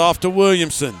 Hands off to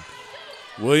Williamson.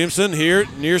 Williamson here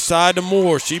near side to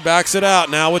Moore. She backs it out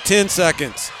now with 10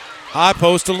 seconds. High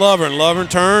post to Lovern. Lovern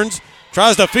turns,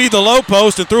 tries to feed the low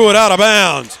post and threw it out of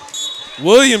bounds.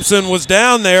 Williamson was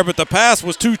down there, but the pass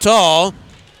was too tall.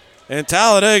 And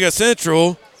Talladega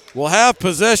Central will have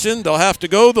possession. They'll have to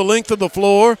go the length of the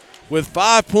floor with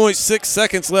 5.6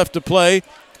 seconds left to play.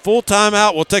 Full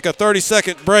timeout. We'll take a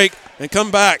 30-second break and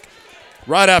come back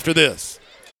right after this.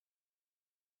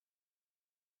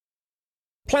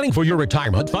 Planning for your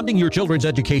retirement, funding your children's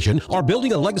education, or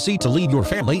building a legacy to lead your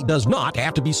family does not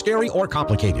have to be scary or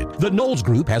complicated. The Knowles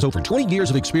Group has over 20 years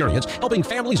of experience helping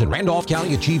families in Randolph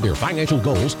County achieve their financial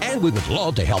goals, and we would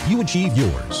love to help you achieve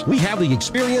yours. We have the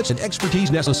experience and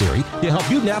expertise necessary to help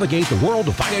you navigate the world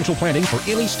of financial planning for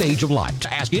any stage of life.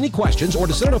 To ask any questions or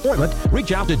to set an appointment,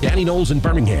 reach out to Danny Knowles in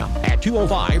Birmingham at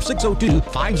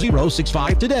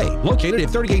 205-602-5065 today. Located at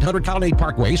 3800 Colonnade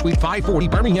Parkway, Suite 540,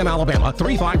 Birmingham, Alabama,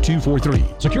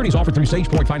 35243. Securities offered through Sage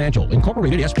Point Financial,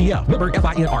 Incorporated, SPF. Member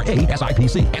FINRA,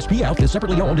 SIPC. SPF is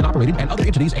separately owned and operated, and other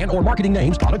entities and or marketing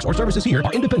names, products, or services here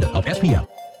are independent of SPF.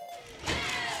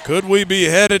 Could we be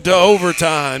headed to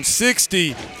overtime?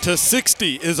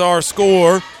 60-60 is our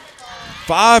score.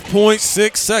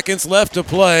 5.6 seconds left to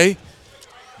play.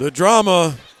 The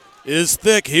drama is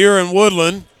thick here in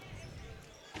Woodland.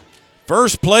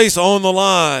 First place on the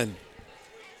line.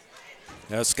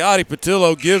 As Scotty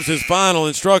Patillo gives his final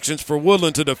instructions for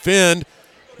Woodland to defend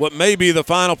what may be the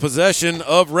final possession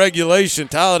of regulation.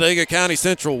 Talladega County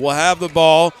Central will have the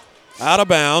ball out of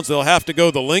bounds. They'll have to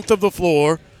go the length of the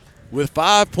floor with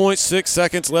 5.6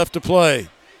 seconds left to play.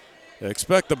 They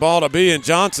expect the ball to be in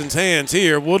Johnson's hands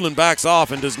here. Woodland backs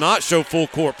off and does not show full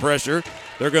court pressure.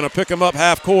 They're going to pick him up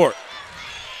half court.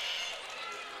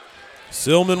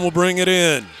 Silman will bring it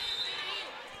in.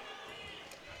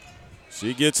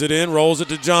 She gets it in, rolls it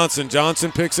to Johnson.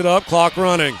 Johnson picks it up, clock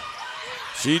running.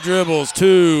 She dribbles,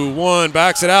 2-1,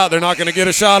 backs it out. They're not going to get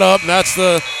a shot up, and that's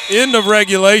the end of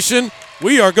regulation.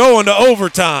 We are going to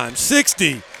overtime,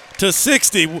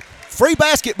 60-60. Free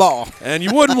basketball. And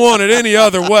you wouldn't want it any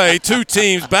other way. Two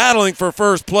teams battling for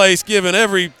first place, giving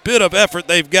every bit of effort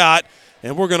they've got,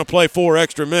 and we're going to play 4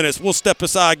 extra minutes. We'll step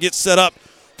aside, get set up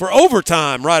for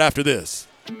overtime right after this.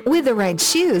 With the right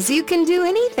shoes, you can do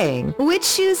anything. Which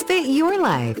shoes fit your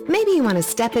life? Maybe you want to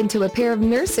step into a pair of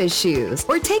nurse's shoes,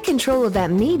 or take control of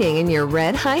that meeting in your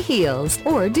red high heels,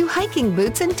 or do hiking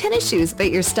boots and tennis shoes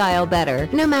fit your style better?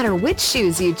 No matter which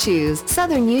shoes you choose,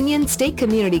 Southern Union State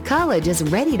Community College is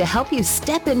ready to help you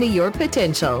step into your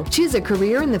potential. Choose a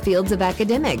career in the fields of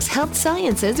academics, health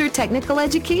sciences, or technical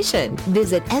education.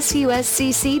 Visit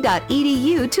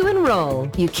suscc.edu to enroll.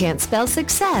 You can't spell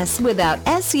success without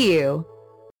SU.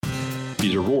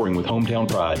 These are roaring with hometown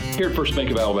pride. Here at First Bank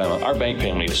of Alabama, our bank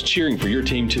family is cheering for your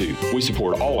team too. We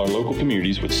support all our local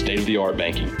communities with state-of-the-art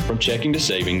banking. From checking to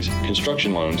savings,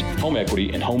 construction loans, home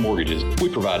equity, and home mortgages, we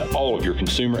provide all of your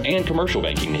consumer and commercial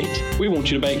banking needs. We want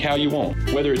you to bank how you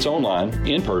want. Whether it's online,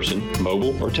 in person,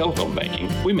 mobile, or telephone banking,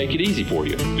 we make it easy for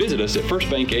you. Visit us at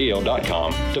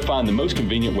firstbankal.com to find the most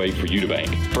convenient way for you to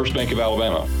bank. First Bank of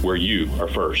Alabama, where you are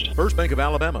first. First Bank of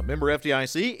Alabama, member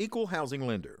FDIC, equal housing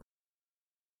lender.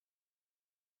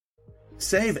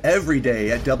 Save every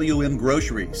day at WM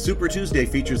Grocery. Super Tuesday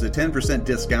features a 10%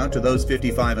 discount to those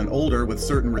 55 and older with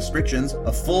certain restrictions,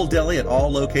 a full deli at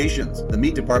all locations, the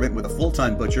meat department with a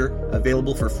full-time butcher,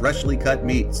 available for freshly cut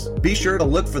meats. Be sure to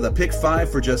look for the Pick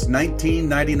 5 for just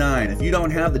 $19.99. If you don't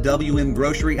have the WM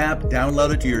Grocery app,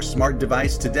 download it to your smart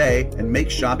device today and make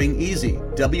shopping easy.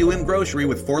 WM Grocery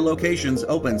with 4 locations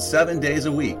open 7 days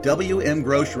a week. WM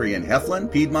Grocery in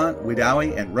Heflin, Piedmont,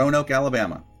 Wedowee, and Roanoke,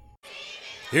 Alabama.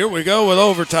 Here we go with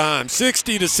overtime.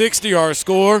 60-60 our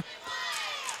score.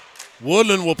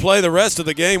 Woodland will play the rest of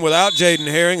the game without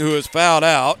Jaden Herring, who is fouled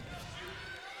out.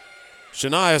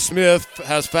 Shania Smith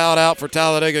has fouled out for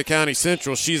Talladega County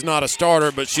Central. She's not a starter,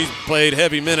 but she's played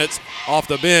heavy minutes off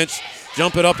the bench.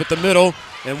 Jump it up at the middle,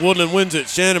 and Woodland wins it.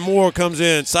 Shannon Moore comes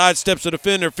in, sidesteps the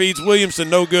defender, feeds Williamson,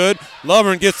 no good.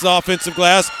 Lovern gets the offensive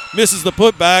glass, misses the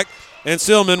putback, and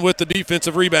Silman with the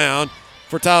defensive rebound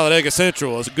for Talladega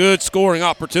Central. It's a good scoring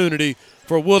opportunity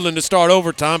for Woodland to start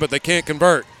overtime, but they can't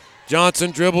convert.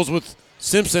 Johnson dribbles with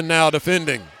Simpson now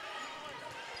defending.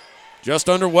 Just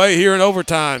underway here in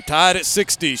overtime. Tied at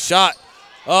 60. Shot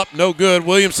up, no good.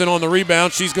 Williamson on the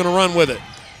rebound. She's going to run with it.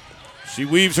 She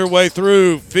weaves her way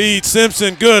through. Feeds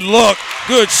Simpson. Good look.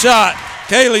 Good shot.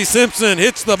 Kaylee Simpson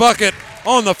hits the bucket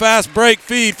on the fast break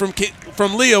feed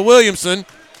from Leah Williamson.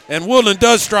 And Woodland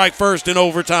does strike first in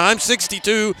overtime.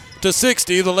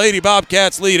 62-60. The Lady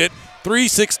Bobcats lead it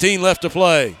 3:16 left to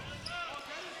play.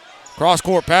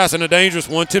 Cross-court pass and a dangerous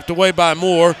one, tipped away by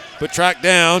Moore, but tracked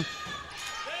down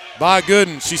by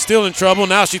Gooden. She's still in trouble.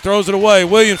 Now she throws it away.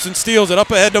 Williamson steals it.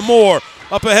 Up ahead to Moore.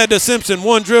 Up ahead to Simpson.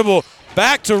 One dribble.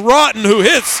 Back to Rotten, who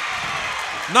hits.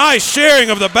 Nice sharing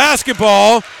of the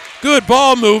basketball. Good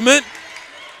ball movement.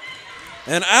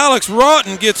 And Alex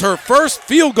Rotten gets her first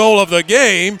field goal of the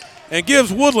game and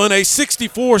gives Woodland a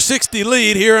 64-60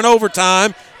 lead here in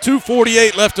overtime.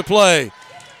 2:48 left to play.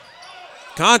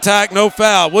 Contact, no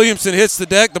foul. Williamson hits the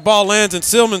deck. The ball lands in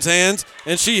Silman's hands,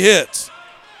 and she hits.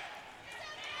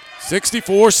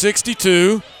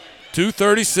 64-62,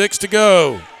 2:36 to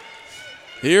go.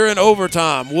 Here in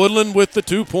overtime, Woodland with the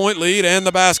 2-point lead and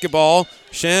the basketball.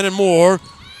 Shannon Moore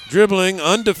dribbling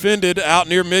undefended out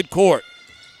near midcourt.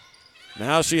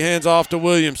 Now she hands off to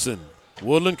Williamson.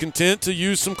 Woodland content to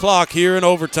use some clock here in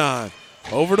overtime.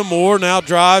 Over to Moore, now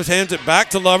drives, hands it back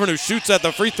to Lovern, who shoots at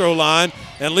the free throw line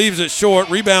and leaves it short.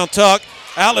 Rebound Tuck.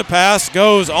 Outlet pass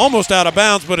goes almost out of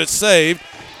bounds, but it's saved.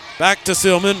 Back to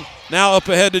Silman, now up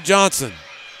ahead to Johnson.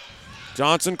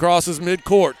 Johnson crosses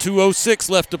midcourt. 2:06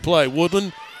 left to play.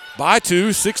 Woodland by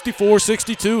 2,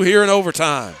 64-62 here in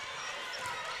overtime.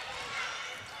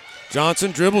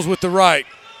 Johnson dribbles with the right.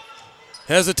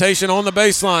 Hesitation on the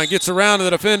baseline. Gets around to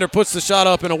the defender, puts the shot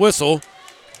up in a whistle.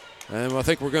 And I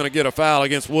think we're going to get a foul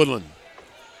against Woodland.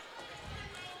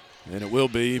 And it will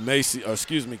be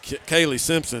Kaylee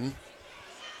Simpson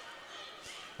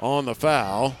on the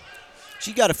foul.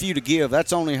 She got a few to give.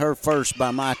 That's only her first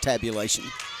by my tabulation.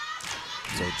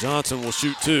 So Johnson will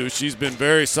shoot 2. She's been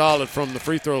very solid from the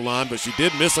free throw line, but she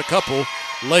did miss a couple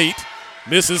late.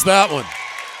 Misses that one.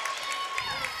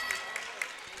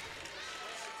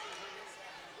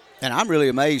 And I'm really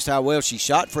amazed how well she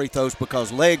shot free throws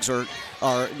because legs are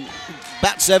about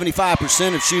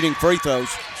 75% of shooting free throws.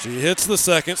 She hits the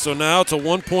second, so now it's a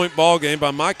 1-point ball game.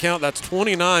 By my count, that's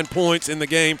 29 points in the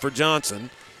game for Johnson.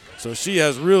 So she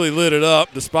has really lit it up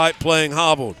despite playing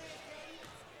hobbled.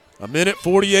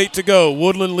 1:48 to go.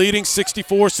 Woodland leading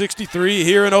 64-63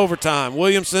 here in overtime.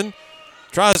 Williamson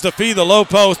tries to feed the low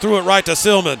post, threw it right to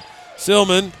Silman.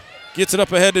 Silman gets it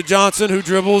up ahead to Johnson, who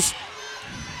dribbles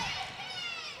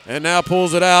and now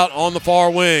pulls it out on the far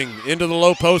wing into the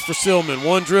low post for Silman.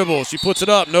 One dribble. She puts it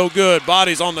up. No good.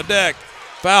 Bodies on the deck.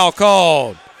 Foul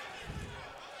called.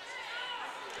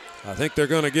 I think they're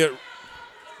going to get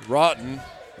Rotten.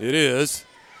 It is.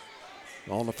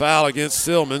 On the foul against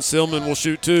Silman. Silman will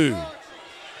shoot 2.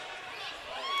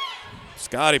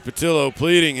 Scotty Patillo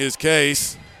pleading his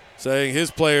case, saying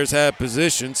his players had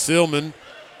position. Silman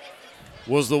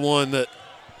was the one that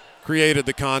created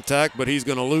the contact, but he's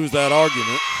going to lose that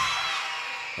argument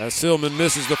as Silman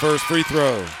misses the first free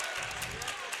throw.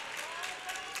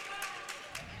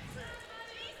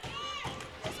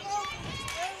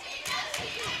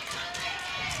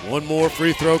 One more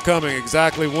free throw coming.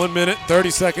 Exactly 1 minute, 30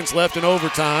 seconds left in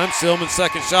overtime. Silman's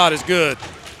second shot is good.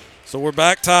 So we're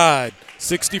back tied,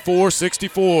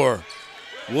 64-64.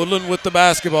 Woodland with the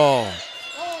basketball.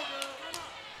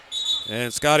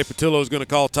 And Scotty Patillo is going to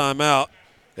call timeout.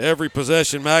 Every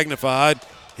possession magnified.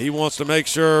 He wants to make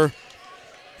sure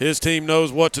his team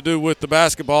knows what to do with the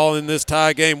basketball in this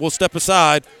tie game. We'll step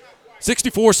aside.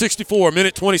 64-64,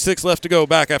 minute 26 left to go.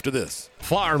 Back after this.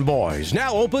 Farm Boys,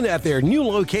 now open at their new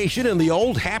location in the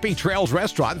old Happy Trails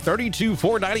Restaurant,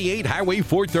 32498 Highway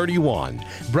 431.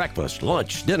 Breakfast,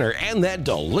 lunch, dinner, and that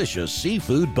delicious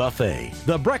seafood buffet.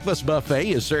 The breakfast buffet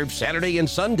is served Saturday and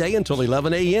Sunday until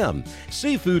 11 a.m.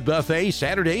 Seafood buffet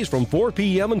Saturdays from 4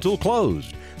 p.m. until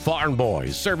closed. Farm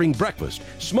Boys serving breakfast,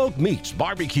 smoked meats,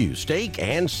 barbecue, steak,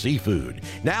 and seafood.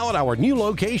 Now at our new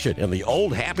location in the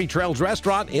old Happy Trails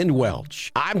Restaurant in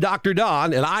Welch. I'm Dr.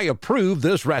 Don, and I approve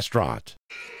this restaurant.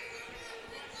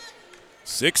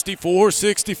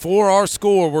 64-64 our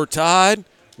score. We're tied.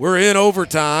 We're in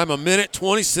overtime.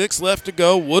 1:26 left to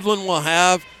go. Woodland will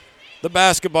have the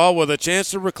basketball with a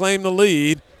chance to reclaim the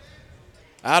lead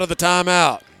out of the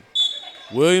timeout.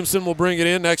 Williamson will bring it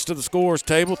in next to the scorer's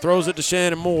table, throws it to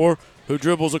Shannon Moore, who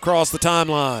dribbles across the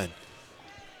timeline.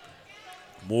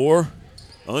 Moore,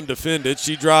 undefended.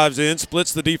 She drives in,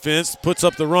 splits the defense, puts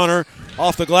up the runner.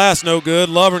 Off the glass, no good.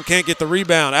 Lovern can't get the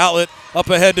rebound. Outlet up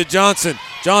ahead to Johnson.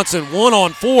 Johnson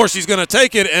 1-on-4. She's going to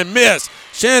take it and miss.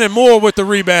 Shannon Moore with the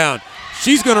rebound.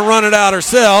 She's going to run it out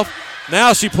herself.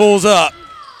 Now she pulls up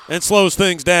and slows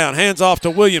things down. Hands off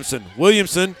to Williamson.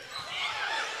 Williamson,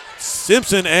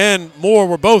 Simpson and Moore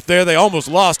were both there. They almost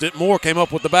lost it. Moore came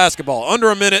up with the basketball. Under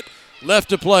a minute left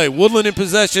to play. Woodland in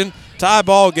possession. Tie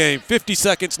ball game. 50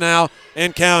 seconds now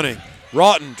and counting.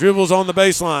 Rotten dribbles on the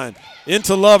baseline.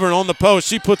 Into Lovern on the post.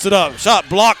 She puts it up. Shot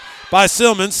blocked by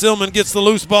Silman. Silman gets the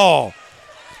loose ball.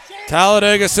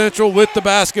 Talladega Central with the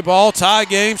basketball. Tie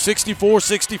game,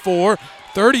 64-64.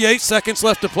 38 seconds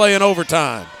left to play in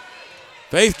overtime.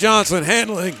 Faith Johnson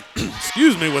handling,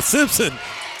 with Simpson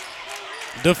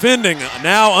defending.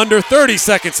 Now under 30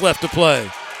 seconds left to play.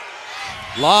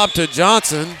 Lob to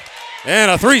Johnson,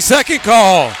 and a 3-second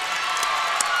call.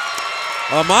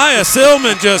 Amaya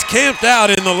Silman just camped out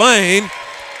in the lane.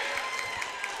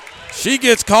 She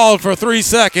gets called for 3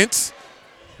 seconds.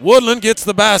 Woodland gets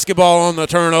the basketball on the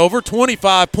turnover.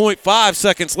 25.5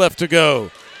 seconds left to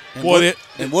go.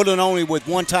 And Woodland only with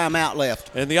one timeout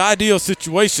left. And the ideal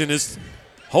situation is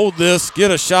hold this,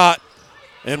 get a shot,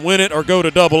 and win it or go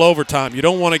to double overtime. You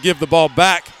don't want to give the ball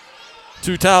back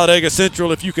to Talladega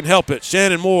Central if you can help it.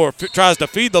 Shannon Moore tries to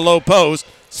feed the low post.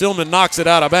 Silman knocks it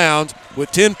out of bounds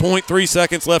with 10.3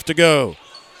 seconds left to go.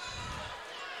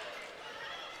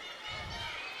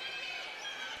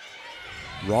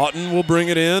 Roughton will bring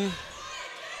it in.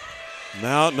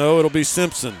 Now, no, it'll be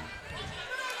Simpson.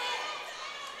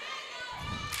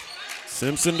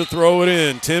 Simpson to throw it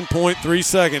in. 10.3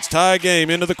 seconds. Tie game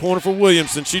into the corner for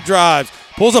Williamson. She drives.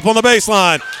 Pulls up on the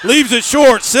baseline. Leaves it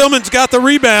short. Silman's got the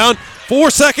rebound.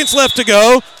 4 seconds left to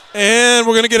go. And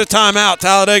we're going to get a timeout.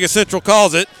 Talladega Central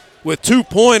calls it with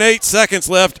 2.8 seconds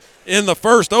left in the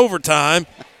first overtime.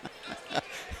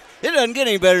 It doesn't get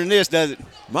any better than this, does it?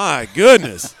 My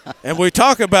goodness. And we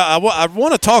talk about, I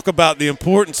want to talk about the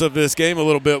importance of this game a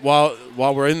little bit while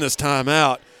we're in this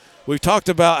timeout. We've talked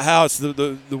about how it's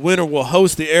the winner will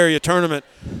host the area tournament.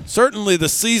 Certainly the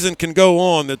season can go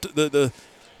on. The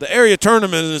area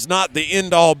tournament is not the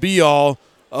end-all, be-all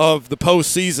of the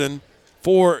postseason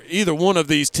for either one of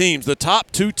these teams. The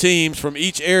top 2 teams from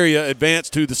each area advance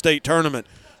to the state tournament.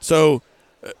 So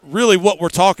really what we're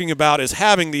talking about is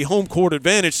having the home court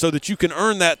advantage so that you can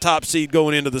earn that top seed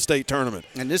going into the state tournament.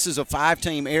 And this is a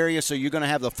 5-team area, so you're going to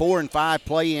have the 4 and 5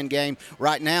 play-in game.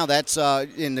 Right now, that's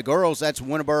in the girls, that's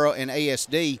Winterboro and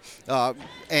ASD.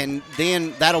 And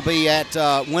then that'll be at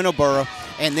Winterboro.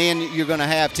 And then you're going to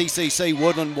have TCC,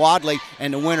 Woodland, Wadley,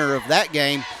 and the winner of that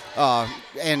game.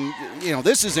 And,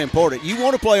 this is important. You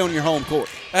want to play on your home court.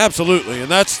 Absolutely,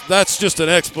 and that's just an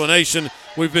explanation.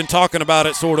 We've been talking about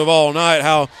it sort of all night,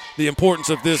 how the importance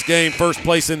of this game, first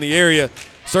place in the area.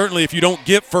 Certainly if you don't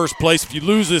get first place, if you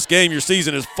lose this game, your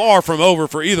season is far from over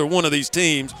for either one of these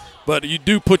teams. But you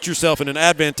do put yourself in an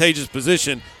advantageous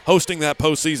position hosting that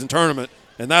postseason tournament,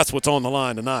 and that's what's on the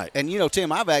line tonight. And,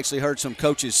 Tim, I've actually heard some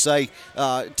coaches say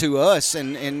to us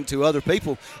and to other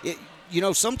people,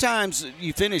 sometimes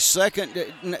you finish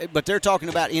second, but they're talking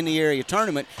about in the area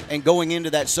tournament and going into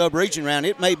that sub-region round.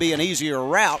 It may be an easier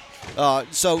route.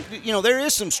 So there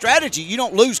is some strategy. You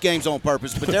don't lose games on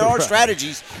purpose, but there are right.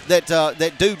 strategies that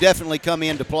do definitely come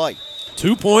into play.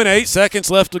 2.8 seconds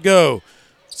left to go.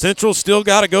 Central still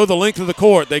got to go the length of the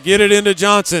court. They get it into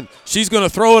Johnson. She's going to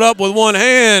throw it up with one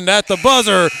hand at the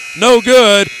buzzer. No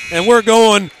good, and we're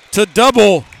going to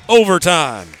double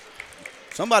overtime.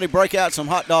 Somebody break out some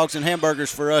hot dogs and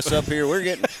hamburgers for us up here. We're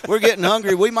getting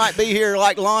hungry. We might be here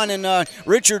like Lon and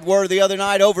Richard were the other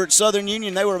night over at Southern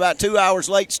Union. They were about 2 hours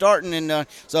late starting, and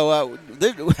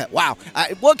wow.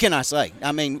 What can I say?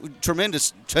 I mean,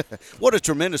 tremendous. What a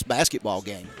tremendous basketball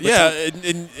game. Yeah,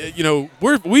 and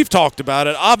we've talked about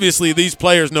it. Obviously, these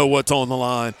players know what's on the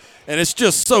line, and it's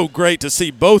just so great to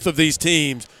see both of these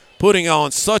teams putting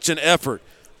on such an effort,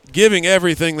 giving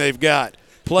everything they've got,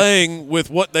 playing with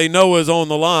what they know is on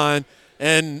the line,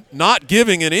 and not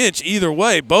giving an inch either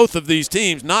way. Both of these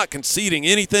teams not conceding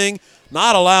anything,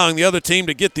 not allowing the other team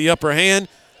to get the upper hand,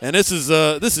 and this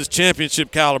is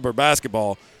championship caliber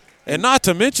basketball. And not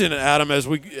to mention, Adam, as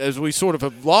we sort of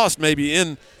have lost maybe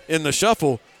in the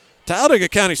shuffle, Talladega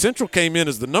County Central came in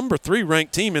as the number 3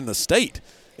 ranked team in the state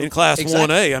in Class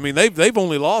 1A. I mean, they've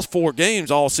only lost 4 games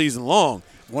all season long.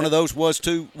 One of those was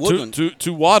to Woodland.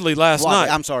 To Wadley last night.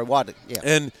 I'm sorry, Wadley.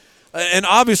 Yeah. And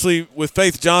obviously with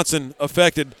Faith Johnson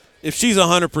affected, if she's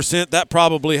 100%, that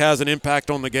probably has an impact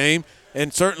on the game.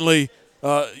 And certainly,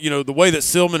 the way that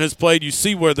Silman has played, you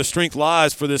see where the strength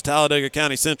lies for this Talladega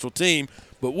County Central team.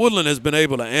 But Woodland has been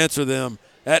able to answer them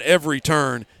at every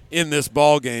turn in this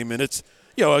ball game. And it's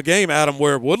a game, Adam,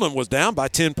 where Woodland was down by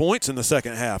 10 points in the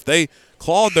second half. They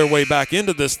clawed their way back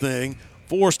into this thing,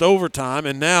 forced overtime,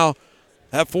 and now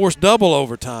have forced double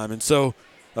overtime. And so,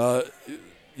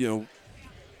 it'll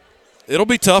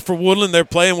be tough for Woodland. They're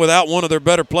playing without one of their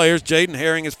better players. Jaden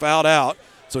Herring is fouled out,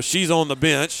 so she's on the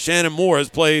bench. Shannon Moore has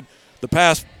played the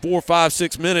past 4, 5,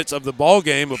 6 minutes of the ball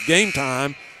game of game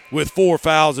time with 4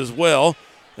 fouls as well.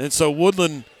 And so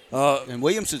Woodland and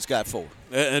Williamson's got 4.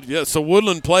 So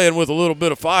Woodland playing with a little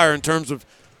bit of fire in terms of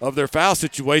of their foul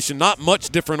situation. Not much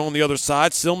different on the other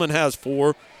side. Silman has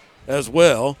 4 as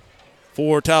well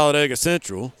for Talladega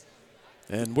Central.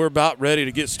 And we're about ready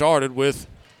to get started with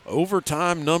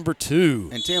overtime number 2.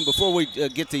 And, Tim, before we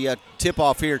get the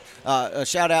tip-off here, a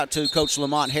shout-out to Coach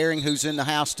Lamont Herring, who's in the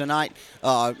house tonight.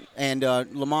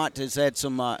 Lamont has had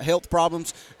some health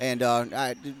problems, and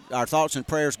our thoughts and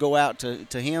prayers go out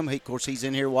to him. Of course, he's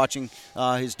in here watching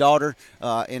his daughter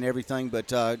and everything,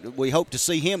 but we hope to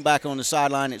see him back on the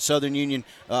sideline at Southern Union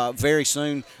very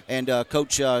soon. And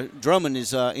Coach Drummond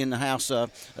is in the house.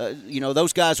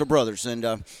 Those guys are brothers,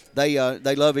 and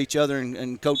they love each other,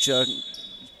 and Coach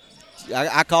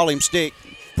I call him Stick,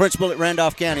 principal at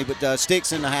Randolph County, but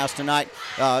Stick's in the house tonight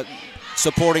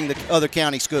supporting the other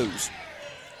county schools.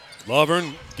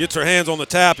 Lovern gets her hands on the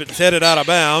tap. It's headed out of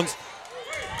bounds,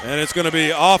 and it's going to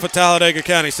be off of Talladega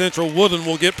County Central. Woodland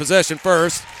will get possession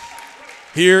first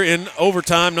here in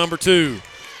overtime number 2.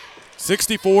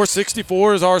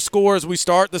 64-64 is our score as we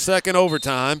start the second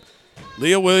overtime.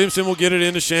 Leah Williamson will get it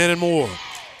into Shannon Moore.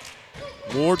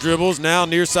 Moore dribbles, now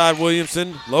near side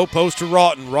Williamson, low post to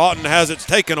Rawton. Rawton has it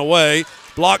taken away,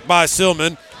 blocked by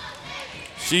Silman.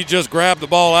 She just grabbed the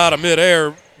ball out of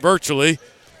midair virtually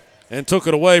and took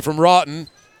it away from Rawton.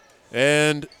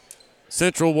 And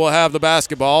Central will have the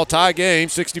basketball. Tie game,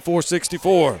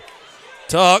 64-64.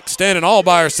 Tuck standing all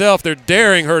by herself. They're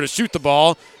daring her to shoot the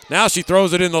ball. Now she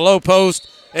throws it in the low post,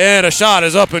 and a shot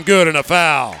is up and good and a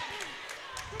foul.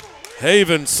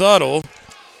 Haven Suttle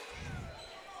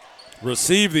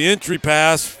received the entry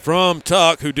pass from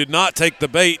Tuck, who did not take the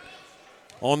bait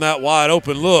on that wide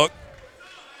open look.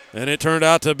 And it turned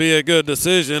out to be a good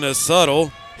decision as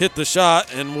Suttle hit the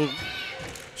shot and will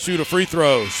shoot a free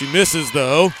throw. She misses,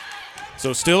 though.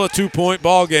 So still a 2-point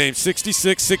ball game,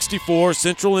 66-64,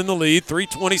 Central in the lead,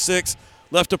 3:26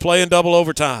 left to play in double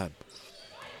overtime.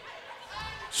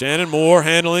 Shannon Moore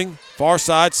handling, far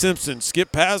side Simpson.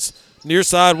 Skip pass, near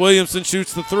side Williamson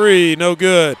shoots the 3, no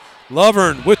good.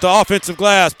 Lovern with the offensive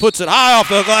glass, puts it high off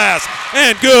the glass,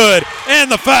 and good,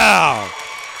 and the foul.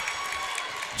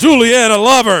 Juliana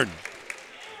Lovern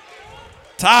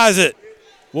ties it.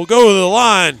 Will go to the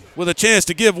line with a chance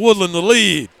to give Woodland the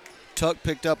lead. Tuck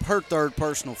picked up her 3rd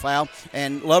personal foul,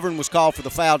 and Lovern was called for the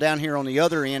foul down here on the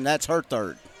other end. That's her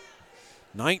 3rd.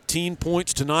 19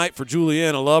 points tonight for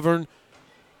Juliana Lovern.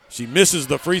 She misses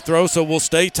the free throw, so we'll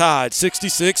stay tied.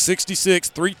 66-66,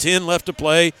 3:10 left to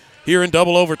play here in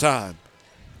double overtime.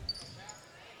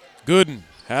 Gooden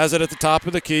has it at the top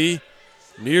of the key.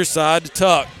 Near side to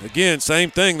Tuck. Again,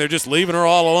 same thing. They're just leaving her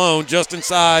all alone just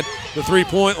inside the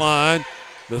 3-point line.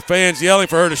 The fans yelling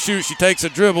for her to shoot. She takes a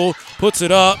dribble, puts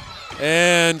it up,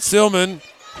 and Silman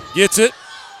gets it,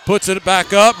 puts it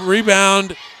back up,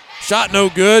 rebound, shot no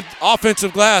good.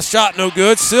 Offensive glass, shot no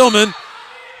good. Silman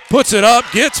puts it up,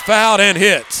 gets fouled, and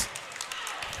hits.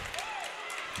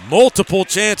 Multiple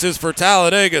chances for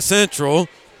Talladega Central.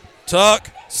 Tuck,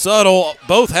 Suttle,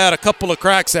 both had a couple of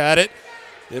cracks at it.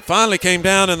 It finally came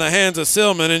down in the hands of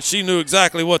Silman, and she knew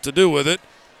exactly what to do with it.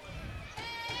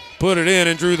 Put it in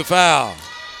and drew the foul.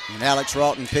 And Alex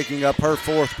Rawton picking up her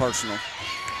 4th personal.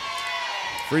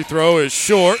 Free throw is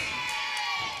short.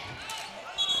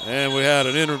 And we had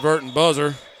an inadvertent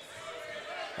buzzer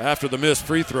after the missed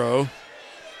free throw.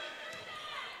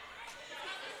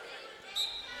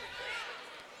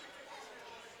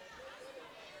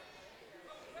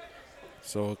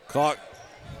 So clock,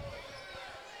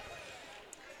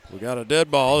 we got a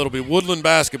dead ball. It'll be Woodland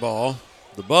basketball.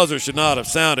 The buzzer should not have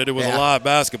sounded. It was a live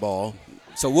basketball.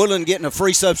 So Woodland getting a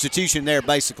free substitution there,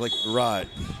 basically. Right.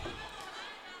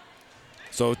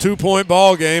 So 2-point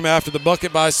ball game after the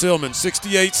bucket by Silman.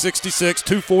 68-66,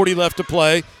 2:40 left to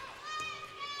play.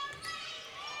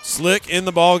 Slick in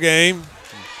the ball game.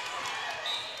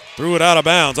 Threw it out of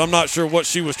bounds. I'm not sure what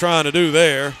she was trying to do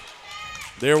there.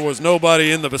 There was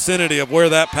nobody in the vicinity of where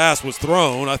that pass was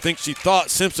thrown. I think she thought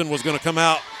Simpson was going to come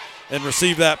out and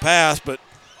receive that pass, but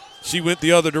she went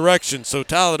the other direction. So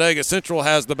Talladega Central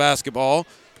has the basketball.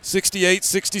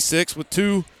 68-66 with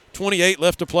 2:28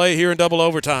 left to play here in double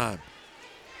overtime.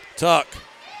 Tuck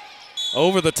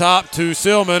over the top to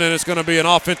Silman, and it's going to be an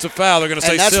offensive foul. They're going to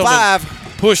say Silman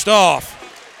 5. Pushed off.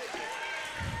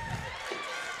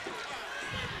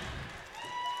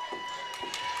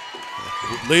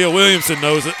 Leah Williamson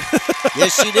knows it.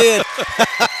 Yes, she did.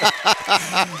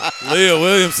 Leah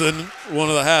Williamson, one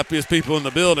of the happiest people in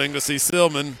the building to see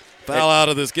Silman foul out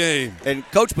of this game. And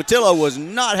Coach Patillo was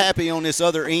not happy on this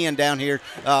other end down here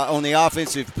on the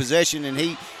offensive possession, and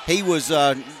he was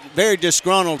very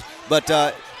disgruntled. But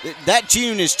that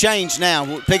tune has changed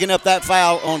now, picking up that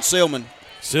foul on Silman.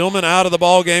 Silman out of the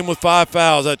ball game with 5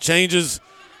 fouls. That changes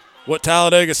what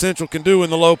Talladega Central can do in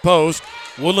the low post.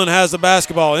 Woodland has the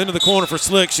basketball into the corner for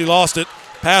Slick. She lost it.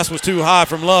 Pass was too high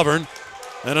from Lovern.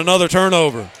 And another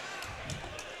turnover.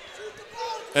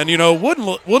 And, you know,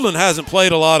 Woodland hasn't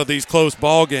played a lot of these close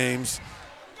ball games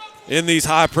in these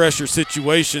high-pressure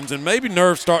situations, and maybe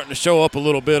nerves starting to show up a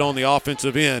little bit on the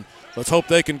offensive end. Let's hope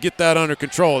they can get that under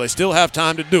control. They still have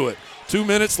time to do it. 2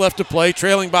 minutes left to play,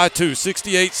 trailing by 2,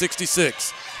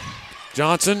 68-66.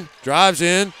 Johnson drives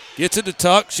in, gets it to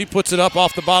Tuck. She puts it up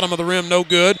off the bottom of the rim, no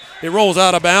good. It rolls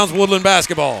out of bounds, Woodland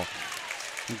basketball.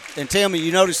 And tell me,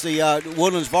 you notice the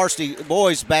Woodland's varsity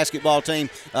boys basketball team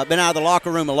been out of the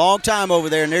locker room a long time over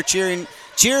there, and they're cheering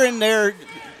their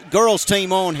girls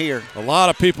team on here. A lot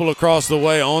of people across the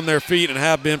way on their feet and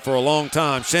have been for a long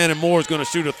time. Shannon Moore is going to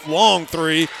shoot a long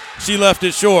three. She left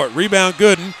it short. Rebound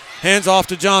Gooden. Hands off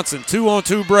to Johnson.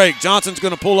 2-on-2 break. Johnson's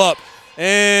going to pull up.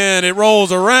 And it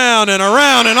rolls around and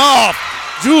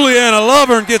off. Juliana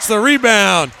Lovern gets the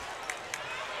rebound.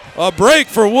 A break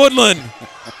for Woodland.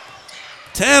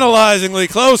 Tantalizingly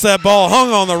close. That ball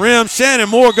hung on the rim. Shannon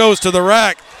Moore goes to the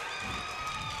rack.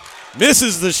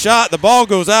 Misses the shot. The ball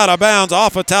goes out of bounds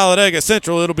off of Talladega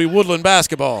Central. It'll be Woodland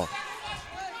basketball.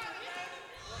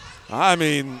 I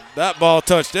mean, that ball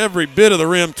touched every bit of the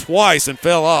rim twice and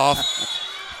fell off.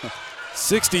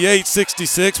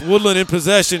 68-66. Woodland in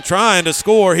possession, trying to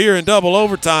score here in double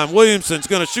overtime. Williamson's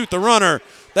going to shoot the runner.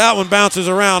 That one bounces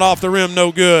around off the rim,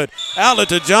 no good. Outlet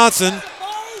to Johnson.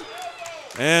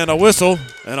 And a whistle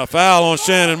and a foul on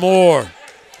Shannon Moore.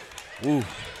 Ooh.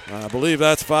 I believe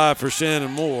that's 5 for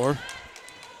Shannon Moore.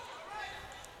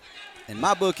 In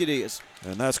my book it is.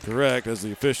 And that's correct as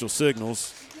the official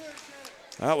signals.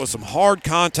 That was some hard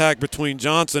contact between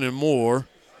Johnson and Moore.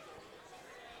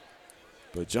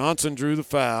 But Johnson drew the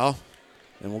foul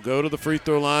and will go to the free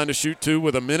throw line to shoot 2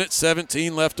 with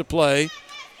 1:17 left to play.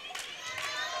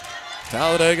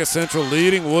 Talladega Central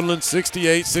leading Woodland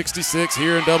 68-66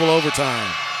 here in double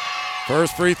overtime.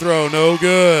 First free throw, no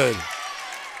good.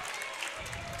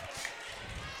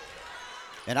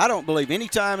 And I don't believe any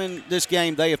time in this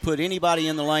game they have put anybody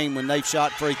in the lane when they've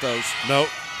shot free throws. Nope.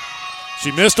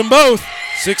 She missed them both.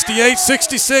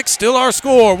 68-66, still our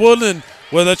score. Woodland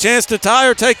with a chance to tie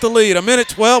or take the lead.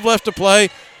 1:12 left to play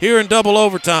here in double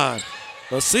overtime.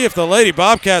 Let's see if the Lady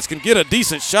Bobcats can get a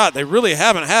decent shot. They really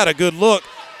haven't had a good look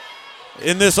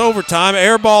in this overtime.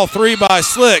 Air ball 3 by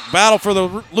Slick. Battle for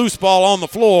the loose ball on the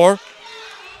floor.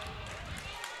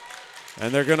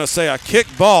 And they're going to say a kick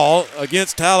ball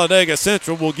against Talladega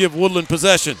Central will give Woodland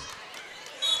possession.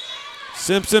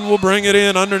 Simpson will bring it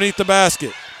in underneath the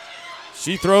basket.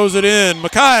 She throws it in.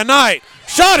 Micaiah Knight.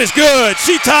 Shot is good.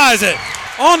 She ties it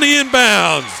on the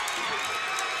inbounds.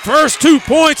 First 2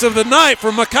 points of the night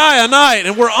for Micaiah Knight,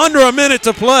 and we're under a minute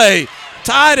to play.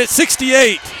 Tied at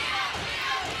 68.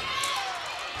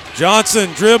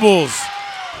 Johnson dribbles.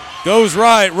 Goes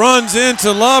right, runs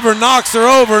into Lover, knocks her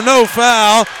over, no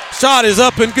foul. Shot is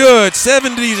up and good,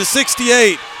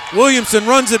 70-68. Williamson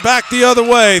runs it back the other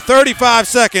way, 35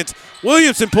 seconds.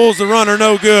 Williamson pulls the runner,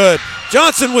 no good.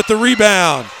 Johnson with the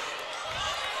rebound.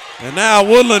 And now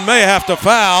Woodland may have to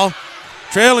foul,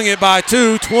 trailing it by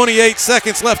 2, 28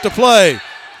 seconds left to play.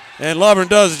 And Lovern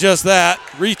does just that,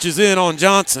 reaches in on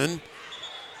Johnson.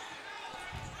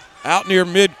 Out near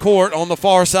midcourt on the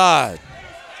far side.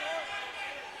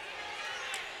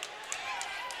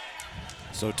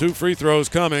 So 2 free throws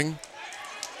coming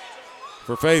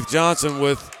for Faith Johnson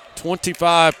with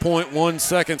 25.1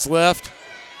 seconds left.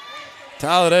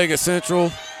 Talladega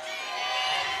Central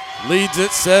leads it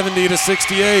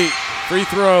 70-68. Free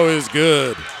throw is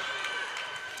good.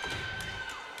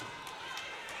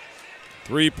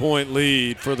 3-point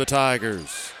lead for the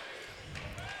Tigers.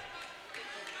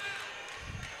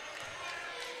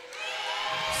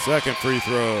 Second free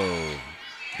throw.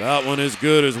 That one is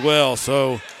good as well.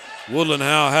 So Woodland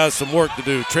now has some work to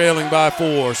do. Trailing by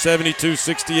 4,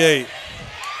 72-68.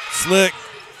 Slick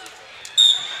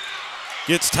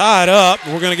gets tied up.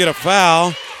 We're going to get a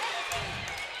foul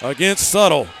against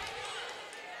Tuttle.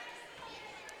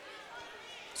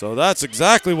 So that's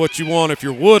exactly what you want if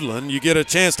you're Woodland. You get a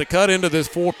chance to cut into this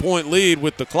 4-point lead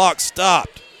with the clock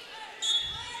stopped.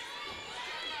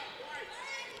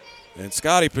 And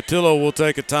Scotty Patillo will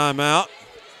take a timeout.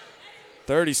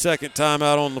 30-second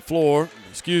timeout on the floor.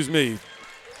 Excuse me.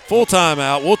 Full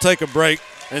timeout. We'll take a break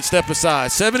and step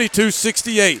aside.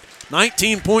 72-68.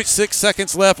 19.6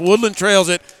 seconds left. Woodland trails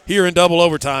it here in double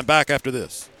overtime. Back after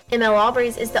this. ML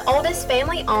Aubrey's is the oldest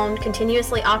family-owned,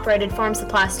 continuously operated farm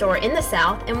supply store in the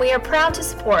South, and we are proud to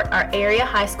support our area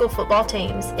high school football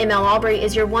teams. ML Aubrey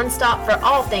is your one-stop for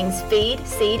all things feed,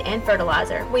 seed, and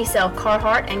fertilizer. We sell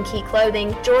Carhartt and Key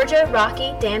clothing, Georgia,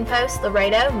 Rocky, Dan Post,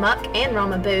 Laredo, Muck, and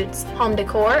Roma boots, home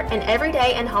decor, and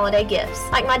everyday and holiday gifts.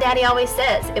 Like my daddy always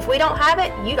says, if we don't have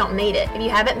it, you don't need it. If you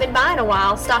haven't been by in a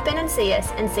while, stop in and see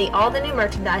us and see all the new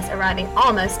merchandise arriving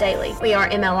almost daily. We are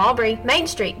ML Aubrey, Main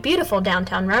Street, beautiful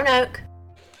downtown Roanoke.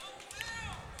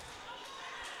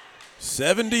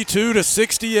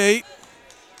 72-68.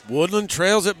 Woodland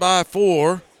trails it by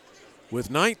 4 with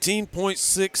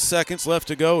 19.6 seconds left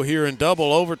to go here in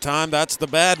double overtime. That's the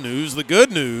bad news. The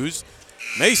good news,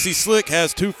 Macy Slick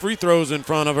has 2 free throws in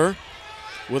front of her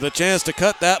with a chance to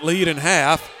cut that lead in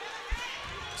half.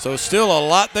 So still a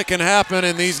lot that can happen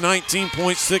in these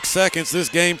 19.6 seconds. This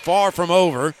game far from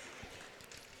over.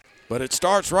 But it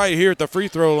starts right here at the free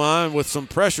throw line with some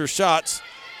pressure shots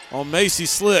on Macy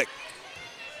Slick.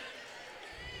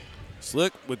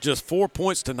 Slick with just 4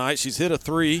 points tonight. She's hit a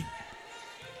 3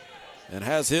 and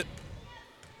has hit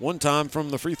 1 time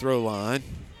from the free throw line.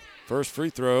 First free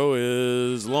throw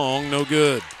is long, no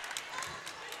good.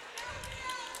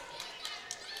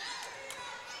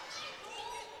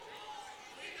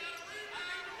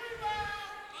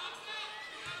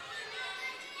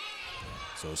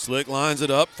 So Slick lines it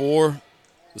up for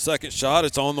the second shot.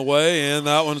 It's on the way, and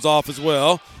that one's off as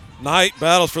well. Knight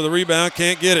battles for the rebound,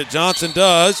 can't get it. Johnson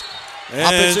does,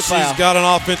 and she's got an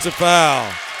offensive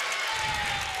foul.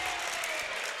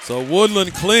 So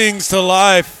Woodland clings to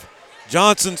life.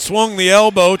 Johnson swung the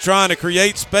elbow trying to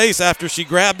create space after she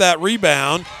grabbed that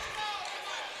rebound.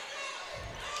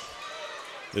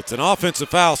 It's an offensive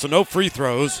foul, so no free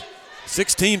throws.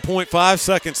 16.5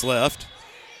 seconds left.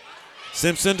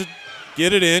 Simpson to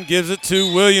get it in, gives it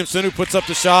to Williamson, who puts up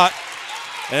the shot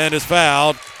and is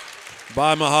fouled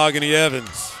by Mahogany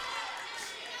Evans.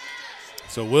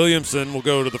 So Williamson will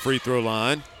go to the free throw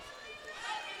line.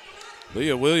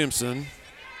 Leah Williamson,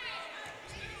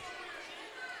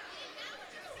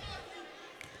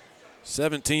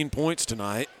 17 points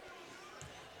tonight.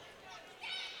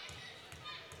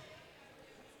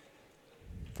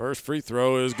 First free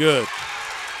throw is good.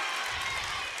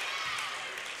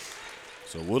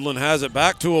 So Woodland has it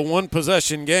back to a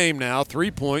 1-possession game now.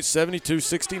 3 points,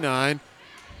 72-69,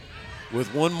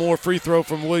 with 1 more free throw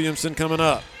from Williamson coming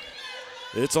up.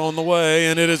 It's on the way,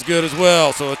 and it is good as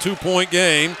well. So a 2-point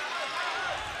game.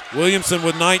 Williamson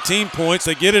with 19 points.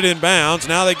 They get it in bounds.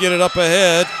 Now they get it up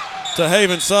ahead to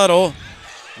Haven Suttle.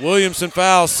 Williamson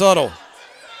fouls Suttle.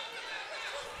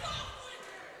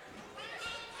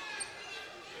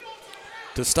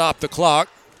 To stop the clock.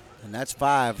 And that's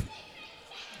 5.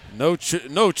 No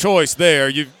choice there.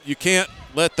 You can't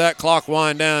let that clock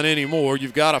wind down anymore.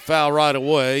 You've got to foul right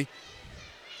away.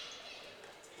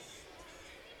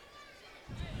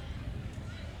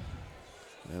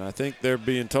 And I think they're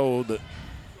being told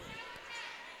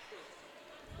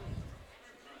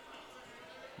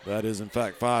that is, in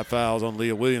fact, 5 fouls on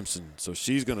Leah Williamson. So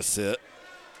she's going to sit.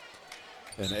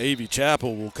 And Avie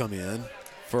Chappell will come in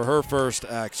for her first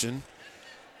action.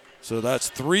 So that's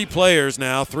 3 players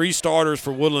now, 3 starters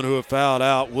for Woodland who have fouled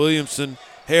out: Williamson,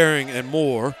 Herring, and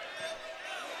Moore.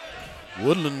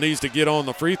 Woodland needs to get on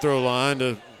the free throw line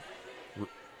to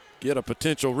get a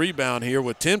potential rebound here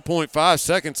with 10.5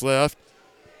 seconds left.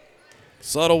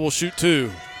 Suttle will shoot 2.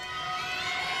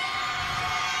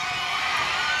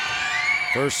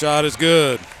 First shot is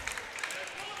good.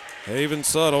 Haven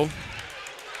Suttle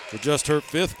with just her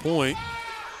 5th point.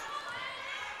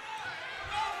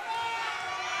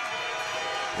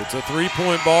 It's a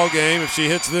 3-point ball game. If she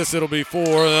hits this, it'll be 4.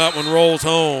 That one rolls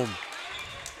home.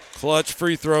 Clutch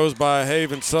free throws by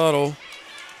Haven Suttle.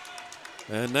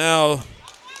 And now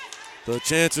the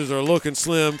chances are looking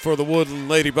slim for the Woodland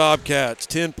Lady Bobcats.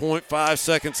 10.5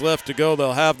 seconds left to go.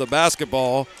 They'll have the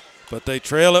basketball, but they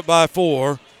trail it by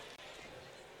 4.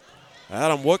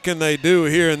 Adam, what can they do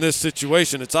here in this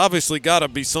situation? It's obviously got to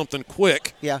be something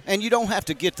quick. Yeah, and you don't have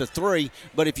to get the 3,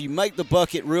 but if you make the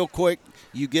bucket real quick,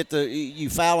 you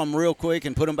foul them real quick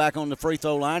and put them back on the free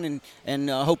throw line and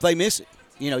hope they miss it.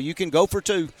 You can go for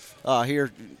 2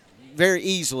 here very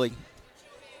easily.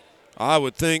 I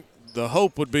would think the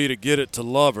hope would be to get it to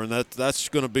Lover, and that's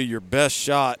going to be your best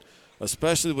shot,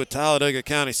 especially with Talladega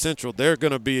County Central. They're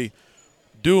going to be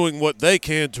doing what they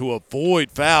can to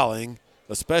avoid fouling,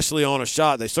 especially on a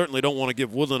shot. They certainly don't want to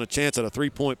give Woodland a chance at a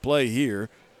 3-point play here.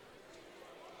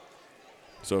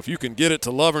 So if you can get it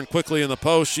to Lovern quickly in the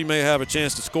post, she may have a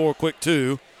chance to score quick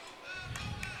too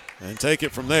and take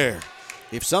it from there.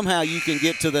 If somehow you can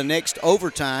get to the next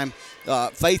overtime,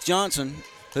 Faith Johnson,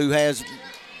 who has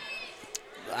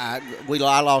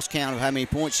I lost count of how many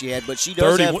points she had, but she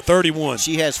does 31.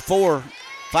 She has 4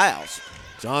 fouls.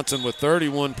 Johnson with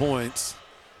 31 points.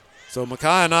 So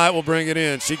Micaiah Knight will bring it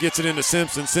in. She gets it into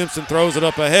Simpson. Simpson throws it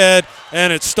up ahead,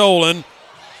 and it's stolen.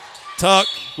 Tuck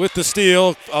with the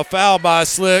steal. A foul by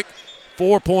Slick.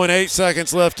 4.8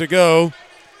 seconds left to go.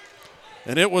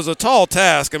 And it was a tall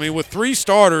task. I mean, with 4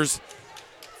 starters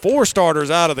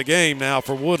out of the game now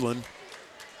for Woodland.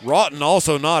 Roughton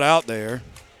also not out there.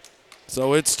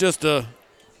 So it's just a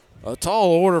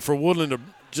tall order for Woodland to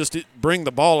just bring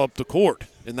the ball up the court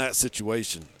in that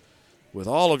situation, with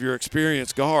all of your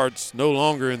experienced guards no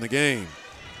longer in the game.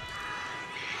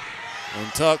 And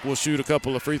Tuck will shoot a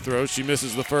couple of free throws. She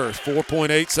misses the first.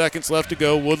 4.8 seconds left to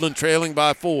go. Woodland trailing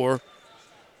by 4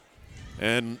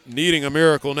 and needing a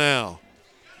miracle now.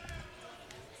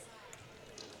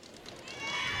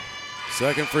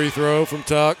 Second free throw from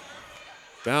Tuck.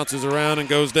 Bounces around and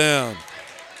goes down.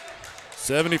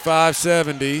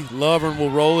 75-70. Lovern will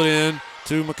roll it in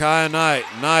to Micaiah Knight.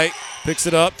 Knight picks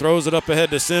it up, throws it up ahead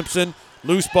to Simpson.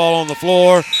 Loose ball on the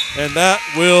floor, and that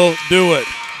will do it.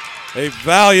 A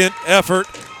valiant effort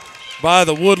by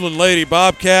the Woodland Lady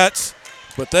Bobcats,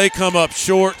 but they come up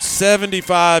short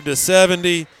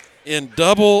 75-70 in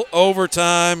double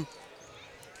overtime.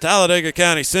 Talladega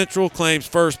County Central claims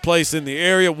first place in the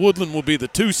area. Woodland will be the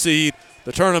 2 seed.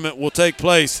 The tournament will take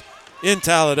place in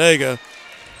Talladega.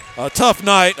 A tough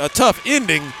night, a tough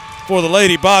ending for the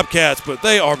Lady Bobcats, but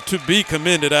they are to be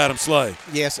commended, Adam Slay.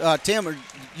 Yes, Tim,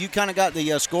 you kind of got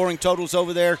the scoring totals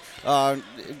over there.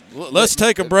 Let's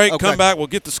take a break, okay. Come back. We'll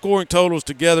get the scoring totals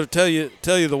together, tell you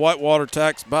the Whitewater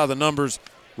tax by the numbers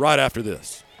right after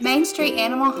this. Main Street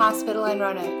Animal Hospital in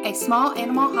Roanoke, a small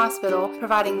animal hospital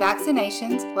providing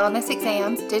vaccinations, wellness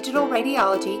exams, digital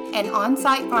radiology, and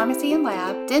on-site pharmacy and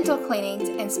lab, dental cleanings,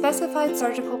 and specified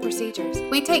surgical procedures.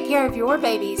 We take care of your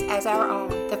babies as our own.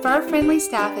 The fur-friendly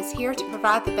staff is here to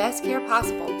provide the best care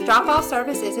possible. Drop-off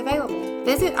service is available.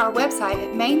 Visit our website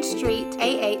at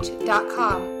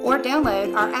mainstreetah.com or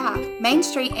download our app, Main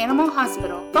Street Animal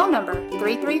Hospital. Phone number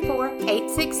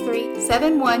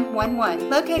 334-863-7111.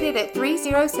 Located at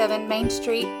 307 Main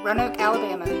Street, Roanoke,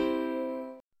 Alabama.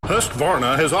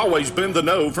 Husqvarna has always been the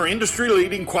know for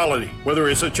industry-leading quality. Whether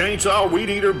it's a chainsaw, weed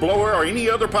eater, blower, or any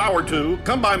other power tool,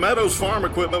 come by Meadows Farm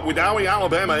Equipment, Wedowee,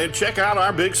 Alabama, and check out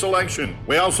our big selection.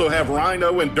 We also have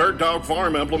Rhino and Dirt Dog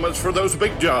farm implements for those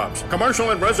big jobs.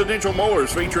 Commercial and residential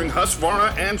mowers featuring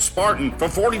Husqvarna and Spartan for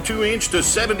 42-inch to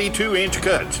 72-inch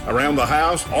cuts. Around the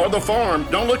house or the farm,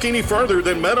 don't look any further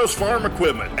than Meadows Farm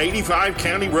Equipment, 85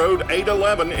 County Road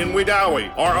 811 in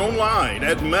Wedowee, or online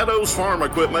at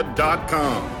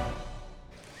meadowsfarmequipment.com.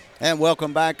 And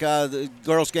welcome back. The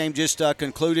girls' game just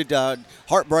concluded.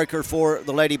 Heartbreaker for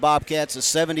the Lady Bobcats, a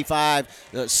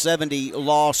 75-70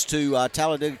 loss to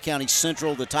Talladega County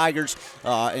Central, the Tigers.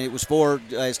 And it was for,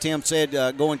 as Tim said,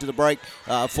 going to the break,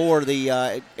 for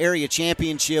the area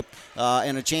championship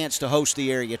and a chance to host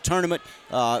the area tournament.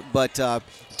 But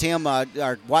Tim,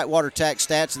 our Whitewater Tax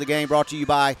stats of the game brought to you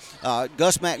by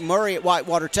Gus McMurray at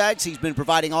Whitewater Tax. He's been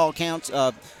providing all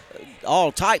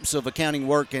types of accounting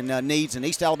work and needs in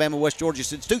East Alabama, West Georgia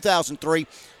since 2003.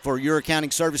 For your accounting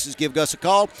services, give Gus a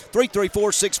call,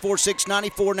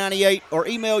 334-646-9498, or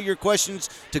email your questions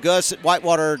to Gus at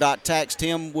whitewater.tax.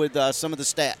 Tim with some of the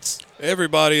stats.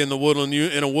 Everybody in the Woodland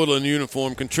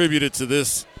uniform contributed to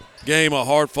this game, a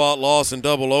hard-fought loss in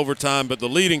double overtime, but the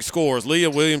leading scorers,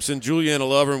 Leah Williamson, Juliana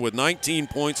Lovern with 19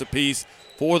 points apiece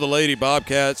for the Lady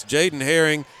Bobcats. Jaden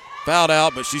Herring fouled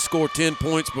out, but she scored 10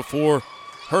 points before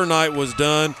her night was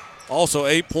done. Also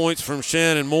 8 points from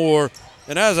Shannon Moore.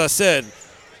 And as I said,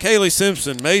 Kaylee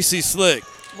Simpson, Macy Slick,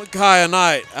 Micaiah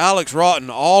Knight, Alex Roughton,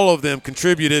 all of them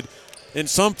contributed in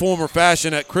some form or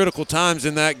fashion at critical times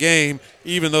in that game,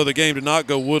 even though the game did not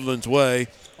go Woodland's way.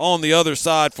 On the other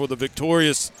side for the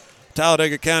victorious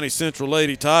Talladega County Central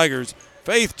Lady Tigers,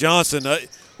 Faith Johnson.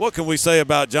 What can we say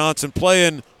about Johnson?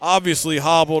 Playing obviously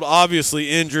hobbled, obviously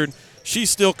injured. She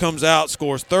still comes out,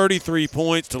 scores 33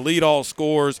 points to lead all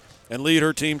scorers and lead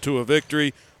her team to a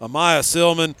victory. Amaya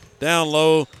Silman down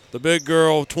low, the big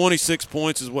girl, 26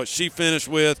 points is what she finished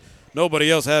with. Nobody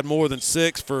else had more than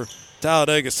 6 for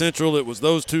Talladega Central. It was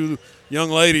those two young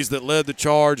ladies that led the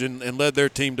charge and led their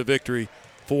team to victory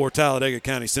for Talladega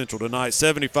County Central tonight.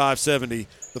 75-70,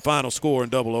 the final score in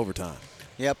double overtime.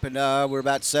 Yep, and we're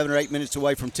about 7 or 8 minutes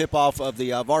away from tip-off of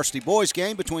the varsity boys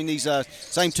game between these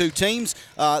same two teams.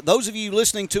 Those of you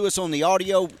listening to us on the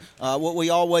audio, what we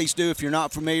always do, if you're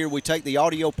not familiar, we take the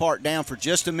audio part down for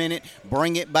just a minute,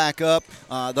 bring it back up.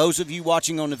 Those of you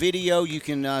watching on the video, you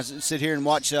can sit here and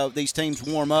watch these teams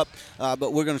warm up,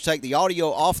 but we're going to take the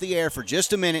audio off the air for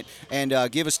just a minute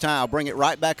and give us time. I'll bring it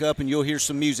right back up and you'll hear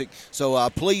some music. So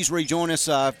please rejoin us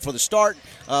for the start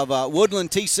of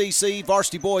Woodland TCC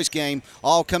Varsity Boys game,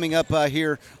 all coming up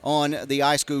here on the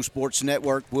iSchool Sports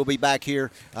Network. We'll be back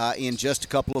here in just a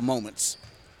couple of moments.